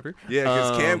 because whatever. Yeah,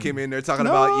 because Cam came in there talking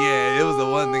about, it was the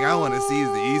one thing I want to see is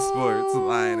the esports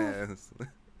line ass.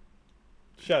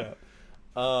 Shut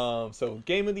up. So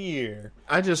game of the year.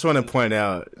 I just want to point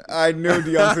out. I knew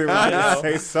Deontay wanted know. to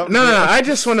say something. No. I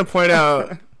just want to point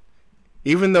out.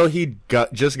 Even though he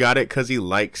just got it because he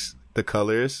likes the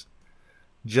colors,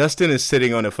 Justin is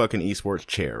sitting on a fucking esports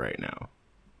chair right now.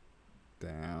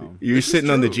 Damn. You're This is sitting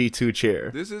on the true. G2 chair.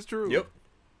 This is true. Yep.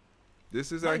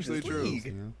 This is actually true.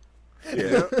 League.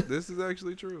 Yeah, this is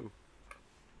actually true.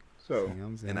 So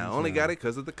And I only got it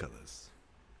because of the colors.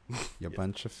 You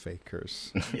bunch of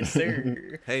fakers. Yes,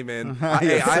 sir. Hey, man.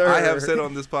 Yes, I have sir. said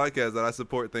on this podcast that I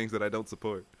support things that I don't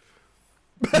support.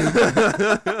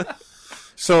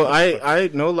 So I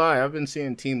no lie, I've been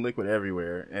seeing Team Liquid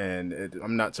everywhere, and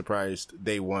I'm not surprised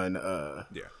they won.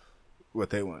 Yeah. What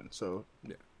they won. So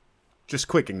Yeah. just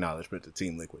quick acknowledgement to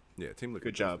Team Liquid. Yeah, Team Liquid.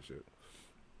 Good job. Shit.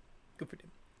 Good for them.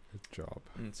 Good job.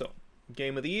 And so,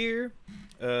 game of the year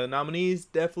nominees: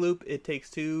 Deathloop, It Takes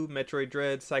Two, Metroid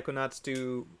Dread, Psychonauts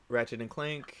 2, Ratchet and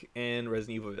Clank, and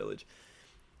Resident Evil Village.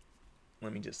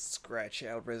 Let me just scratch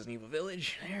out Resident Evil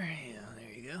Village. There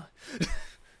you go.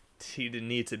 He didn't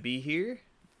need to be here.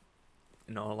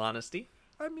 In all honesty,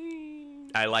 I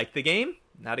mean, I like the game.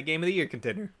 Not a game of the year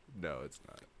contender. no, it's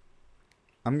not.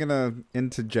 I'm going to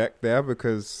interject there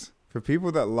because for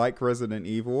people that like Resident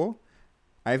Evil,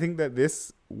 I think that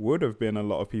this would have been a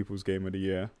lot of people's game of the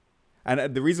year.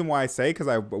 And the reason why I say, because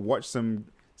I watched some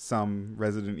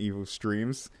Resident Evil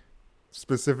streams,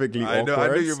 specifically I knew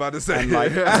you were about to say. And,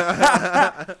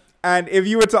 like, and if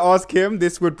you were to ask him,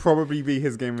 this would probably be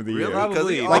his game of the year.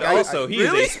 Probably. Like, But also, he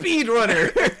is a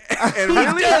speedrunner. And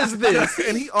He does this.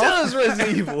 and he does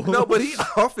Resident Evil. No, but he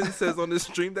often says on this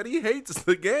stream that he hates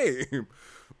the game.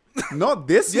 Not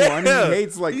this one. He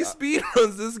hates like he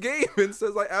speedruns this game and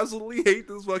says I absolutely hate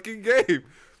this fucking game.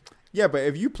 yeah, but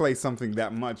if you play something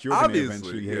that much, you're gonna Obviously,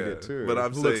 eventually hate it too. But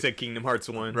I'm Looks saying at Kingdom Hearts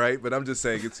 1. right, but I'm just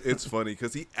saying it's funny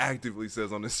because he actively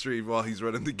says on the stream while he's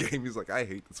running the game, he's like, I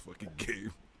hate this fucking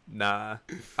game. Nah.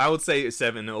 I would say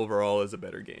 7 overall is a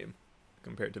better game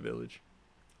compared to Village.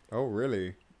 Oh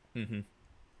really?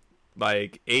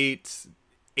 Like 8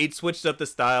 switched up the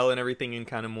style and everything and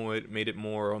kind of made it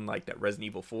more on like that Resident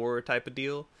Evil 4 type of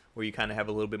deal where you kind of have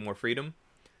a little bit more freedom.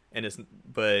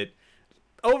 But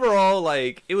overall,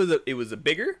 like it was a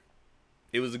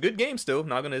good game still.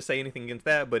 Not going to say anything against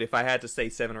that, but if I had to say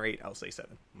 7 or 8, I'll say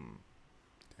 7.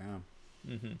 Damn.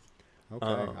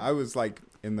 Okay. I was like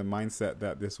in the mindset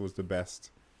that this was the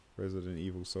best Resident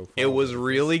Evil so far. It was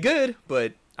really good,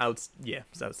 but I would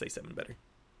say 7 better.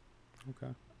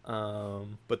 Okay.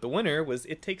 But the winner was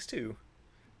It Takes Two.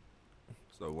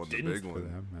 So one the Didn't- big For one.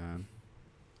 them, man.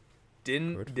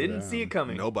 Good for Didn't see them. it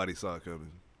coming. Nobody saw it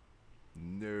coming.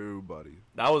 Nobody.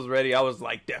 I was ready. I was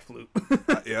like Deathloop.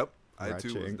 Yep. I too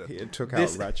Ratchet was and, that. it took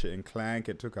This- out Ratchet and Clank.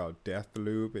 It took out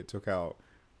Deathloop. It took out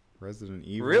Resident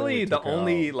Evil. Really, it the took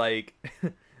only out- like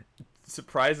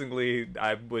surprisingly,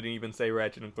 I wouldn't even say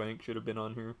Ratchet and Clank should have been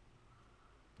on here.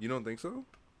 You don't think so?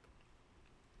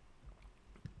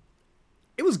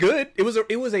 It was good. It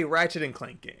was a Ratchet and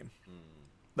Clank game.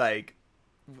 Like,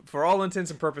 for all intents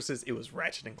and purposes, it was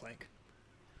Ratchet and Clank.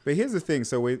 But here's the thing.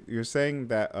 So you're saying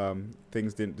that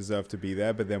things didn't deserve to be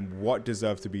there, but then what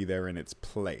deserved to be there in its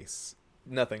place?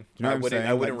 Nothing. You know what I'm saying?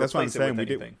 I wouldn't Like, that's what I'm replace it saying. with We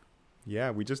did- anything.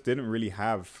 Yeah, we just didn't really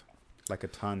have like a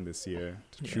ton this year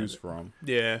to choose from.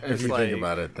 Yeah, If it's you like, think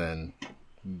about it, then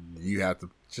you have to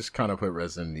just kind of put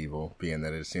Resident Evil, being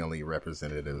that it's the only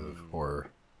representative horror.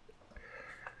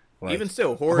 Like, even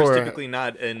still, horror is typically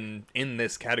not in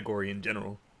this category in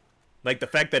general. Like the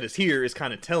fact that it's here is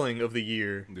kind of telling of the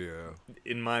year, Yeah.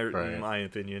 in my Right.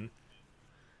 opinion.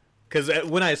 Because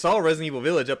when I saw Resident Evil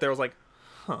Village up there, I was like,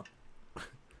 huh.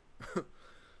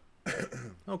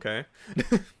 Okay.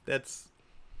 That's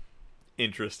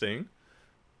interesting.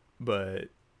 But,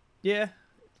 yeah.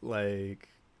 Like,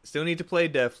 still need to play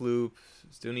Deathloop.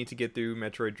 Still need to get through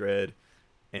Metroid Dread.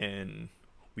 And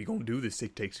we gonna do this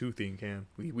It Takes Two thing, Cam.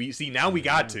 We see, now we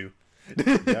got to.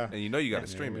 Yeah, And you know you got to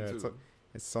stream yeah, it too.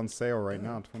 it's on sale right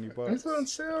now, $20. It's on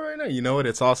sale right now. You know what?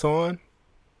 It's also on.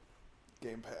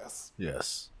 Game Pass.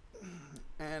 Yes.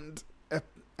 And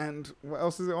what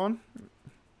else is it on?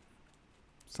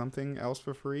 Something else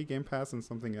for free, Game Pass, and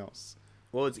something else.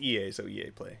 Well, it's EA, so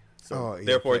EA Play. So Oh, EA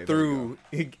therefore, Play,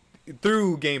 there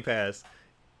through Game Pass,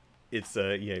 it's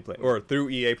EA Play, or through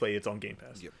EA Play, it's on Game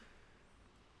Pass. Yep.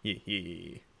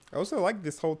 Yeah. I also like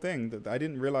this whole thing that I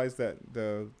didn't realize that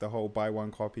the whole buy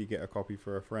one copy get a copy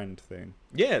for a friend thing.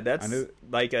 Yeah, that's I knew-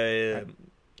 like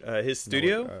his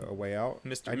studio, A Way Out.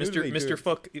 Mr. I knew that they do Mr.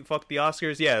 it. Fuck the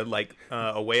Oscars. Yeah, like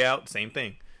A Way Out, same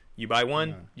thing. You buy one,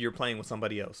 Yeah. you're playing with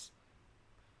somebody else.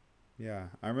 Yeah,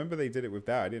 I remember they did it with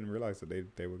that. I didn't realize that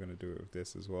they were going to do it with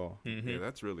this as well. Hmm. Yeah,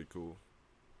 that's really cool.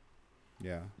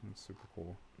 Yeah, it's super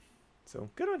cool.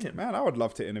 So good on him. Man, I would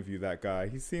love to interview that guy.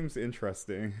 He seems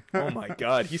interesting. Oh my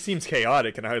god, he seems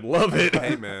chaotic, and I love it.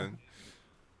 Hey man,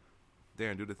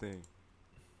 Darren, do the thing.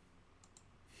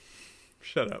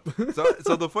 Shut up.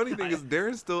 So the funny thing is,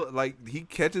 Darren still like he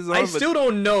catches on. I but still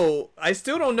don't know. I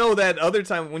still don't know that other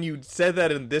time when you said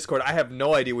that in Discord. I have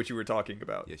no idea what you were talking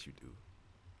about. Yes, you do.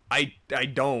 I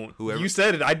don't. Whoever- You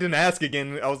said it. I didn't ask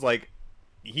again. I was like,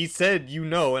 he said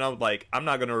and I was like, I'm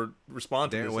not gonna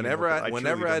respond to Darren, this. whenever anymore, 'cause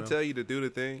whenever truly I don't know. tell you to do the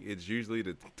thing, it's usually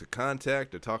to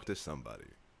contact or talk to somebody.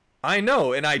 I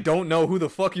know, and I don't know who the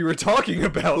fuck you were talking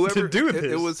about Whoever to do this.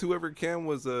 It was whoever Cam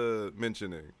was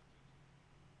mentioning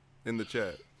in the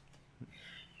chat.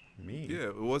 Me? Yeah,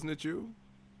 wasn't it you?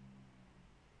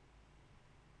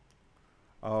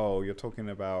 Oh, you're talking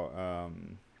about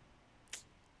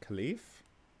Khalif?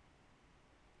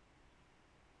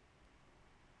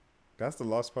 That's the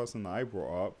last person I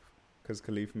brought up because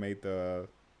Khalif made the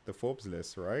Forbes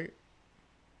list, right?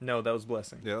 No, that was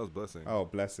Blessing. Yeah, that was Blessing. Oh,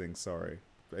 Blessing. Sorry,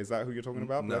 is that who you're talking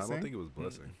about? No, I Blessing? don't think it was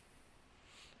Blessing.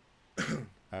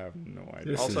 I have no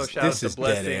idea. Also, shout out to dead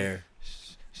Blessing. air.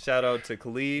 Shout out to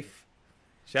Khalif.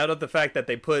 Shout out the fact that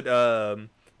they put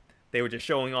they were just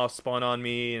showing off Spawn on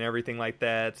Me and everything like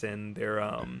that, and their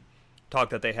talk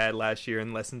that they had last year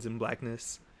in Lessons in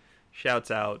Blackness.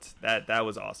 Shouts out. That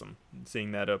was awesome,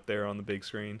 seeing that up there on the big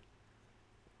screen.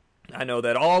 I know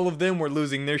that all of them were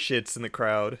losing their shits in the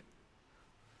crowd.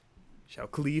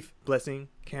 Shout Khalif, Blessing,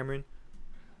 Cameron,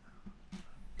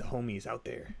 the homies out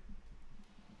there.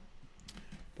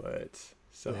 But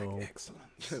so Black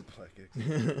excellence. Black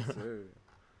excellence.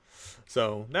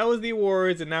 So that was the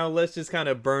awards, and now let's just kind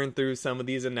of burn through some of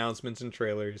these announcements and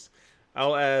trailers.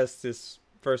 I'll ask this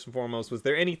first and foremost: was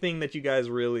there anything that you guys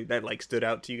really that like stood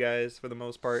out to you guys for the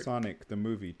most part? Sonic the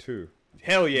movie too.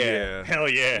 Hell yeah! Yeah. Hell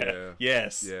yeah! Yeah.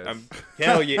 Yes! Yes.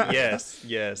 Hell yeah! Yes!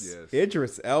 Yes! Yes.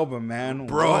 Idris Elba, man.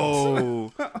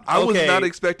 Bro, I was Okay. not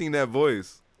expecting that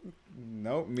voice. What?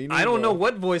 Nope, me neither. I don't know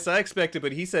what voice I expected,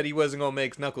 but he said he wasn't gonna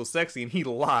make Knuckles sexy, and he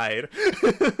lied.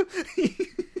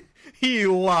 He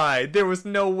lied. There was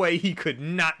no way he could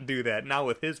not do that. Not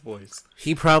with his voice.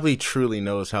 He probably truly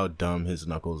knows how dumb his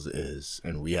Knuckles is,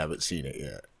 and we haven't seen it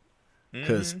yet.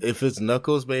 Because if it's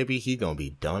Knuckles, baby, he gonna be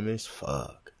dumb as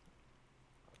fuck.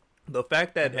 The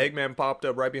fact that Eggman popped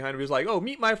up right behind him, he was like, "Oh,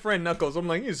 meet my friend Knuckles." I'm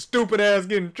like, "You stupid ass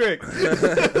getting tricked." I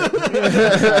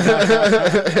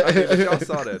mean, y'all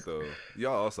saw that though.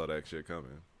 Y'all all saw that shit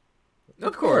coming.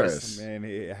 Of course. Man,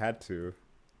 he had to.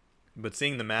 But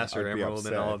seeing the Master I'd be Emerald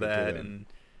and upset all if it that, didn't.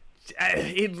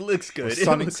 and it looks good. It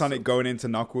Sonic, looks Sonic going into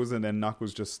Knuckles and then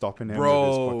Knuckles just stopping him. Bro, with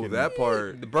his fucking, that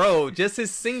part. Bro, just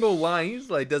his single line, he's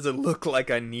like, "Does it look like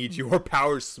I need your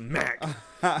power smack?"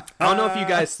 I don't know if you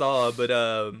guys saw,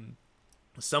 but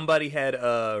somebody had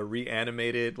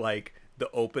reanimated like the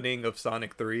opening of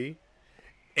Sonic 3.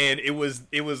 And it was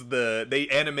they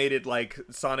animated like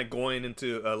Sonic going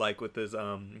into like with his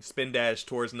spin dash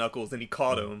towards Knuckles, and he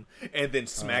caught him and then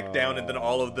smacked down, and then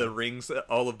all of the rings,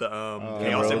 all of the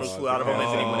Chaos Emeralds flew out of him, and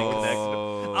then he went and connected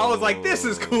them. I was like, "This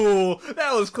is cool."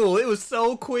 That was cool. It was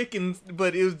so quick,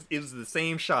 but it was the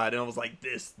same shot, and I was like,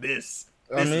 "This is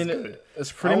good."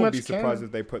 It's I pretty would much be surprised canon.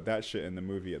 if they put that shit in the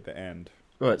movie at the end.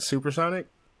 What, Supersonic?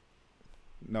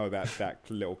 No, that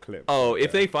little clip. Oh, if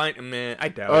Yeah. they find, man, I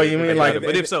doubt. Oh, it. you If mean they like- find it,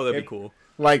 but if so, that'd be if- cool.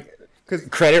 Like,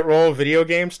 credit roll video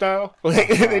game style? Like,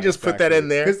 they just put that in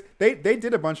there? Because they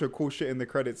did a bunch of cool shit in the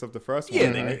credits of the first Yeah,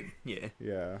 one. they right? did. Yeah.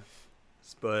 Yeah.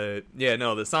 But yeah,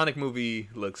 no, the Sonic movie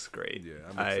looks great. Yeah,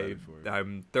 I'm excited for it.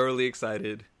 I'm thoroughly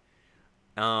excited.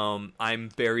 I'm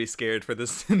very scared for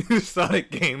this new Sonic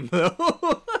game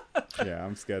though. Yeah,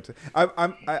 I'm scared to. It's I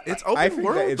open think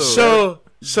world, that it's though.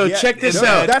 So Yeah, check this no,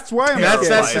 out. That's why I'm That's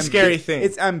scared. the It's scary thing.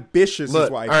 It's ambitious. Look,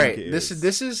 is what all I right, think it this is.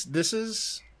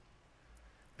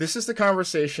 is the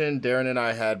conversation Darren and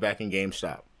I had back in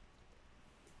GameStop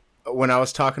when I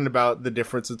was talking about the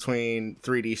difference between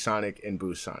 3D Sonic and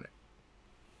Boost Sonic.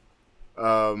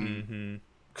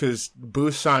 Because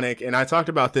Boost Sonic, and I talked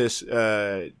about this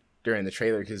during the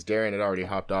trailer because Darren had already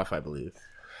hopped off, I believe.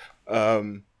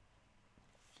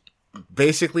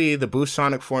 Basically, the Boost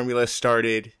Sonic formula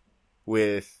started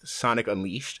with Sonic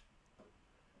Unleashed,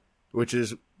 which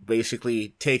is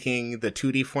basically taking the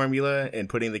 2D formula and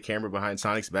putting the camera behind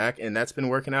Sonic's back, and that's been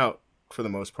working out for the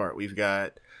most part. We've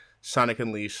got Sonic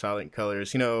Unleashed, Sonic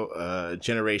Colors,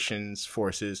 Generations,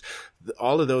 Forces.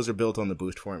 All of those are built on the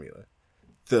Boost formula.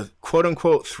 The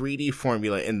quote-unquote 3D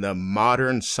formula in the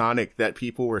modern Sonic that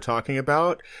people were talking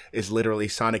about is literally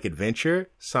Sonic Adventure,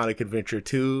 Sonic Adventure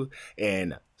 2,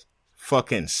 and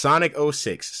fucking Sonic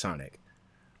 06 Sonic.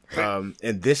 And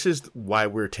this is why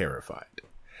we're terrified.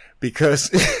 Because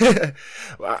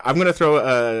I'm going to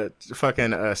throw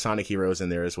fucking Sonic Heroes in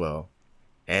there as well.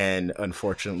 And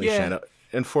unfortunately, Yeah.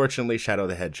 Shadow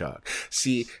the Hedgehog.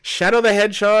 See, Shadow the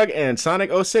Hedgehog and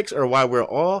Sonic 06 are why we're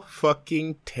all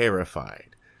fucking terrified.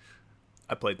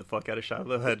 I played the fuck out of Shadow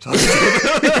the Hedgehog.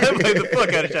 I played the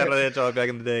fuck out of Shadow the Hedgehog back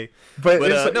in the day. But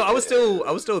No, I was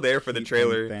still there for the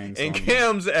trailer. things And on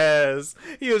Cam's ass,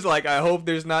 he was like, "I hope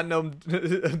there's not no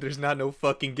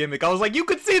fucking gimmick." I was like, "You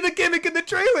could see the gimmick in the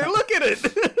trailer. Look at it.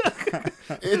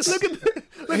 look at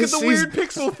the weird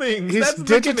pixel things. He's That's the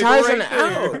gimmick digitizing right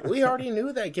there." out. We already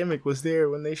knew that gimmick was there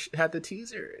when they had the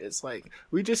teaser. It's like,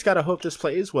 we just gotta hope this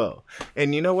plays well.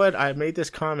 And you know what? I made this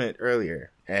comment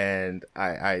earlier, and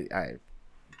I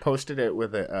posted it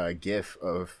with a gif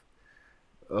of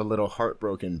a little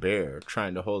heartbroken bear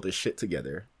trying to hold his shit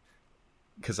together.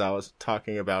 Because I was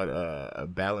talking about a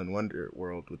Balan Wonder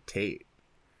World with Tate.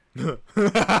 And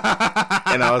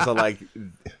I was like,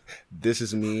 this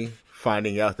is me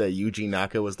finding out that Yuji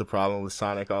Naka was the problem with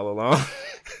Sonic all along.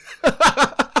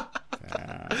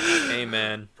 Hey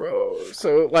man, Bro,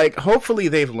 so like hopefully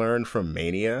they've learned from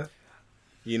Mania.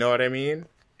 You know what I mean?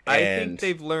 I And think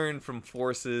they've learned from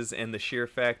Forces and the sheer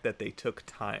fact that they took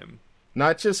time.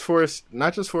 Not just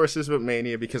Forces, but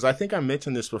Mania, because I think I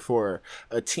mentioned this before.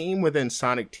 A team within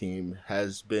Sonic Team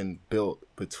has been built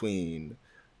between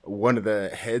one of the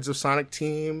heads of Sonic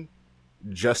Team,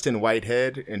 Justin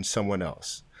Whitehead, and someone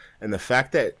else. And the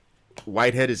fact that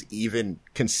Whitehead is even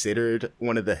considered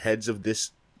one of the heads of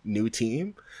this new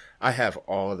team, I have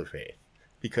all the faith.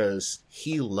 Because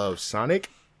he loves Sonic.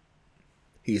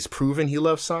 He's proven he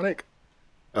loves Sonic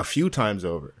a few times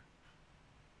over.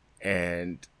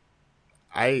 And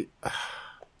I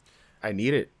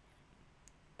need it.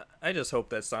 I just hope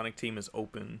that Sonic Team is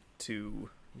open to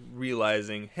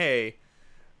realizing, hey,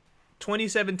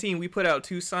 2017 we put out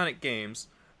 2 Sonic games.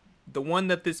 The one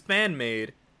that this fan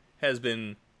made has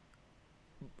been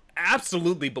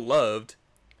absolutely beloved.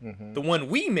 Mm-hmm. The one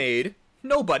we made,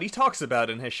 nobody talks about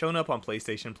and has shown up on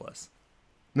PlayStation Plus.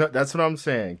 No, that's what I'm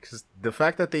saying. Because the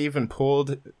fact that they even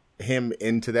pulled him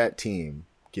into that team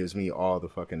gives me all the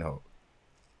fucking hope.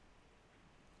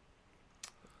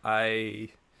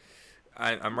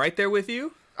 I'm right there with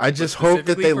you. I just hope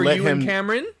that they let him.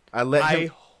 Cameron,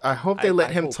 I hope they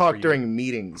let him talk during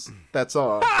meetings. That's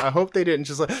all. I hope they didn't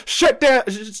just like shut down,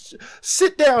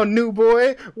 sit down, new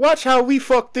boy. Watch how we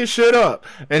fuck this shit up.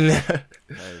 And hey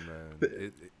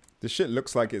man, the shit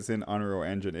looks like it's in Unreal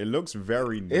Engine. It looks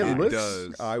very nice. It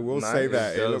does. I will say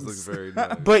that. It does look very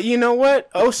nice. But you know what?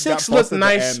 06 That looked boss at the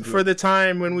nice end for the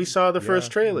time when we saw the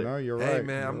first trailer. No, you're Hey right.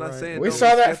 man, I'm you're not right. saying We don't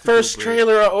saw be that skeptical, first but-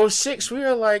 trailer of 06. We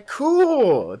were like,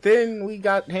 cool. Then we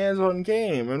got hands on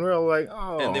game, and we were like,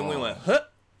 oh. and then we went, huh?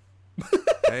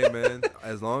 Hey man,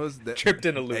 as long as that Tripped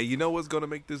in a loop. Hey, you know what's gonna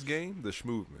make this game? The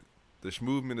schmovement. The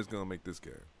schmovement is gonna make this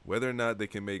game. Whether or not they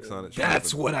can make Sonic.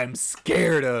 That's schmoove or what not. I'm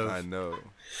scared of. I know.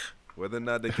 Whether or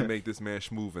not they can make this man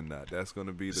schmoove or not, that's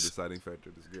gonna be the deciding factor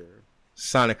of this game.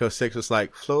 Sonic 06 was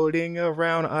like, floating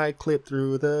around, I clip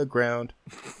through the ground.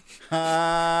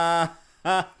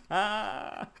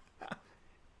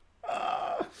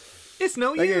 It's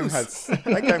no That game use. had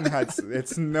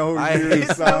it's no I use.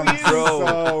 hate I'm that, bro.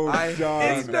 so I done.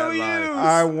 hate It's no that line. use.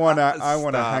 I wanna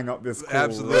Stop. hang up this call.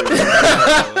 Absolutely.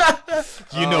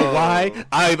 You know why?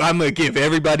 I'm gonna give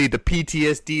everybody the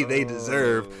PTSD they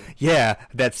deserve. Yeah,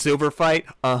 that silver fight.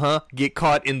 Get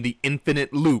caught in the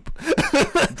infinite loop.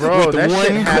 Bro, With that one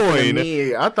shit happened to coin.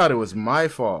 me. I thought it was my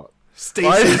fault.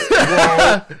 Stasis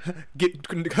wall.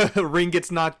 Ring gets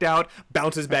knocked out,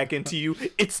 bounces back into you.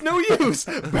 It's no use.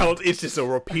 It's just a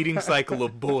repeating cycle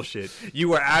of bullshit.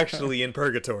 You are actually in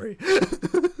purgatory.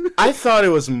 I thought it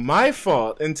was my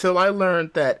fault until I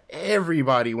learned that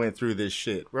everybody went through this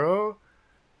shit, bro.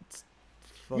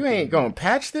 You ain't gonna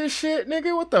patch this shit,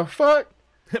 nigga? What the fuck?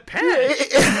 Patch.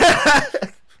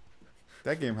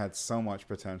 That game had so much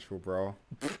potential, bro.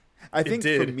 I think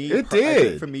did. for me, It I think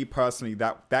did. for me personally,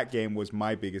 that game was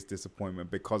my biggest disappointment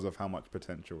because of how much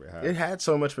potential it had. It had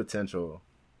so much potential.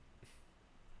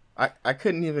 I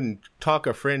couldn't even talk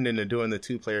a friend into doing the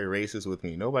 2-player races with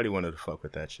me. Nobody wanted to fuck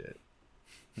with that shit.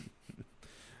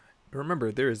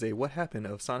 Remember, there is a What Happened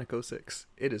of Sonic 06.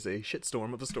 It is a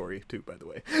shitstorm of a story, too, by the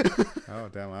way. Oh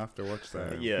damn! I have to watch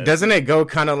that. Yeah. Doesn't it go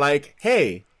kind of like,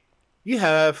 hey, you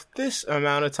have this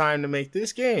amount of time to make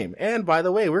this game, and by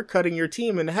the way, we're cutting your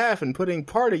team in half and putting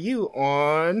part of you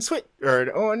on Switch or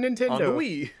on Nintendo, On the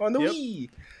Wii. on the Yep. Wii.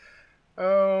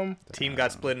 Team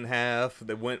got split in half.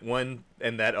 They went one,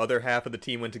 and that other half of the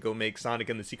team went to go make Sonic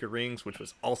and the Secret Rings, which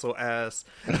was also ass.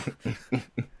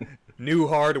 New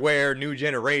hardware, new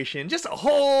generation, just a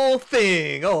whole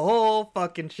thing, a whole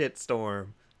fucking shitstorm.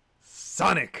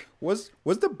 Sonic. Was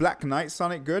the Black Knight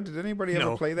Sonic good? Did anybody ever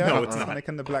No. play that? No, it's not. Sonic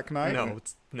and the Black Knight. No,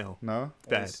 it's no. No.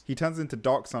 Bad. He turns into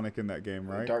Dark Sonic in that game,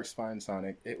 right? Dark Spine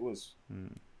Sonic. It was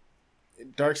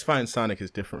Dark Spine Sonic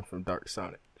is different from Dark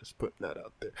Sonic. Just putting that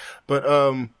out there. But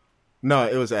no,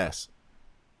 it was ass.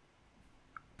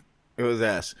 It was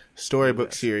ass.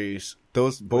 Storybook series.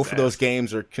 Both of those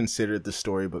games are considered the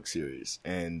storybook series,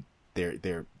 and they're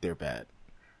bad.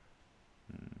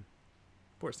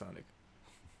 Poor Sonic.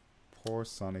 Poor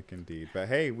Sonic indeed. But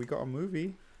hey, we got a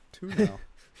movie too now.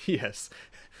 Yes.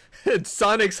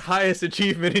 Sonic's highest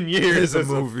achievement in years is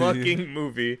a fucking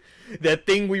movie. That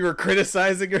thing we were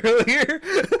criticizing earlier.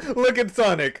 Look at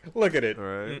Sonic. Look at it. All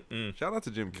right. Shout out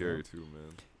to Jim Carrey too,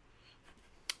 man.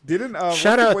 Didn't Shout what's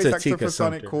the out voice to actor Tika for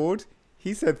Sonic Sumpter. called?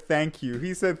 He said thank you.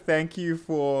 He said thank you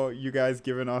for you guys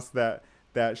giving us that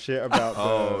shit about the,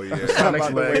 Oh, yeah. Sonic's about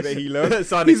the way legs. that he looks.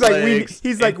 Sonic's he's like legs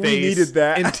he's like and we face needed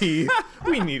that. and teeth.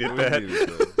 We needed We that. needed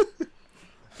that.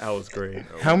 That was great.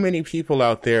 How many people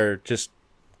out there just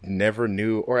never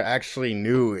knew or actually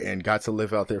knew and got to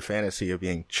live out their fantasy of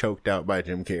being choked out by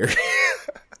Jim Carrey?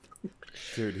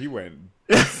 Dude, he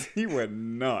went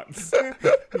nuts.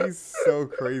 He's so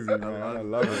crazy, man. I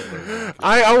love it.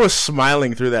 I was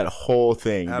smiling through that whole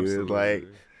thing, dude. Absolutely. Like,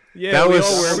 Yeah, That we was-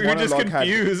 all were. We were just Monologue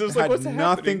confused. It was like, had what's nothing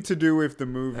happening? to do with the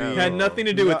movie. It Had nothing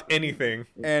to do with anything.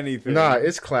 anything. nah,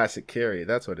 it's classic Carrie.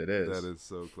 That's what it is. That is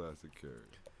so classic, Carrie.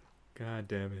 God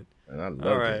damn it. And I love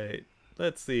All it. right.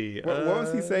 Let's see. What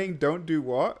was he saying? Don't do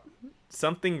what?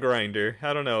 Something grinder.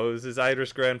 I don't know. It was his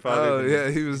Irish grandfather. Oh yeah,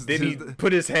 he was. Then he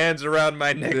put his hands around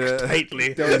my neck Yeah.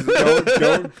 tightly.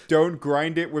 Don't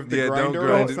grind it with the yeah, don't grinder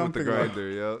grind or it with the something. grinder.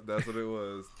 Yeah, that's what it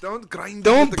was. Don't grind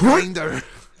Don't it with the put- grinder.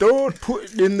 Don't put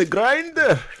it in the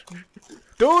grinder.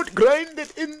 Don't grind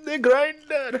it in the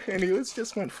grinder. And he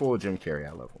just went full Jim Carrey.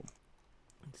 I love him.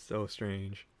 So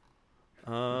strange.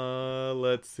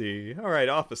 Let's see. All right,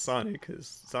 off of Sonic, because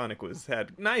Sonic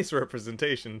had nice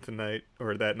representation tonight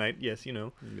or that night. Yes, you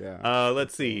know. Yeah.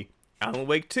 Let's see. Alan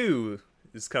Wake 2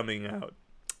 is coming out.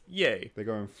 Yay. They're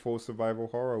going full survival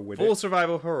horror with Full it.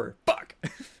 survival horror. Fuck.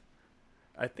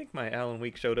 I think my Alan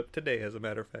Wake showed up today, as a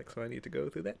matter of fact, so I need to go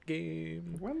through that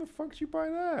game. When the fuck did you buy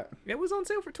that? It was on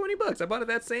sale for $20. I bought it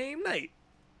that same night.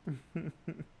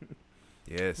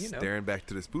 Yes, You know. staring back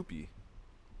to the spoopy.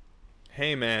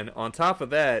 Hey man, on top of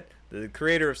that, the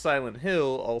creator of Silent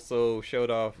Hill also showed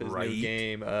off his Right. new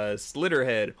game,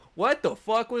 Slitterhead. What the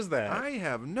fuck was that? I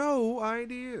have no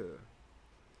idea.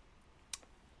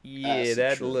 Yeah, Acid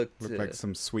that trip. looked Looked like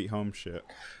some sweet home shit.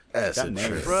 Acid name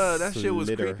trip. is- Bruh, that shit was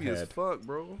creepy as Slitterhead. fuck,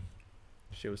 bro.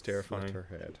 shit was terrifying.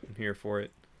 Slitterhead. I'm here for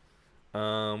it.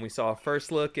 We saw a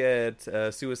first look at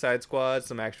Suicide Squad,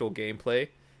 some actual gameplay.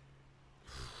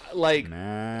 Like,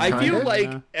 Nah, I feel Kinda? like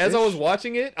nah. as I was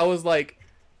watching it, I was like,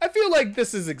 I feel like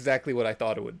this is exactly what I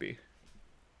thought it would be,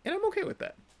 and I'm okay with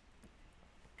that.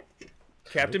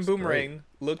 Captain Looks Boomerang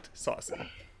looked saucy.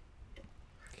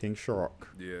 King Shark.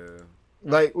 Yeah.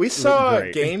 Like, we saw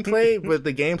great. gameplay, but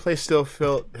the gameplay still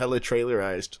felt hella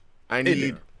trailerized. I did.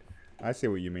 need... I see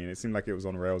what you mean. It seemed like it was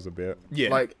on rails a bit. Yeah.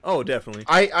 Like- oh, definitely.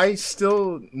 I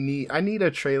still need... I need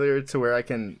a trailer to where I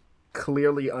can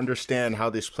clearly understand how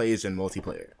this plays in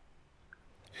multiplayer.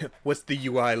 What's the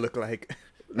UI look like?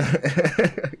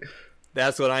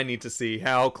 That's what I need to see.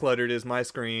 How cluttered is my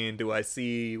screen? Do I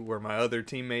see where my other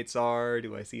teammates are?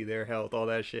 Do I see their health? All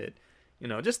that shit. You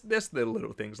know, just the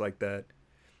little things like that.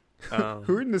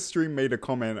 Who in the stream made a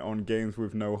comment on games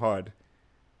with no HUD?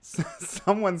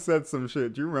 Someone said some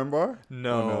shit. Do you remember?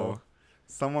 No. Oh,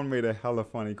 Someone made a hella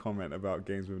funny comment about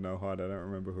games with no HUD. I don't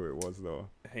remember who it was though.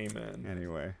 Hey, man.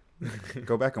 Anyway,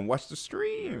 go back and watch the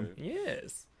stream.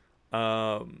 Yes.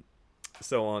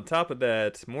 So on top of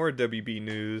that, more WB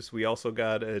news. We also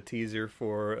got a teaser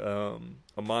for a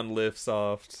Monolith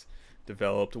Soft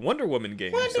developed Wonder Woman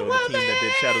game. So the team that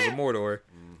did Shadows of Mordor.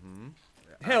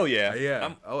 Hell yeah.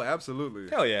 Yeah. Oh, absolutely.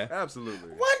 Hell yeah. Absolutely.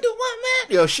 Wonder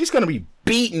Woman! Yo, she's gonna be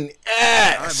beating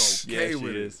I'm ass! okay Yeah, she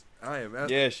with is. it. I am.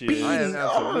 Yeah, she is. I am Beating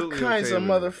all absolutely kinds okay of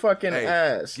with it. motherfucking Hey,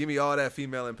 ass. Give me all that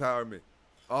female empowerment.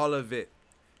 All of it.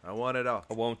 I want it all.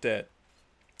 I want that.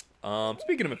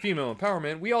 Speaking of female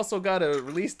empowerment, we also got a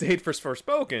release date for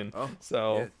Forspoken. Oh,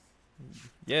 So,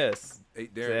 yes. Hey,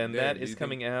 And that do is you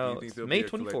coming think, out do you think there'll May be a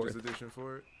collector's 24th. edition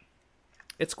for it?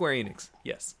 It's Square Enix.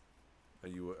 Yes. Are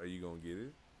you gonna get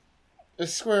it?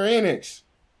 It's Square Enix.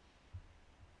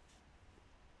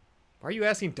 Why are you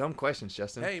asking dumb questions,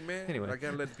 Justin? Hey man, Anyway. I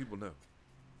gotta let the people know.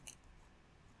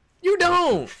 You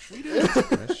don't!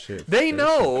 That shit. They that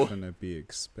know. shit's gonna be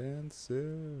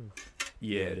expensive.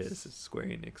 Yeah, it is. It's Square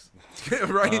Enix.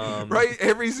 right, right.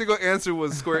 Every single answer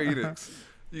was Square Enix.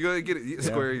 You gotta get it,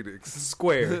 Square Enix.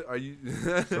 Square. Are you?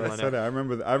 Come I on said now.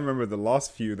 it. I remember the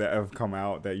last few that have come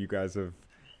out that you guys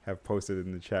have posted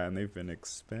in the chat, and they've been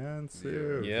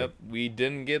expensive. Yep, we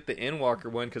didn't get the Endwalker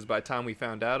one because by the time we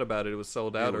found out about it, it was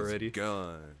sold out It was already.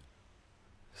 Gone.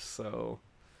 So,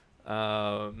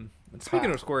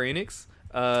 speaking of Square Enix,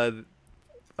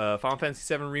 Final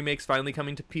Fantasy VII Remake's finally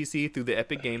coming to PC through the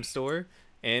Epic Games Store,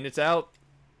 and it's out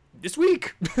this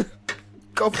week.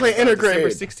 Go play December Integrate.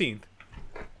 16th.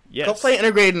 Yes. Go play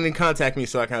Integrate and then contact me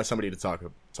so I can have somebody to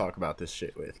talk about this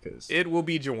shit with. Cause It will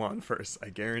be Jawan first, I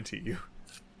guarantee you.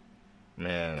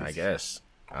 man, I guess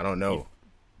I don't know.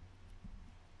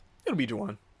 It'll be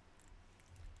Jawan.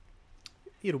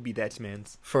 It'll be that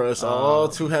man's. For us all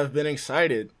to have been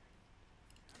excited.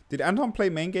 Did Anton play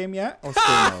main game yet? Or still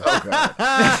no?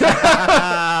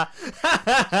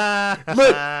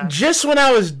 Look, just when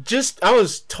I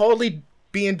was totally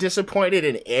being disappointed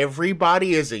in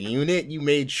everybody as a unit, you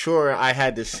made sure I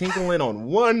had to single in on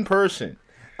one person.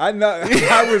 I know.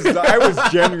 I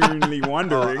was genuinely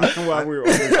wondering why we were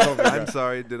always talking I'm about.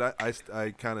 sorry. Did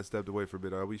I kind of stepped away for a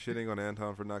bit? Are we shitting on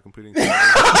Anton for not completing?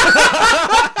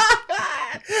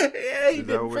 Yeah, he Is that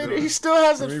didn't what finish. it He was? still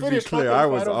hasn't Let me be finished. clear. fucking I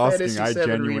was Final asking. Fantasy I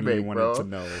VII genuinely remake, wanted bro. to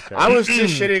know. Okay. I was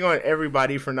just shitting on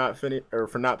everybody for not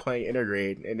for not playing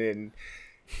Intergrade, and then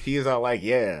he was all like,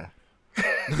 "Yeah."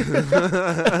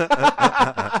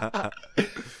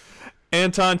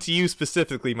 Anton, to you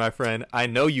specifically, my friend, I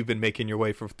know you've been making your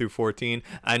way through 14.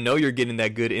 I know you're getting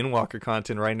that good Endwalker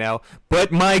content right now.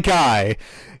 But my guy...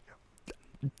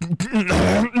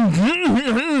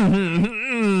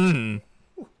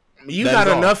 You That got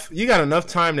is all. enough. You got enough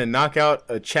time to knock out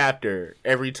a chapter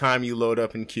every time you load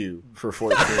up in queue for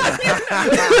 14.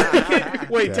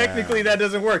 Wait, Damn. technically that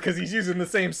doesn't work because he's using the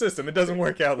same system. It doesn't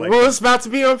work out like Well, that. it's about to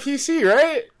be on PC,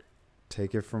 right?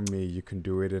 Take it from me. You can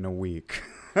do it in a week.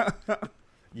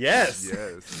 Yes.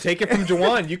 Yes. Take it from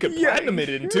Jawan. You could platinum it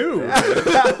in two.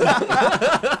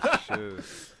 Shit.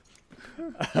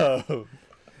 Oh,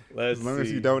 let's As long as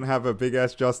see. you don't have a big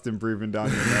ass Justin breathing down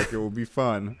your neck, it will be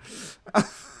fun.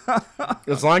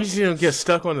 As long as you don't get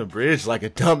stuck on the bridge like a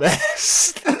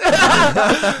dumbass.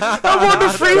 I'm on the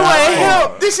freeway.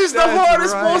 Help! This is the That's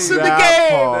hardest right. boss in the That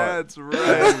game. part. That's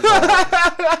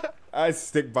right. I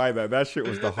stick by that. That shit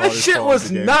was the That hardest. shit part was of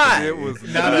the game. not. It was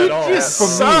Not at all. just For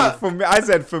suck. me, for me, I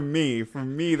said for me,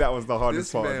 that was the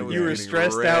hardest This part. man Of the was You game. were getting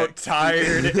stressed wrecked. out,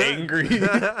 tired, angry.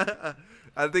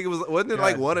 I think it wasn't it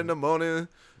like 1 in the morning?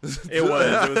 It was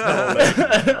hella late.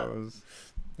 That was-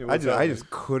 It I was just, hella I just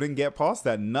couldn't get past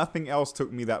that. Nothing else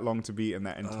took me that long to beat in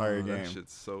that entire Oh, that game.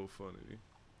 shit's so funny.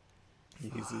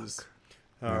 late. Jesus.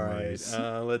 All right. Memories.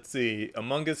 Let's see.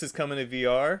 Among Us is coming to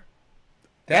VR.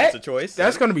 That's a choice.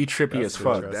 That's gonna be trippy That's as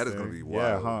fuck. That is gonna be interesting.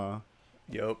 Yeah, wild. huh?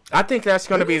 Yup. I think that's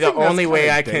gonna be Don't the you think only that's way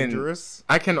kinda I can. dangerous?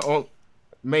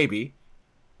 Maybe.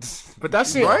 But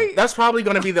that's Right? That's probably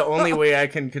gonna be the only way I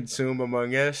can consume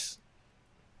Among Us.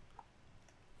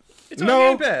 It's on No.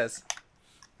 Game Pass.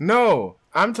 No,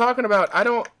 I'm talking about I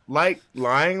don't like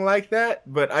lying like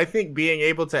that, but I think being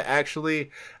able to actually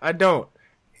I don't.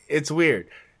 It's weird.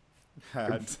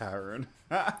 Taryn.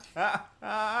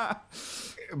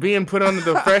 Being put under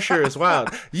the pressure is wild.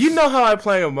 You know how I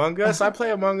play Among Us? I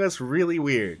play Among Us really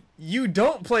weird. You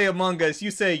don't play Among Us.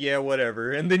 You say, yeah,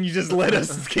 whatever. And then you just let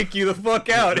us kick you the fuck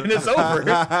out and it's over. You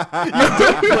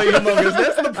don't play Among Us.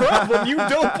 That's the problem. You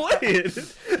don't play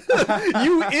it.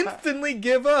 You instantly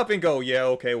give up and go, yeah,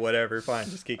 okay, whatever. Fine,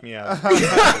 just kick me out.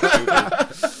 That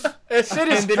shit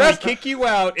is And then we stressful. kick you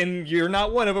out, and you're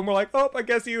not one of them. We're like, oh, I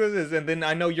guess he was this. And then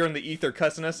I know you're in the ether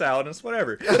cussing us out, and it's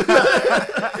whatever.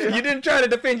 You didn't try to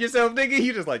defend yourself, nigga.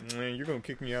 You just like, man, you're going to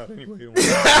kick me out anyway.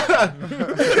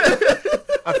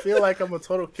 I feel like I'm a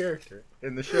total character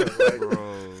in the show. Like,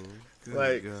 Bro. Good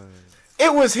Like- God.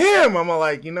 it was him. I'm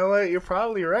like, you know what? You're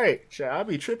probably right. Shit, I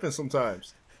be tripping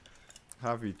sometimes.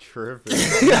 Heavy tripping.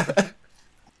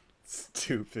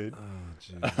 Stupid. Oh,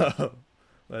 jeez.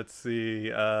 Let's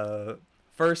see.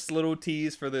 First little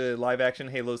tease for the live-action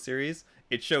Halo series.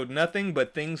 It showed nothing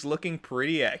but things looking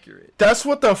pretty accurate. That's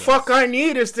what the fuck I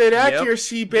need is that Yep.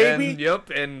 accuracy, baby. And, yep,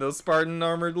 and those Spartan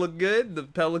armor look good. The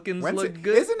Pelicans When's look it,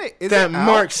 good. isn't it? Is That it out?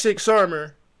 Mark 6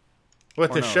 armor. What,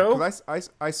 Or the no? show? 'Cause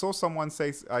I saw someone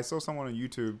say I saw someone on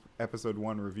YouTube episode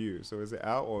 1 review. So is it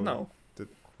out or No. No?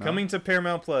 Coming to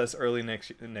Paramount Plus early next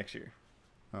year.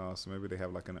 Oh, so maybe they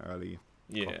have like an early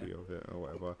Yeah. copy of it or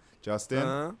whatever.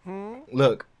 Justin,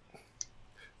 Look,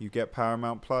 you get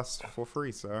Paramount Plus for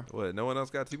free, sir. What? No one else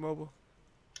got T-Mobile?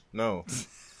 no.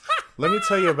 Let me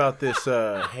tell you about this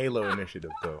Halo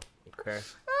initiative, though. Okay?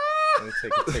 Let me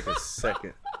take a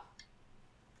second.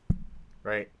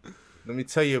 Right? Let me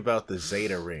tell you about the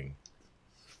Zeta ring.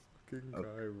 Good guy,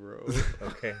 bro.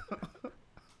 Okay?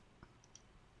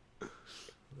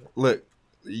 Look,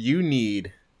 you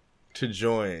need to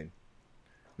join,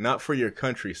 not for your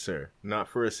country, sir, not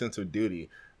for a sense of duty,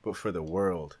 but for the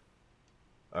world.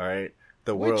 All right?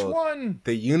 The Which world. one?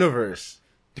 The universe,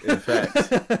 in fact,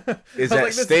 is I was at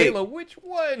like, this stake. Halo, which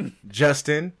one?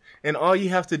 Justin, and all you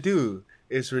have to do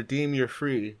is redeem your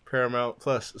free Paramount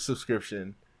Plus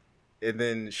subscription, and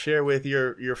then share with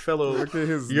your fellow Look at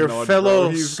his your nod, fellow bro.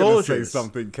 He's gonna say soldiers.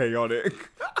 something chaotic.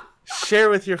 Share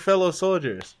with your fellow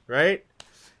soldiers, right?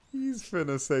 He's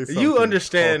finna say something. You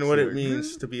understand what it toxic.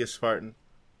 means to be a Spartan.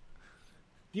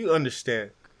 You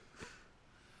understand,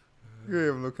 Look at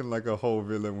him looking like a whole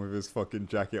villain with his fucking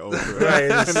jacket open.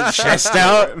 right? His chest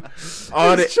out,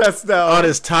 all His the chest out. all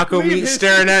this taco meat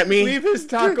staring at me. Leave his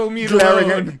taco meat glaring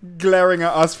alone. glaring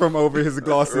at us from over his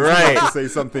glasses. Right. About to say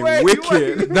something Wait,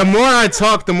 wicked. The more I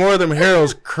talk, the more them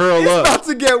hairs curl up. About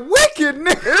to get wicked,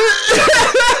 nigga.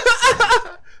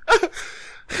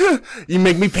 You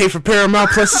make me pay for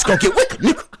Paramount Plus, it's gonna get wicked,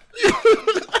 nigga.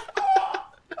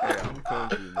 Hey, I'm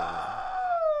comfy, man.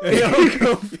 Yo,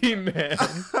 Kofi, man.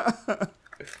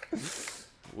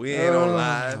 We ain't on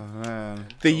live. Oh, man.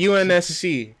 The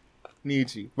UNSC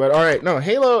needs you. But all right, no,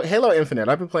 Halo Infinite.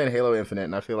 I've been playing Halo Infinite,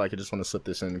 and I feel like I just want to slip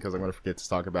this in because I'm going to forget to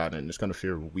talk about it, and it's going to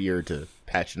feel weird to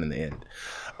patch it in the end.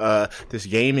 This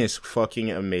game is fucking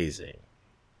amazing.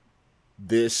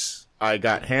 I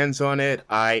got hands on it.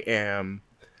 I am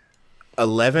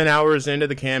 11 hours into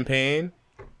the campaign,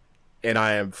 and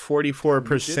I am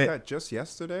 44%. You did that just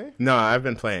yesterday? No, I've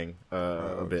been playing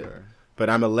a bit. But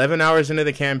I'm 11 hours into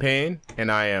the campaign,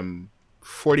 and I am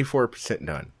 44%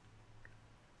 done.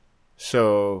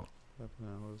 So,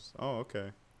 11 hours. Oh,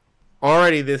 okay.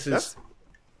 already this is...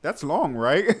 That's long,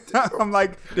 right? I'm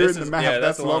like doing the math.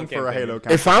 That's long for a Halo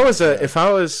campaign. If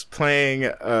I was playing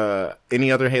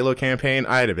any other Halo campaign,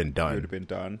 I'd have been done. It would have been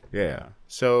done. Yeah.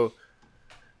 So,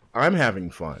 I'm having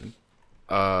fun.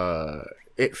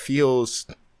 It feels...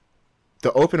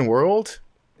 The open world...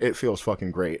 It feels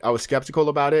fucking great. I was skeptical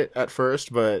about it at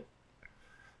first, but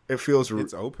it feels...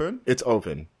 It's open? It's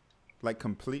open. Like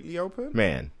completely open?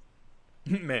 Man.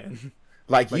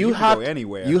 Like you can hopped go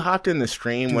anywhere. You hopped in the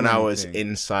stream when I was anything.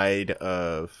 inside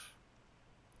of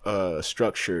a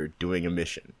structure doing a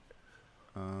mission.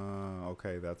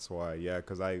 Okay, that's why. Yeah,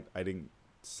 because I didn't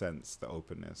sense the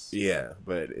openness. Yeah,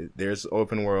 but there's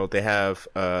open world. They have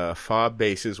FOB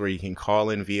bases where you can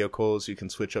call in vehicles, you can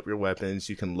switch up your weapons,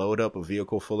 you can load up a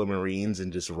vehicle full of Marines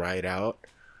and just ride out.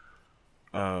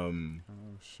 Oh,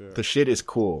 shit. The shit is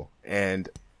cool. And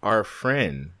our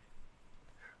friend,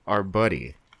 our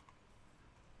buddy,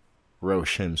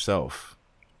 Roche himself,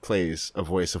 plays a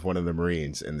voice of one of the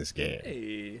Marines in this game.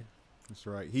 Hey. That's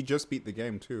right. He just beat the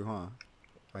game too, huh?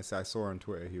 I saw on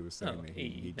Twitter he was saying that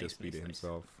he nice, just beat it nice.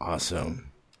 himself.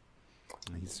 Awesome.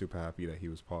 And he's super happy that he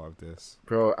was part of this.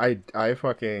 Bro, I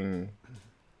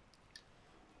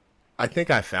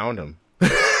think I found him.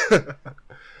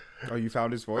 Oh, you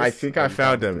found his voice? I think Oh, I you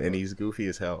found him, his and voice. he's goofy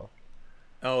as hell.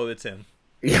 Oh, it's him.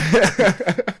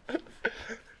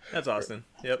 That's Austin.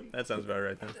 Yep, that sounds about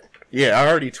right then. Yeah, I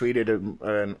already tweeted him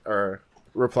or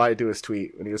replied to his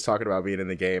tweet when he was talking about being in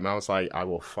the game. I was like, I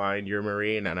will find your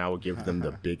Marine and I will give them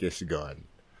the biggest gun.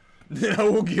 I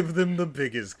will give them the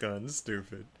biggest gun.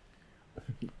 Stupid.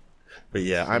 But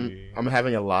yeah, I'm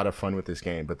having a lot of fun with this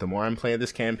game. But the more I'm playing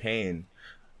this campaign,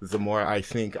 the more I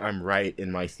think I'm right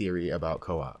in my theory about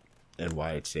co-op and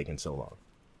why it's taken so long.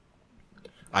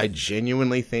 I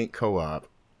genuinely think co-op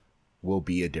will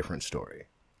be a different story.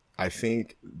 I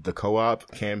think the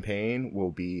co-op campaign will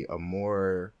be a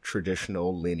more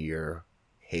traditional linear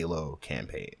Halo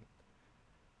campaign.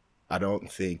 I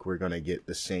don't think we're going to get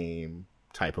the same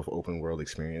type of open world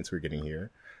experience we're getting here,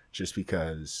 just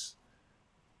because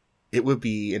it would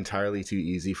be entirely too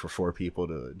easy for 4 people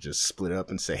to just split up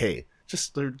and say, hey,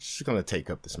 they're just going to take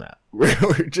up this map.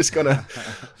 We're just going to,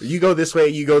 you go this way,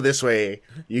 you go this way,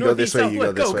 you go this way, you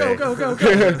go this way.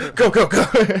 Go.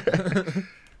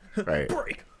 Right.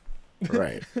 Break.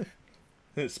 Right.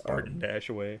 Spartan dash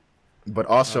away. But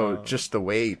also just the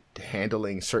way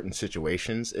handling certain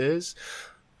situations is,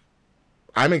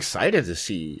 I'm excited to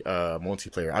see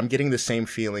multiplayer. I'm getting the same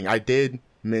feeling. I did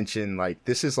mention, like,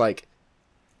 this is like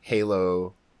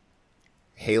Halo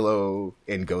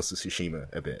and Ghost of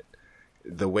Tsushima a bit.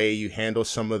 The way you handle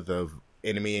some of the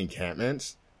enemy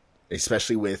encampments,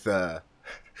 especially with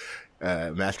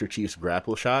Master Chief's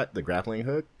grapple shot, the grappling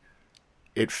hook,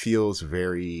 it feels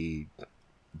very,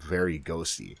 very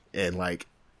ghosty. And like,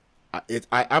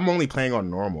 I'm only playing on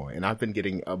normal, and I've been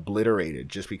getting obliterated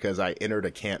just because I entered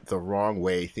a camp the wrong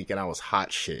way, thinking I was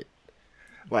hot shit.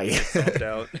 Like,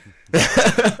 Out.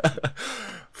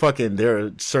 fucking, there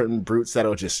are certain brutes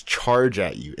that'll just charge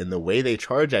at you, and the way they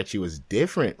charge at you is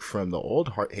different from the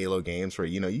old Halo games where,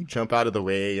 you know, you jump out of the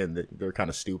way and they're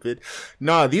kind of stupid.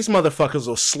 Nah, these motherfuckers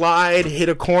will slide, hit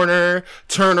a corner,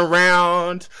 turn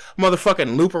around,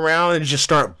 motherfucking loop around, and just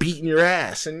start beating your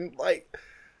ass. And like,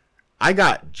 I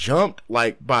got jumped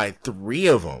like by 3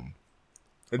 of them.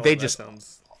 They just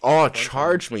all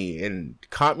charged me and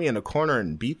caught me in a corner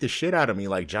and beat the shit out of me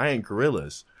like giant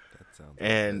gorillas. That sounds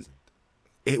And pleasant.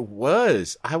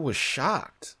 I was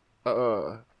shocked.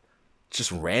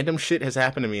 Just random shit has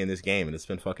happened to me in this game, and it's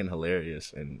been fucking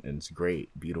hilarious, and it's great,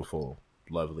 beautiful,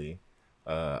 lovely.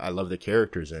 I love the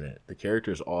characters in it. The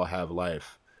characters all have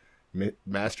life.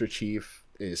 Master Chief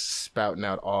is spouting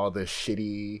out all the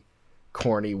shitty,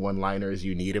 corny one-liners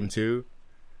you need him to,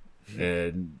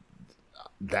 and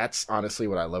that's honestly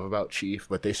what I love about Chief.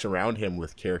 But they surround him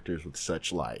with characters with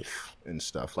such life and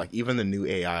stuff. Like even the new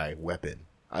AI Weapon,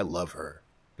 I love her.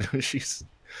 she's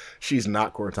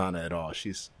not Cortana at all.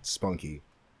 She's spunky.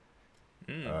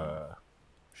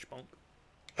 Spunk.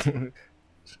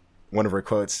 One of her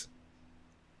quotes.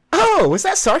 Oh, was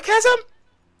that sarcasm?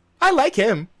 I like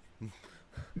him.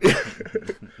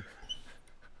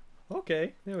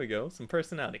 Okay, there we go. Some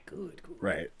personality. Good.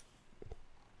 Right.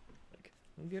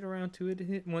 We'll get around to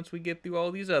it once we get through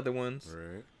all these other ones.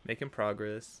 Right. Making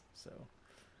progress. So,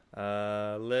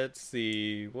 let's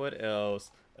see what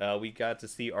else. We got to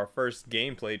see our first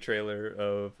gameplay trailer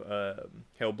of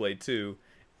Hellblade 2,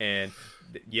 and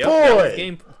that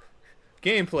was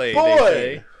gameplay.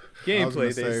 Boy! They say. I was gonna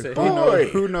Gameplay. They say. Boy!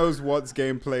 Who knows what's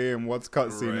gameplay and what's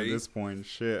cutscene Right. at this point?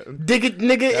 Shit. Dig it,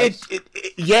 nigga.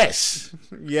 Yes.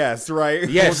 Yes, right.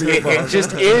 Yes, All the it above.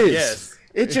 just is. Yes.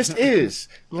 It just is.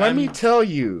 Let me tell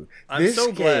you. I'm this so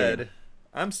game- glad.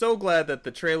 I'm so glad that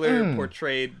the trailer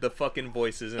portrayed the fucking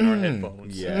voices in our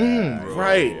headphones. Yeah,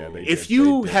 Right. yeah, they If did-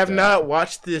 you they did have that. not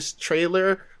watched this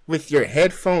trailer with your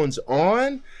headphones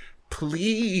on,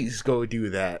 please go do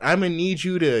that. I'm gonna need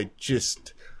you to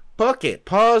just fuck it.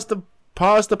 Pause the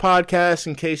podcast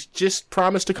in case. Just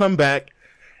promise to come back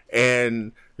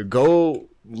and go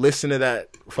listen to that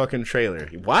fucking trailer.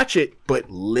 Watch it, but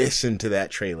listen to that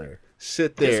trailer.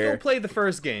 Sit Just there. go play the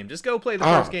first game. Just go play the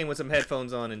first game with some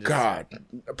headphones on and just God,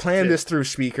 playing this through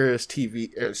speakers,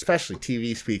 TV, especially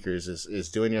TV speakers, is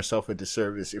doing yourself a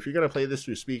disservice. If you're gonna play this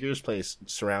through speakers, play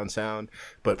surround sound.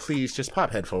 But please, just pop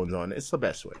headphones on. It's the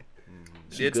best way.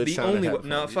 It's good the sound only way. headphones.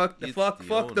 No, fuck It's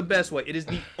the the best way. It is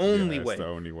the only it's way. the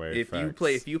only way, If you facts.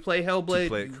 play Hellblade,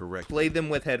 play it correctly. play them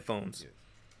with headphones.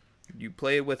 You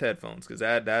play it with headphones because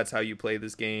that's how you play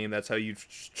this game. That's how you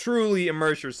truly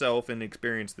immerse yourself and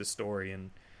experience this story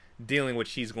and dealing with what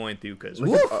she's going through. Because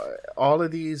Look at, all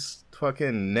of these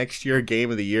fucking next year Game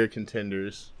of the Year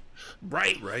contenders.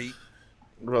 Right.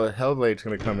 Bro, Hellblade's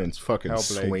gonna come in fucking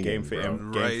Hellblade, swinging, game for bro.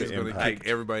 Game Right. for It's gonna Impact. kick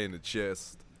everybody in the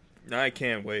chest. I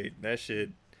can't wait. That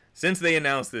shit. Since they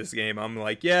announced this game, I'm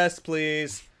like, yes,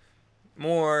 please,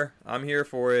 more. I'm here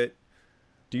for it.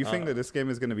 Do you think that this game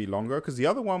is going to be longer? Because the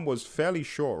other one was fairly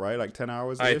short, right? Like 10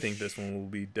 hours. I think this one will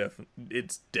be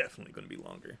It's definitely going to be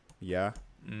longer. Yeah.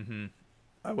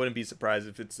 I wouldn't be surprised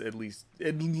if it's at least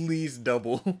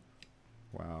double.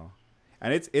 Wow.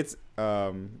 And it's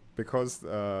because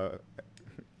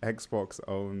Xbox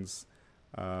owns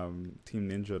Team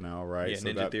Ninja now, right? Yeah,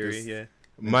 Ninja Theory. Yeah.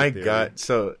 My Theory. God.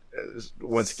 So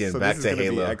once again, so back this to is gonna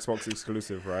Halo. be Xbox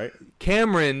exclusive, right?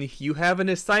 Cameron, you have an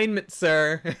assignment,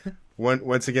 sir.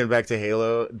 Once again, back to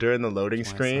Halo. During the loading My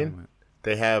screen, assignment.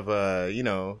 they have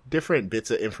different bits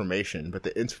of information, but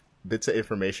the bits of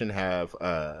information have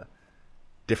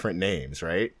different names,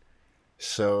 right?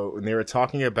 So when they were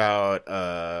talking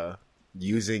about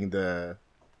using the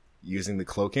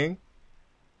cloaking,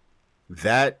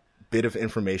 that bit of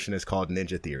information is called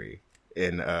Ninja Theory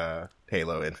in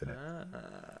Halo Infinite.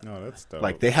 No, that's dope.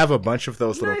 Like they have a bunch of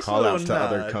those little Nice call outs to little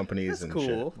other nod. companies That's and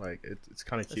cool. shit. Like it's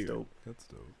kind of That's cute. dope. That's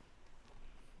dope.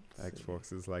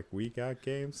 Xbox is like, we got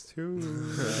games too.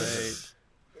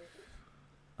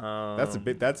 Right.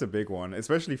 That's a big one,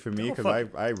 especially for me Oh, because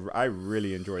fuck. I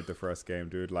really enjoyed the first game,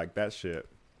 dude. Like that shit,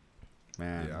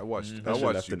 man. Yeah, I watched. That I shit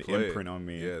watched left you an play imprint it. on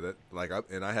me. Yeah,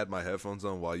 that I had my headphones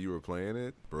on while you were playing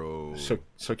it, bro.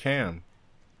 So Cam,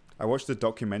 I watched the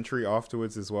documentary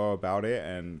afterwards as well about it,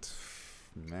 and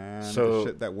man, So- the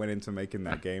shit that went into making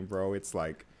that game, bro, it's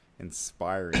like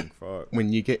inspiring. Fuck.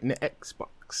 when you get an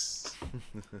Xbox,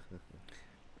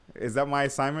 Is that my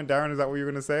assignment, Darren? Is that what you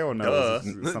were gonna say, or no? Duh.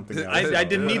 Is this something else? I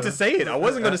didn't need to say it. I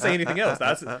wasn't going to say anything else.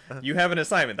 You have an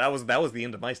assignment. That was the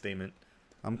end of my statement.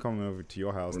 I'm coming over to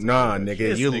your house. to nah, play that nigga,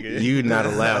 This nigga. you not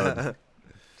allowed.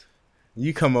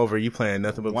 You come over, you playing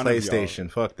nothing but One of y'all.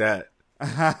 PlayStation. Fuck that.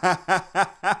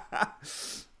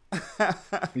 shit.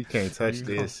 You can't touch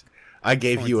this. I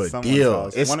gave Going you to a someone's deal.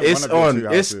 house. It's One of your two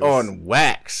it's houses. on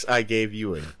wax. I gave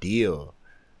you a deal.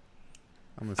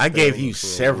 I gave you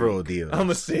several deals. I'm going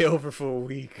to stay over for a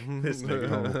week. This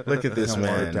nigga. Look at this Don't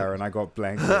worry, man. Darren. I got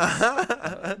blankets.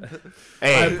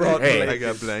 Hey, brought hey, I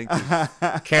got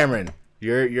blankets. Cameron,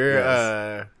 your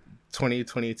Yes.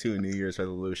 2022 New Year's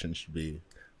resolution should be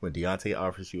when Deontay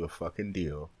offers you a fucking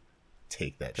deal,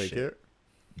 take that Take shit. it.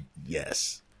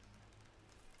 Yes.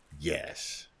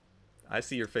 Yes. I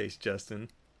see your face, Justin.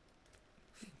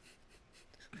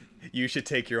 You should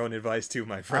take your own advice too,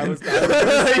 my friend. I was gonna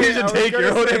You say should take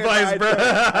your own it, advice, but bro.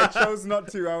 I chose not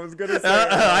to. I was gonna say.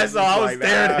 I was was like,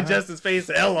 staring "Ah." at Justin's face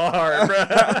hella hard,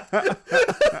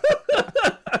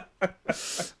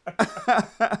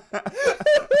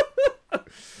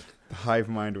 The hive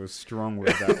mind was strong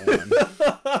with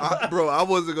that one. Bro, I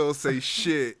wasn't gonna say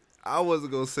shit. I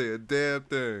wasn't gonna say a damn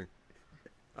thing.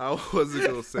 I wasn't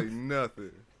gonna say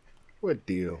nothing. What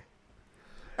deal?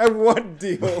 And what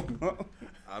deal?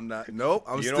 I'm not. Nope.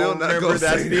 I'm You still don't not remember gonna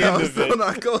that's say. the end I'm of still it.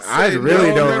 not gonna say. I really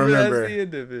no. don't remember. That's the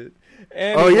end of it.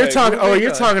 Oh, you're Anyway, talking. Oh, moving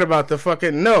you're on. talking about the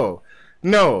fucking no,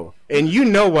 and you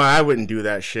know why I wouldn't do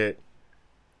that shit.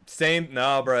 Same,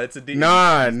 nah, bro. It's a D.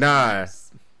 Nah.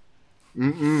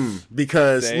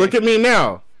 Because Same. look at me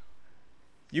now.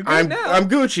 You good I'm now?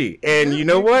 Gucci, and you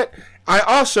know what? I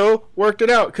also worked it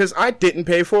out because I didn't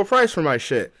pay full price for my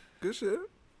shit. Good shit.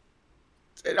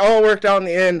 It all worked out in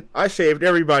the end. I saved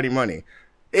everybody money.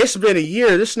 It's been a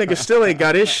year. This nigga still ain't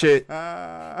got his shit.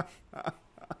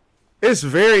 It's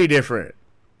very different.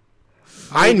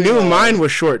 I knew on. mine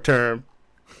was short term.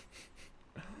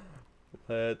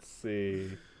 Let's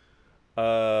see.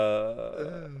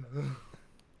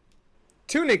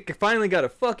 Tunic finally got a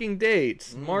fucking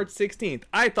date. March 16th.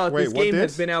 I thought Wait, this what game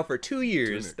has did? been out for 2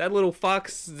 years. Tunic. That little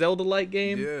Fox Zelda-like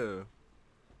game. Yeah.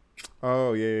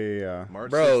 Oh yeah.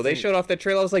 March Bro, they 16th. showed off that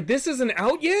trailer. I was like, this isn't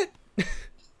out yet?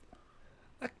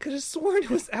 I could have sworn it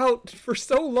was out for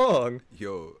so long.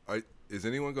 Yo, is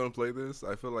anyone gonna play this?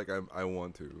 I feel like I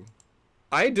want to.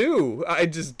 I do. I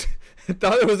just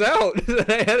thought it was out.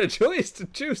 I had a choice to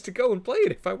choose to go and play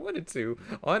it if I wanted to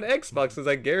on Xbox, because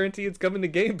I guarantee it's coming to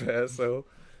Game Pass. So,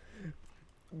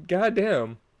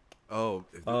 goddamn. If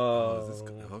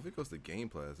it goes to Game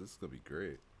Pass, this is gonna be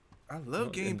great. I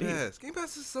love Game indeed. Pass. Game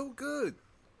Pass is so good.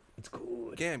 It's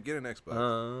good. Cam, get an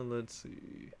Xbox. Let's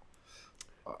see.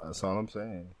 That's all I'm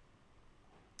saying.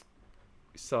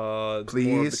 We saw more of the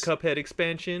Please. Cuphead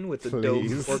expansion with the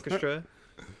Please. dope orchestra.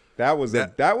 That was a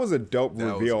dope that was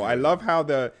reveal. I good. love how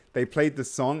they played the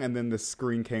song and then the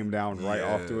screen came down right Yeah.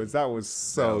 afterwards. That was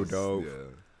so That was- dope.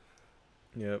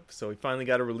 Yeah. Yep. So we finally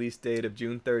got a release date of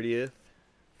June 30th.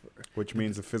 Which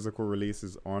means a physical release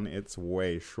is on its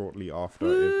way shortly after,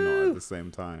 if not at the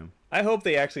same time. I hope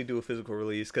they actually do a physical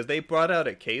release, because they brought out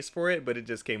a case for it, but it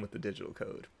just came with the digital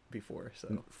code before.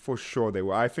 So For sure they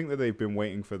will. I think that they've been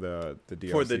waiting for the DLC.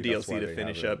 for the That's why DLC to they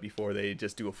finish have it. up before they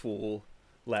just do a full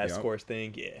last Yep. course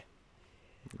thing. Yeah.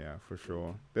 Yeah, for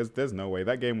sure. There's no way.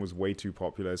 That game was way too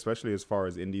popular, especially as far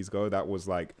as indies go. That was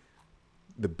like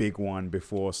the big one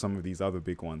before some of these other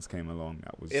big ones came along.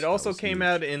 It also came huge.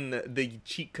 out in the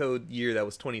cheat code year that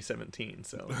was 2017.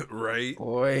 So Right.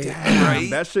 Boy. Damn,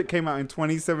 that shit came out in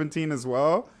 2017 as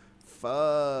well.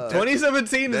 Fuck.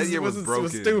 2017 that year was was broken.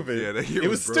 stupid. Yeah, that year it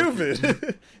was was broken. stupid.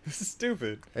 It was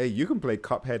stupid. Hey, you can play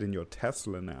Cuphead in your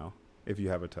Tesla now if you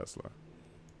have a Tesla.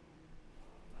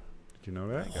 Did you know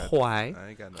that? Why? I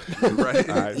ain't got nothing. Right.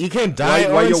 Alright. You can die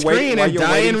While on you're screen while and you're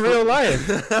die waiting in for- real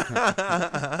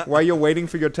life. While you're waiting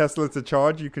for your Tesla to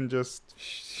charge, you can just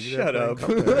Shut up.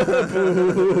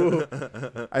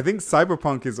 I think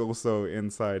Cyberpunk is also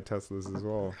inside Teslas as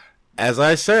well. As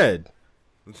I said,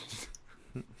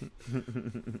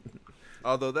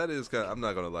 Although that is kind of, I'm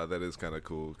not gonna lie, that is kind of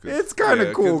cool. It's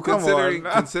kinda cool, come considering,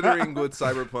 on. considering what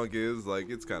Cyberpunk is, like,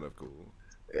 it's kind of cool.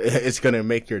 it's gonna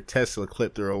make your Tesla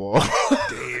clip through a wall.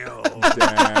 Damn.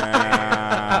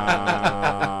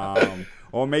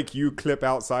 Or make you clip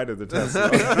outside of the Tesla.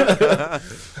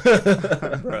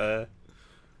 Bruh.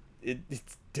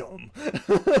 It's dumb.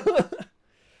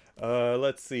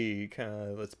 Let's see.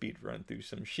 Let's speed run through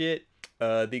some shit.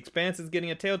 The Expanse is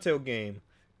getting a Telltale game.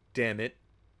 Damn it,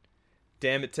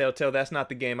 Telltale. That's not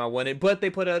the game I wanted. But they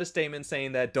put out a statement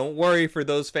saying that don't worry for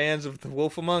those fans of The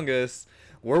Wolf Among Us.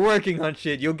 We're working on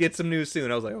shit. You'll get some news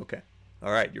soon. I was like, okay.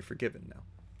 All right, you're forgiven now.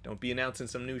 Don't be announcing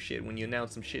some new shit when you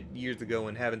announced some shit years ago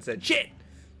and haven't said shit.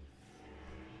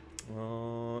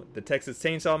 The Texas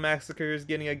Chainsaw Massacre is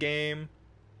getting a game.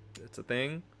 That's a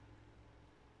thing.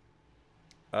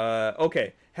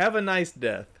 Okay. Have a Nice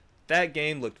Death. That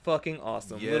game looked fucking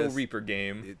awesome. Yes, Little Reaper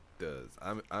game. It does.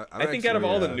 I think out of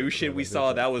all the new shit we that did saw,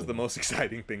 look that was cool. the most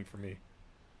exciting thing for me.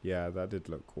 Yeah, that did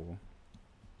look cool.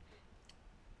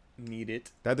 Need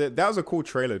it. That was a cool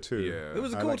trailer too. Yeah. It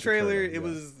was a I cool liked the trailer. trailer, It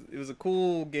yeah. was a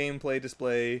cool gameplay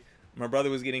display. My brother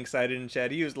was getting excited in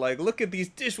chat. He was like, "Look at these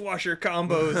dishwasher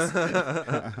combos."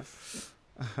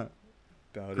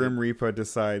 About Grim it. Reaper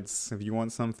decides if you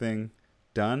want something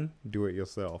done, do it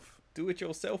yourself. Do it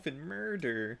yourself and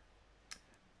murder.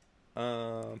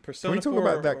 Persona Can we talk 4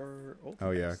 about that? or Ultimax?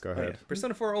 Oh, yeah, go ahead.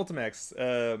 Persona 4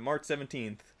 Ultimax, March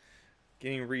 17th.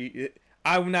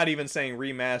 I'm not even saying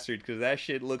remastered because that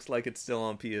shit looks like it's still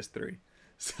on PS3.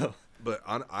 So But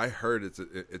I heard it's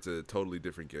a totally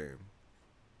different game.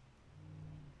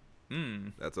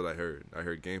 That's what I heard. I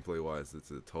heard gameplay wise,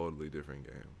 it's a totally different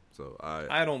game. So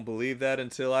I don't believe that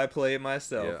until I play it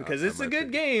myself Yeah, because I it's a might good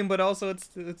pick- game, but also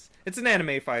it's an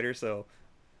anime fighter. So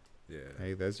yeah.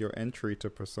 Hey, there's your entry to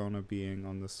Persona being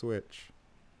on the Switch.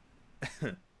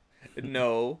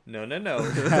 no.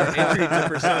 Entry to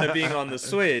Persona being on the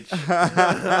Switch.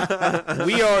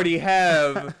 We already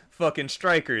have fucking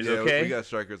Strikers. Yeah, Okay. we got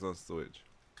Strikers on Switch.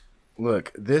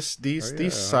 Look, these I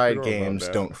side forgot about games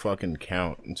that. don't fucking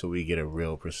count until we get a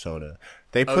real Persona.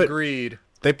 They put Agreed.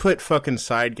 They put fucking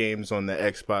side games on the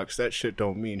Xbox. That shit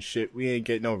don't mean shit. We ain't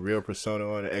getting no real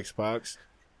Persona on the Xbox.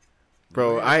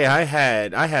 Bro, I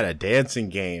had a dancing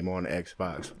game on the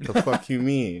Xbox. What the fuck you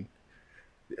mean?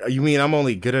 You mean I'm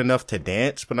only good enough to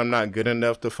dance, but I'm not good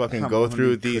enough to fucking go only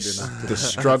through good these enough to the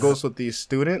struggles with these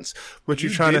students? What you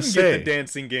trying to didn't say? get the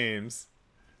dancing games.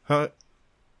 Huh?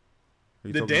 Are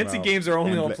you The talking dancing about games are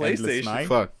only on Endless PlayStation. Night?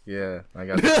 Fuck, yeah. I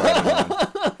got the fighting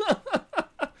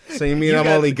one. So you mean You I'm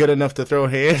got- only good enough to throw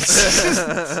hands?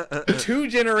 2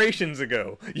 generations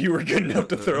ago, you were good enough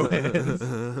to throw hands.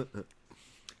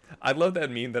 I love that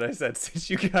meme that I said, since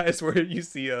you guys where you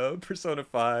see Persona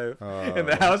 5 in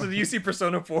the house, and you see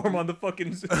Persona 4 on the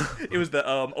fucking, it was the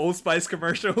Old Spice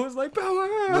commercial. It was like,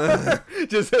 power!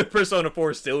 Just Persona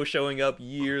 4 still showing up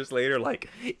years later, like,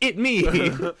 it me!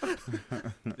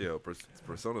 Yo,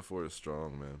 Persona 4 is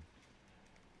strong, man.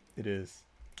 It is.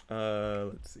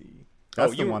 Let's see.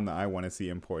 That's the one that I want to see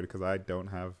imported because I don't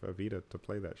have a Vita to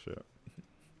play that shit.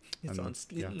 It's And- on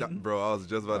Steam. yeah. Bro, I was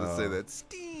just about to say that.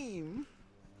 Steam!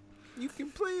 You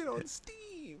can play it on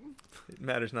Steam! It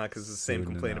matters not because it's the same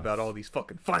Soon complaint enough. about all these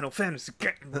fucking Final Fantasy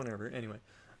games. Whatever. Anyway.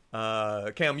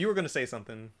 Cam, you were going to say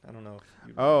something. I don't know. If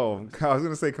you Oh, I was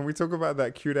gonna say, can we talk about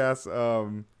that cute ass?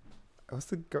 What's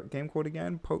the game called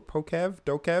again? Pokev?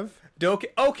 Dokev?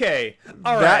 Okay.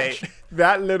 All right.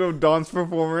 That little dance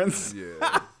performance.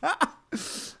 Yeah.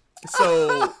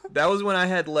 So that was when I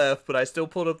had left, but I still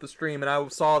pulled up the stream and I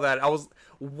saw that.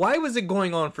 Why was it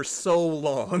going on for so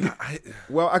long?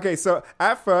 Well, okay, so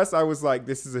at first I was like,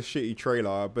 this is a shitty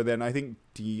trailer, but then I think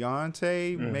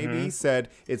Deontay maybe said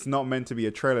it's not meant to be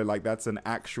a trailer, like that's an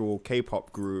actual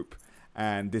K-pop group,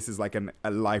 and this is like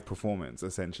a live performance,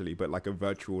 essentially, but like a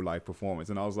virtual live performance.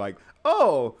 And I was like,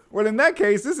 oh, well, in that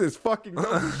case, this is fucking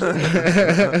dope as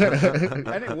shit.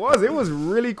 And it was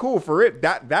really cool for it.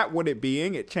 That what it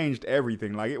being, it changed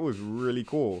everything. Like, it was really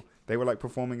cool. They were like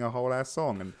performing a whole ass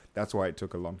song, and that's why it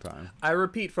took a long time. I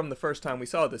repeat from the first time we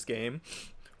saw this game.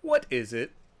 What is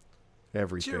it?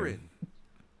 Everything. Cheering.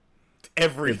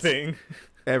 Everything.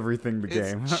 Everything the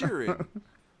game. It's cheering.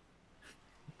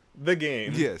 The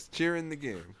game. Yes, cheering the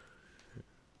game.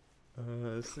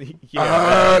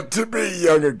 Yeah, To be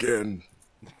young again.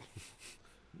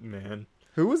 man.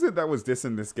 Who was it that was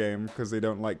dissing this game because they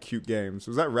don't like cute games?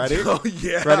 Was that Radix? Oh,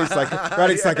 yeah.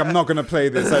 Radix like, I'm not going to play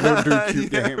this. I don't do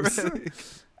cute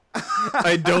games.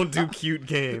 I don't do cute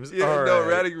games. Yeah, All no,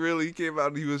 right. Radix really came out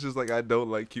and he was just like, I don't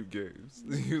like cute games.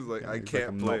 He was like, I He's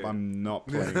can't like, play. I'm not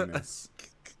playing this.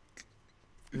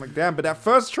 I'm like, damn, but that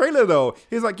first trailer, though.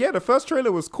 He's like, yeah, the first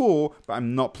trailer was cool, but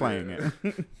I'm not playing it.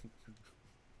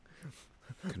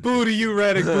 Boo to you,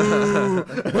 Radix. Boo.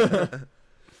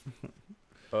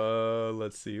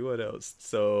 Let's see what else.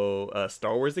 So,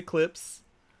 Star Wars Eclipse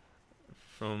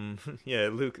from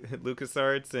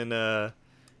LucasArts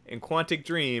and Quantic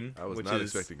Dream. I was which not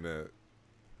is, expecting that.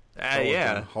 That was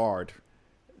yeah, hard.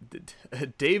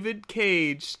 David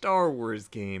Cage Star Wars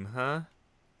game, huh?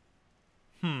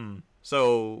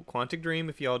 So Quantic Dream,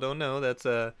 if y'all don't know, that's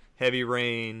a Heavy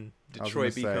Rain, I was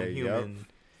Detroit gonna Become say, Human,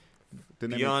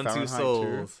 Didn't they Beyond make Two Fahrenheit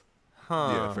Souls. Huh.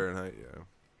 Yeah, Fahrenheit, yeah.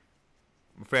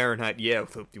 Fahrenheit, yeah.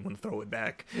 So you want to throw it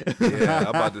back? Yeah, I'm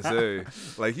about to say.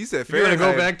 Like he said, You're gonna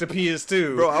Fahrenheit. go back to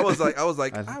PS2, Bro, I was like, I was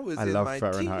I in love my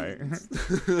Fahrenheit.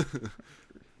 teens.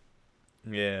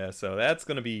 Yeah, so that's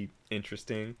gonna be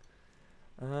interesting.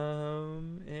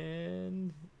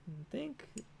 And I think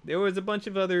there was a bunch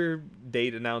of other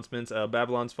date announcements.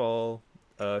 Babylon's Fall,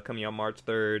 coming out March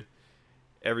 3rd.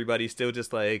 Everybody's still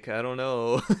just like, I don't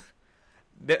know.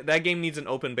 That game needs an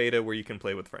open beta where you can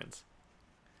play with friends.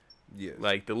 Yeah.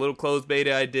 Like the little closed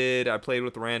beta I did, I played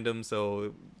with random,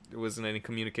 so there wasn't any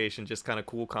communication, just kind of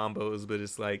cool combos. But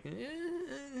it's like,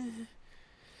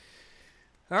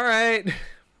 all right,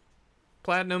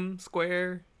 Platinum,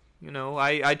 Square. You know,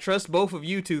 I trust both of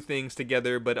you two things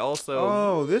together, but also,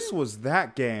 Oh, this was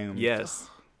that game. yes,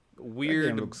 That game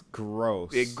weird, looks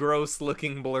gross. big,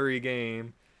 gross-looking, blurry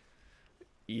game.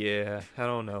 Yeah, I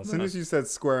don't know. As soon as you said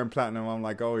Square and Platinum, I'm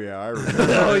like, oh yeah, I remember.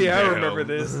 Oh yeah, I Damn. remember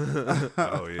this.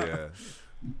 Oh yeah.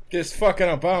 This fucking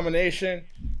abomination.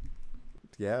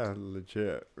 Yeah,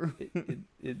 legit.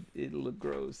 It looked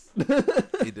gross.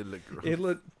 He did look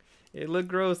gross. It looked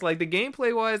gross. Like the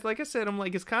gameplay wise, like I said, I'm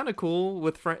like it's kind of cool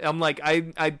with friends. I'm like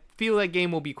I feel that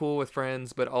game will be cool with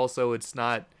friends, but also it's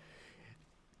not.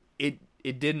 It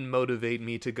didn't motivate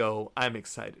me to go. I'm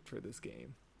excited for this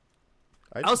game.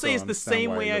 I'll say it's the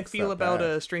same way I feel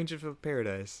about Strangers of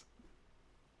Paradise.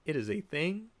 It is a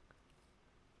thing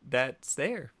that's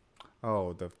there.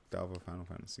 Oh, the other Final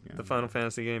Fantasy game. The Final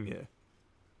Fantasy game, yeah.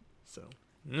 So,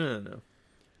 no.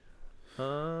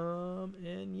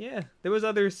 And yeah, there was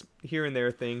others here and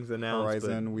there things announced.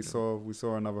 Horizon. But, We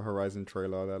saw another Horizon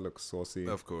trailer that looks saucy.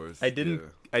 Of course.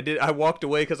 I walked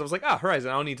away because I was like, Horizon,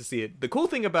 I don't need to see it. The cool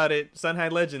thing about it,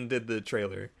 Sunhigh Legend did the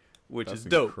trailer, which That's is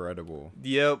dope. Incredible.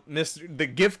 Yep, the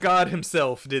gift god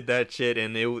himself did that shit,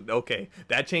 and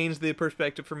that changed the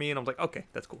perspective for me, and I'm like, okay,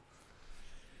 that's cool.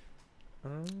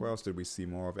 What else did we see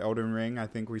more of? Elden Ring, I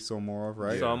think we saw more of,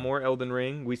 right? We saw more Elden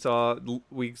Ring. We saw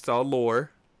lore.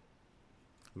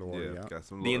 Lore, yeah. Got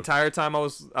some The lore. entire time I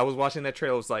was watching that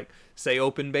trailer, it was like, say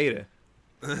open beta.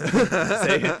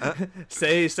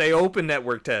 say open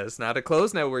network test, not a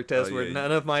closed network test where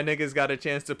none of my niggas got a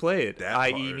chance to play it.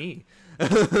 I.e. me.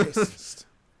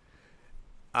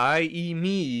 I.e.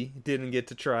 me didn't get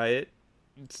to try it.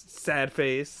 Sad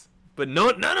face. But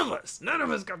none of us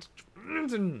got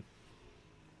to.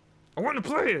 I want to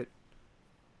play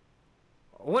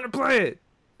it.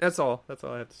 That's all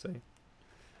I have to say.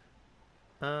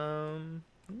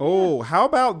 Oh, how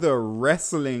about the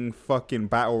wrestling fucking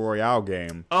battle royale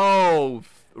game? Oh,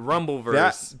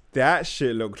 Rumbleverse. That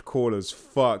shit looked cool as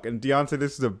fuck. And Deontay,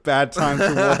 this is a bad time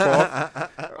to walk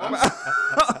off.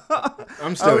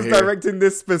 I'm still I was here. directing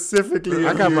this specifically.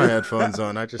 I at got you. my headphones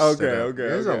on. I just Okay, stood up. okay,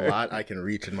 There's okay. a lot I can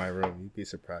reach in my room. You'd be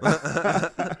surprised.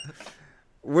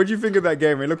 What'd you think of that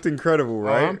game? It looked incredible,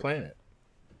 right? Oh, I'm playing it.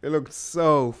 It looked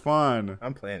so fun.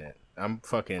 I'm playing it. I'm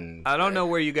fucking. I don't know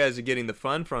where you guys are getting the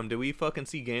fun from. Do we fucking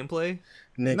see gameplay?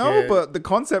 Nigga, No, but the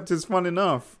concept is fun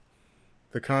enough.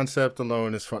 the concept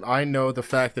alone is fun. I know the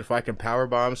fact that if I can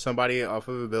powerbomb somebody off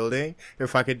of a building,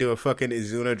 if I could do a fucking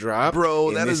Izuna drop, Bro,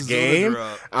 in that this Izuna game,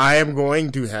 drop. I am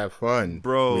going to have fun.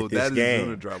 Bro, with this that game.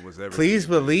 Izuna drop was everything. Please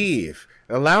believe.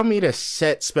 Allow me to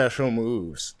set special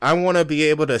moves. I want to be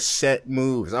able to set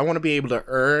moves. I want to be able to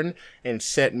earn and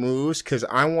set moves because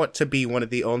I want to be one of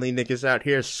the only niggas out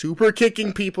here super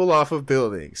kicking people off of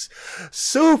buildings.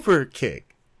 Super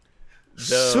kick.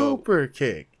 Super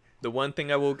kick. The one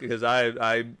thing I will, because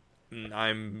I'm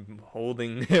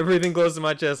holding everything close to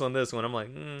my chest on this one. I'm like,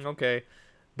 okay,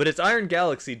 but it's Iron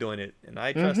Galaxy doing it, and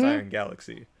I trust Iron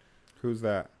Galaxy. Who's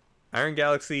that? Iron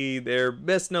Galaxy, they're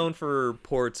best known for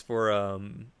ports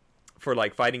for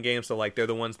like fighting games. So like they're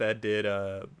the ones that did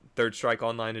Third Strike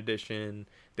Online Edition.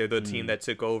 They're the team that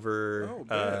took over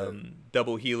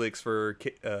Double Helix for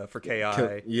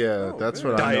KI. Yeah, Oh, that's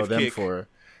man. what I know Dive them kick. for.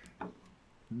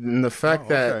 And the fact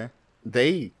that okay.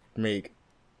 they make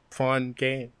fun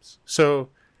games. So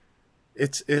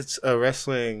it's a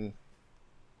wrestling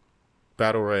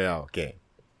battle royale game.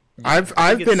 I've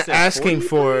been asking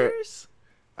for it.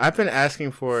 I've been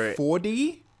asking for it.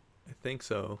 4D? I think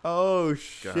so. Oh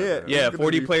shit! Yeah, It's gonna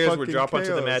 40 be players would fucking drop onto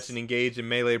the chaos. match and engage in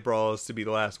melee brawls to be the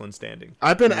last one standing.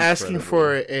 I've been asking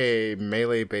for a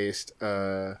melee based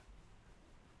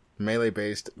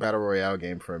battle royale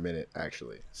game for a minute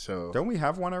actually. So Don't we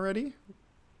have one already?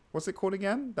 What's it called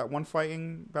again? That one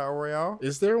fighting battle royale?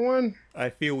 is there one? I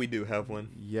feel we do have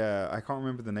one. Yeah, I can't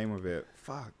remember the name of it.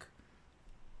 Fuck.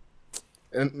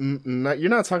 And you're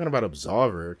not talking about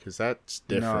Absolver because that's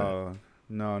different.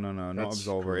 No, not That's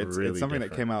Absolver. It's really something that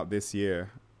different. came out this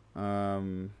year. I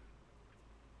don't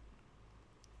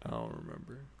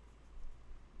remember.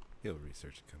 He'll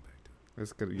research and come back to it.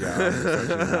 It's good. Yeah, I'm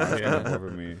researching now. It's gonna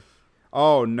bother me.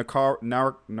 Oh,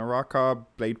 Naraka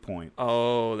Blade Point.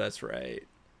 Oh, that's right.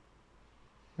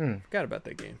 Forgot about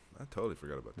that game. I totally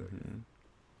forgot about that.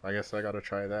 I guess I gotta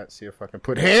try that. See if I can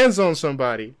put hands on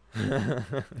somebody.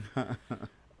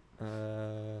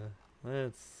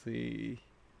 Let's see.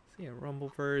 See a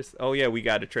Rumbleverse. Oh yeah, we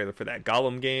got a trailer for that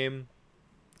Gollum game.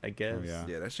 I guess. Oh, yeah.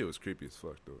 Yeah, that shit was creepy as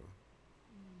fuck though.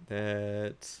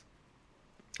 That.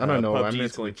 I don't know. I PUBG's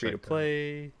meant going free to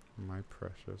play. My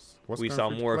precious. What's We going saw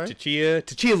free to more of play? Tachia.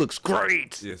 Tachia looks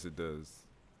great. Yes, it does.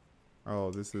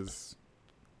 Oh, this is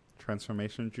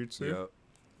transformation jutsu. Yep.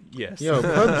 Yes. Yo,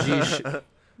 PUBG.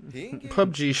 He ain't getting-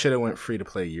 PUBG should have went free to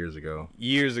play years ago.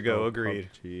 Years ago, Oh, agreed.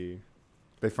 PUBG.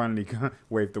 They finally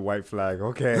waved the white flag.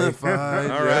 Okay. Fine,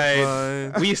 All yeah,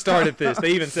 right. fine. We started this.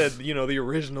 They even said, the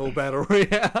original Battle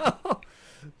Royale.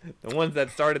 The ones that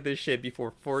started this shit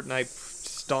before Fortnite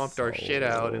stomped our shit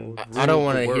out. And I don't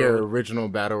want to hear original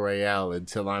battle royale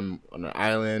until I'm on an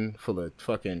island full of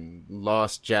fucking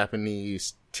lost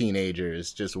Japanese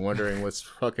teenagers just wondering what's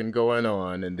fucking going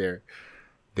on, and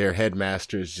their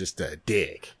headmaster's just a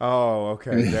dick. Oh,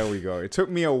 okay. There we go. It took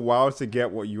me a while to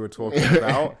get what you were talking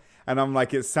about. And I'm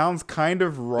like, it sounds kind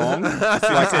of wrong. Like,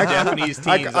 Japanese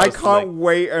teens. I was can't like,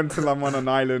 wait until I'm on an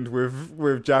island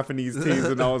with Japanese teens.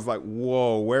 And I was like,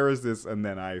 whoa, where is this? And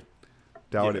then I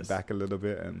dialed Yes. it back a little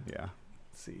bit. And yeah.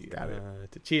 see. Got it.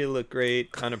 Tachia looked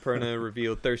great. Annapurna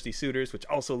revealed Thirsty Suitors, which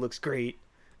also looks great.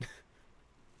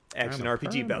 Action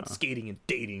RPG about Annapurna. skating and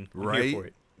dating. I'm Right? here for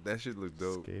it. That shit look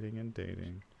dope. Skating and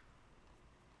dating.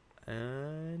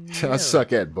 I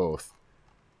suck at both.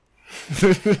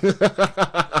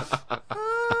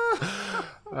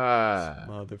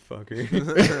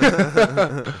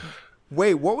 Motherfucker.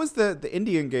 Wait, what was the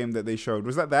Indian game that they showed?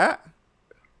 Was that?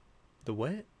 The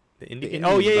what? The Indie The game? Indie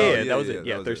Oh, yeah, game. yeah, Oh, that was yeah, it. that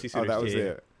Yeah, was Thirsty it. Oh, Suitors. that was yeah.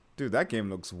 it. Dude, that game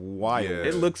looks wild. Yeah.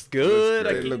 It looks good.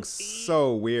 Looks I It can looks see.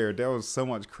 so weird. There was so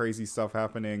much crazy stuff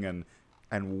happening and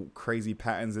crazy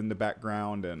patterns in the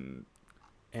background and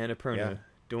Annapurna Yeah.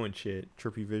 doing shit.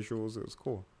 trippy visuals. It was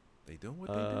cool. They doing what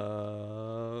they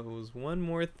do? It was one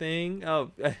more thing.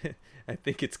 Oh, I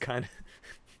think it's kind of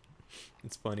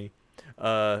it's funny.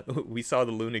 We saw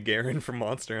the Luna Garen from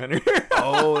Monster Hunter.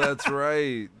 Oh, that's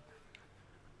right.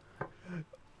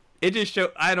 It just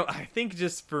showed. I think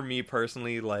just for me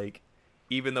personally, like,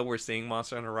 even though we're seeing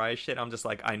Monster Hunter Rise shit, I'm just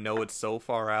like, I know it's so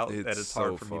far out that it's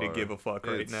hard for me to give a fuck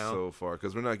right It's now. so far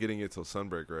because we're not getting it till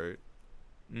Sunbreak, right?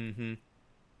 Mm-hmm.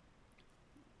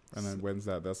 And then when's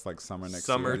that? That's like summer next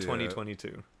Summer year. Yeah.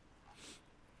 2022.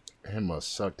 It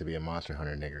must suck to be a Monster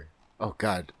Hunter nigger. Oh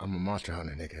God, I'm a Monster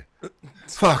Hunter nigga.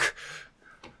 Fuck.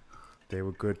 They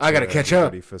were good. I gotta to catch up.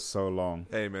 everybody for so long.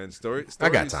 Hey man, stories. I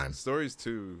got time. Stories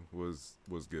 2 was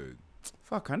good.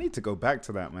 Fuck, I need to go back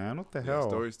to that, man. What the Yeah, hell?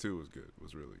 Stories 2 was good.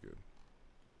 Was really good.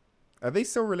 Are they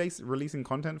still releasing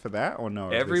content for that or no?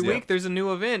 Every Is it week there's a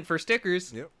new event for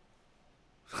stickers. Yep.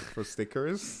 for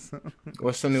stickers.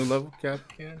 What's the new level cap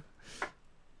again?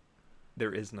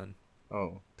 There is none.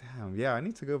 Oh, Damn, yeah, I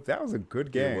need to go. That was a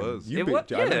good game. was. It wa-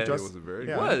 I know yeah. just- It was a very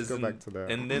yeah, good I need to was go and, back to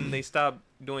that. and then they stopped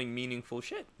doing meaningful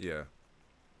shit. Yeah.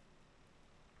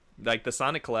 Like the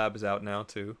Sonic collab is out now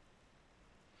too.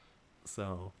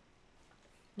 So,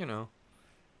 you know,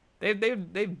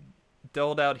 they've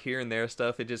doled out here and there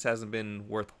stuff. It just hasn't been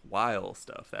worthwhile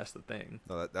stuff. That's the thing.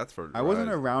 No, that's for. I wasn't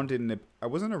Rise. around in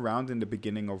the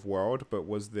beginning of World, but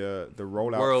was the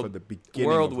rollout World- for the beginning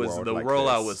World of was World the like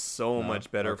rollout this? was so No?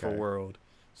 much better for Okay. World.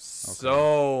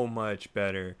 So much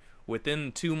better.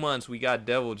 Within 2 months we got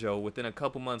Devil Joe. Within a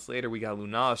couple months later we got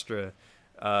Lunastra.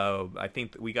 I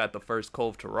think that we got the first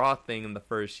Cove to Roth thing in the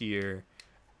first year.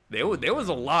 There was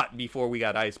a lot before we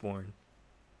got Iceborne.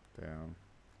 Damn.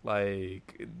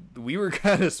 Like, we were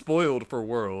kind of spoiled for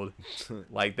World.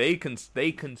 Like they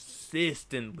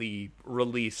consistently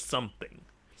release something.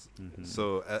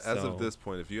 So as So- of this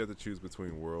point, if you had to choose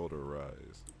between World or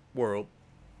Rise, World.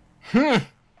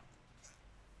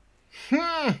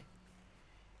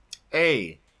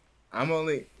 hey,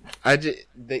 the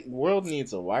world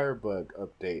needs a wire bug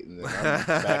update, and then I'm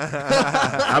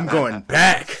back. I'm going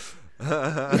back.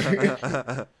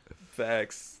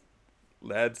 Facts.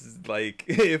 That's like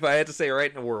if I had to say right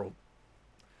in the world.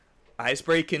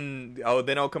 Icebreak then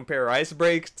I'll compare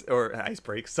Sunbreak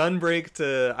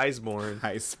to Iceborne.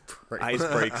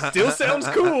 Icebreak still sounds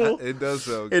cool. it does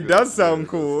sound. It good. does sound Yeah,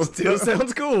 cool. Still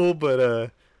sounds cool,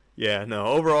 but yeah, no.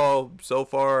 Overall, so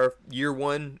far, year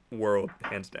one, World,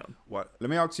 hands down. What? Let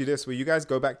me ask you this: will you guys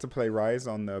go back to play Rise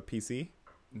on the PC?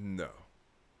 No.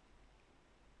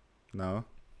 No.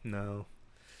 No.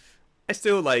 I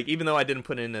still like, even though I didn't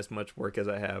put in as much work as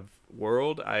I have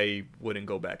World, I wouldn't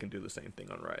go back and do the same thing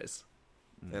on Rise.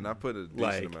 And I put a decent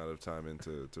Like- amount of time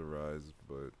into Rise,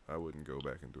 but I wouldn't go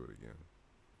back and do it again.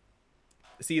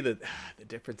 See, the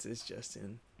difference is,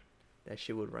 Justin, that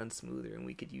shit would run smoother and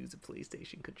we could use a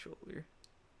PlayStation controller.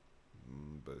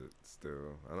 But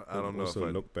still, I Would don't know if also I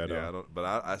look better. Yeah, I don't. But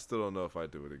I still don't know if I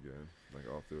do it again. Like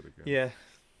I'll do it again. Yeah.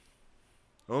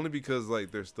 Only because like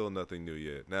there's still nothing new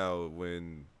yet. Now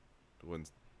when when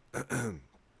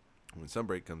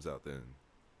Sunbreak comes out, then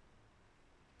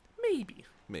Maybe.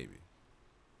 maybe.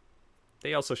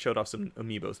 They also showed off some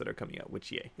amiibos that are coming out,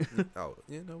 which yay. Oh,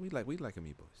 we like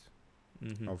amiibos.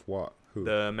 Mhm. Of what? Who?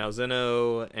 The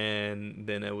Malzeno, and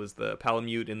then it was the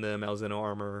Palamute in the Malzeno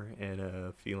armor, and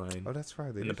a Feline Oh, that's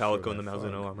right. They in the did show Palico in the that.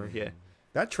 Malzeno Fuck. armor. Yeah.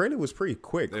 That trailer was pretty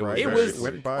quick, It was right? It was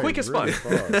went by quick as really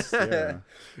fuck. fast, yeah.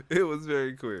 It was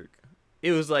very quick.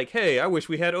 It was like, hey, I wish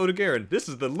we had Oda Garen. This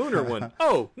is the lunar one.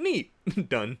 Oh, neat.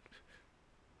 Done.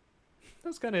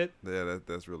 That's kind of it. Yeah,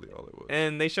 that's really all it was.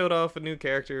 And they showed off a new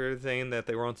character saying that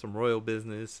they were on some royal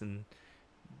business, and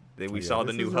we Yeah, saw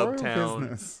the this new is hub royal town.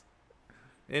 business.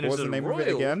 And What it's was the a name of it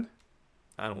royal- again?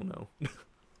 I don't know. Yeah,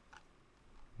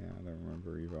 I don't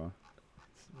remember either.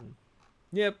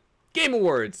 Yep. Game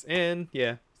Awards. And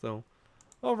yeah, so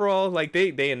overall, like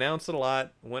they announced it a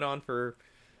lot, went on for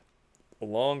a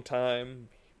long time.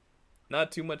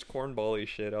 Not too much cornbally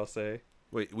shit, I'll say.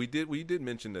 Wait, we did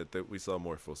mention that we saw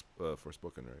more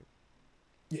Forspoken, right?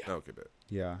 Yeah. Okay, bet.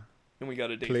 Yeah. And we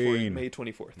got a date for it, Clean. May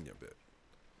 24th. Yeah, bet.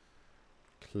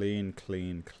 Clean,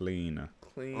 clean, clean.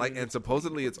 Clean. Like, and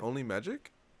supposedly it's only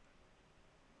magic.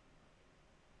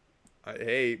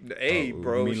 Hey, Oh,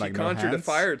 bro, you mean she like no conjured a hands?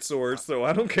 fire sword, so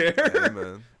I don't care. Yeah,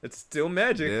 man. It's still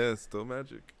magic. Yeah, it's still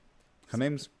magic. Her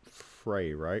name's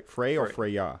Frey, right? Frey or Frey.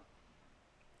 Freya?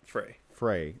 Frey.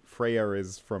 Frey. Freya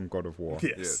is from God of War.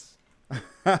 Yes.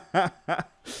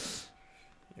 Yes.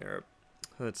 Yep.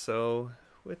 But so,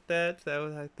 with that,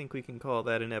 I think we can call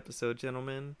that an episode,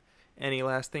 gentlemen. Any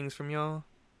last things from y'all?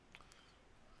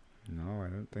 No, I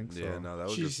don't think so. Yeah, no, that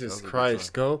was Jesus just, that was a good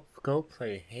Christ, song. go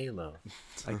play Halo.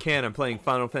 I can. I'm playing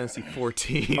Final Fantasy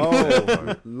 14.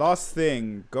 Oh, last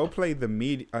thing. Go play the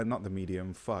not the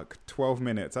medium. Fuck. 12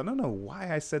 minutes. I don't know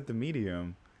why I said the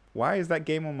medium. Why is that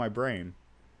game on my brain?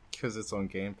 Because it's on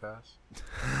Game Pass.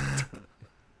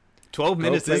 12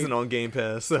 minutes play- isn't on Game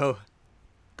Pass, so...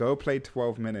 Go play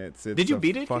 12 minutes. It's Did you a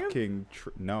beat it, Cam? fucking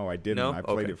No, I didn't. No? I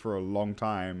played Okay. it for a long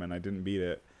time and I didn't beat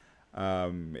it.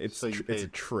 It's So you it's a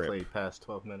trip. played past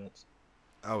 12 minutes.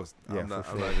 I was. Yeah, I'm not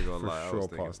for even gonna for lie. I sure was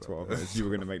thinking past about 12 that. minutes. You were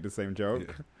going to make the same joke?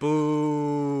 Yeah.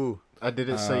 Boo! I did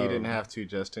it so you didn't Um, have to,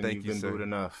 Justin. thank You've you, been sir. booed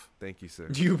enough. Thank you, sir.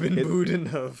 You've been It- booed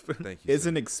enough. Thank you. It's sir.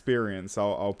 an experience.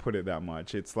 I'll put it that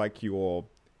much. It's like you're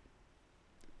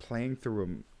playing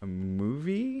through a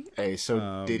movie. Hey,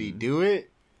 so did he Um, do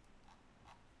it?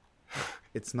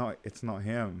 It's not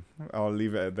him. I'll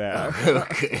leave it at that.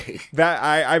 Okay. That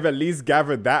I've at least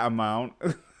gathered that amount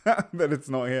that it's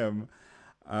not him.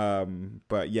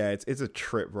 But yeah, it's a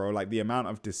trip, bro. Like the amount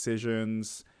of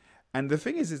decisions, and the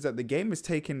thing is that the game is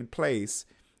taking place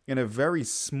in a very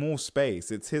small space.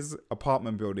 It's his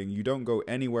apartment building. You don't go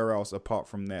anywhere else apart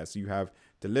from there. So you have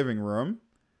the living room,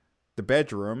 the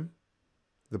bedroom,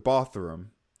 the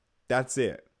bathroom. That's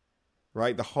it,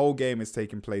 right? The whole game is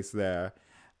taking place there,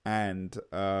 and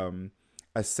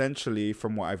essentially,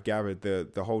 from what I've gathered,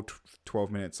 the whole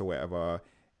 12 minutes or whatever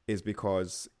is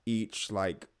because each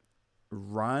like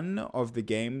run of the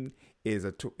game is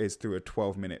through a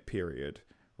 12-minute period,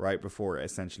 right before it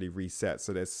essentially resets.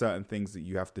 So there's certain things that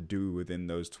you have to do within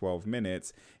those 12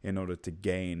 minutes in order to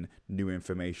gain new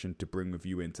information to bring with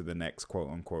you into the next quote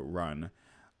unquote run.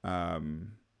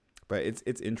 But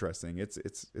it's interesting. It's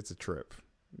a trip.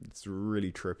 It's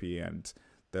really trippy, and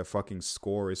the fucking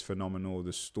score is phenomenal.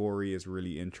 The story is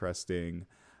really interesting.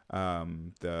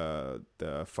 The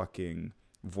fucking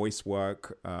voice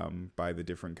work by the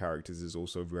different characters is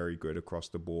also very good across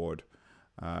the board.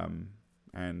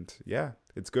 And yeah,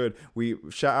 it's good. We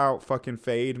shout out fucking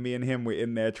Fade. Me and him were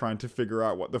in there trying to figure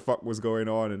out what the fuck was going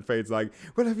on. And Fade's like,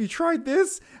 well, have you tried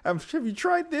this? Have you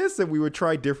tried this? And we would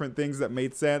try different things that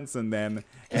made sense and then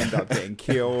end up getting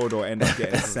killed or end up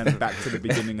getting sent back to the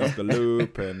beginning of the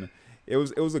loop. And it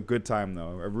was a good time,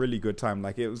 though. A really good time.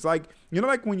 Like, it was like, you know,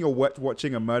 like when you're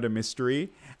watching a murder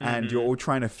mystery and you're all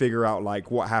trying to figure out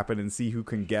like what happened and see who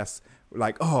can guess.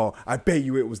 Like, oh, I bet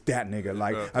you it was that nigga.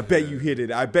 Like, I bet you hit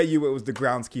it. I bet you it was the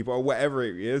groundskeeper or whatever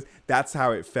it is. That's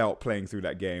how it felt playing through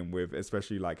that game with,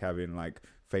 especially like having like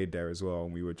Fade there as well.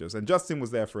 And we were just, and Justin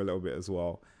was there for a little bit as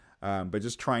well. But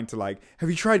just trying to like, have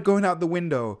you tried going out the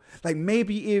window? Like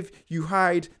maybe if you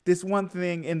hide this one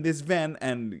thing in this vent,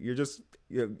 and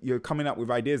you're coming up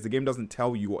with ideas. The game doesn't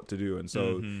tell you what to do. And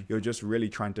so you're just really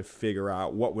trying to figure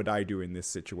out what would I do in this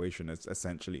situation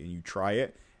essentially. And you try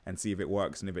it and see if it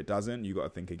works. And if it doesn't, you got to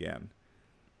think again.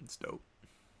 It's dope.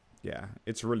 Yeah,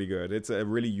 it's really good. It's a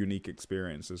really unique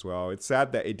experience as well. It's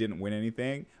sad that it didn't win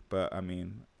anything, but I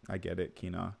mean, I get it,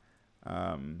 Kina.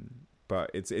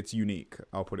 But it's unique.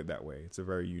 I'll put it that way. It's a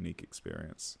very unique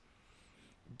experience.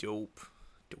 Dope.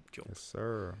 Yes,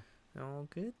 sir. All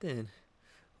good then.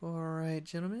 All right,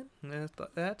 gentlemen. After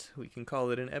that, we can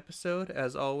call it an episode.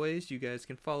 As always, you guys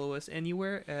can follow us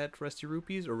anywhere at Rusty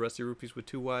Rupees or Rusty Rupees with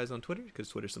 2 Y's on Twitter, because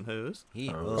Twitter's some hoes.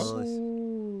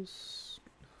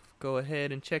 Go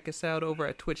ahead and check us out over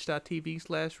at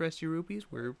twitch.tv/Rusty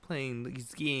Rupees. We're playing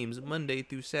these games Monday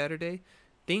through Saturday.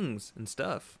 Things and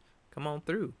stuff. Come on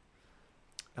through.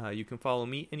 You can follow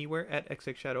me anywhere at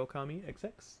XXShadowKami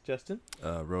XX. Justin.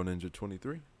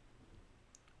 RoNinja23.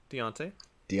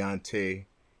 Deontay.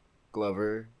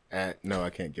 Glover at no, I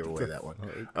can't give away that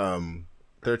one.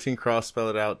 13 Cross, spell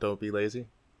it out. Don't be lazy.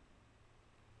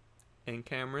 And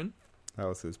Cameron. That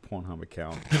was his Pornhub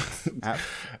account.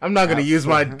 I'm not gonna use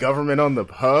my government on the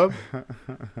pub.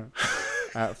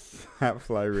 at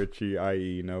Fly Richie,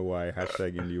 i.e. no why,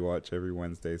 hashtag Indie Watch every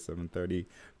Wednesday, 7:30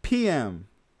 p.m.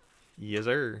 Yes,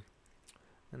 sir.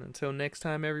 And until next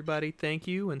time, everybody, thank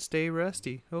you and stay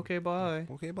rusty. Okay, bye.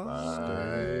 Okay, bye.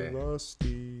 Stay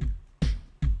rusty.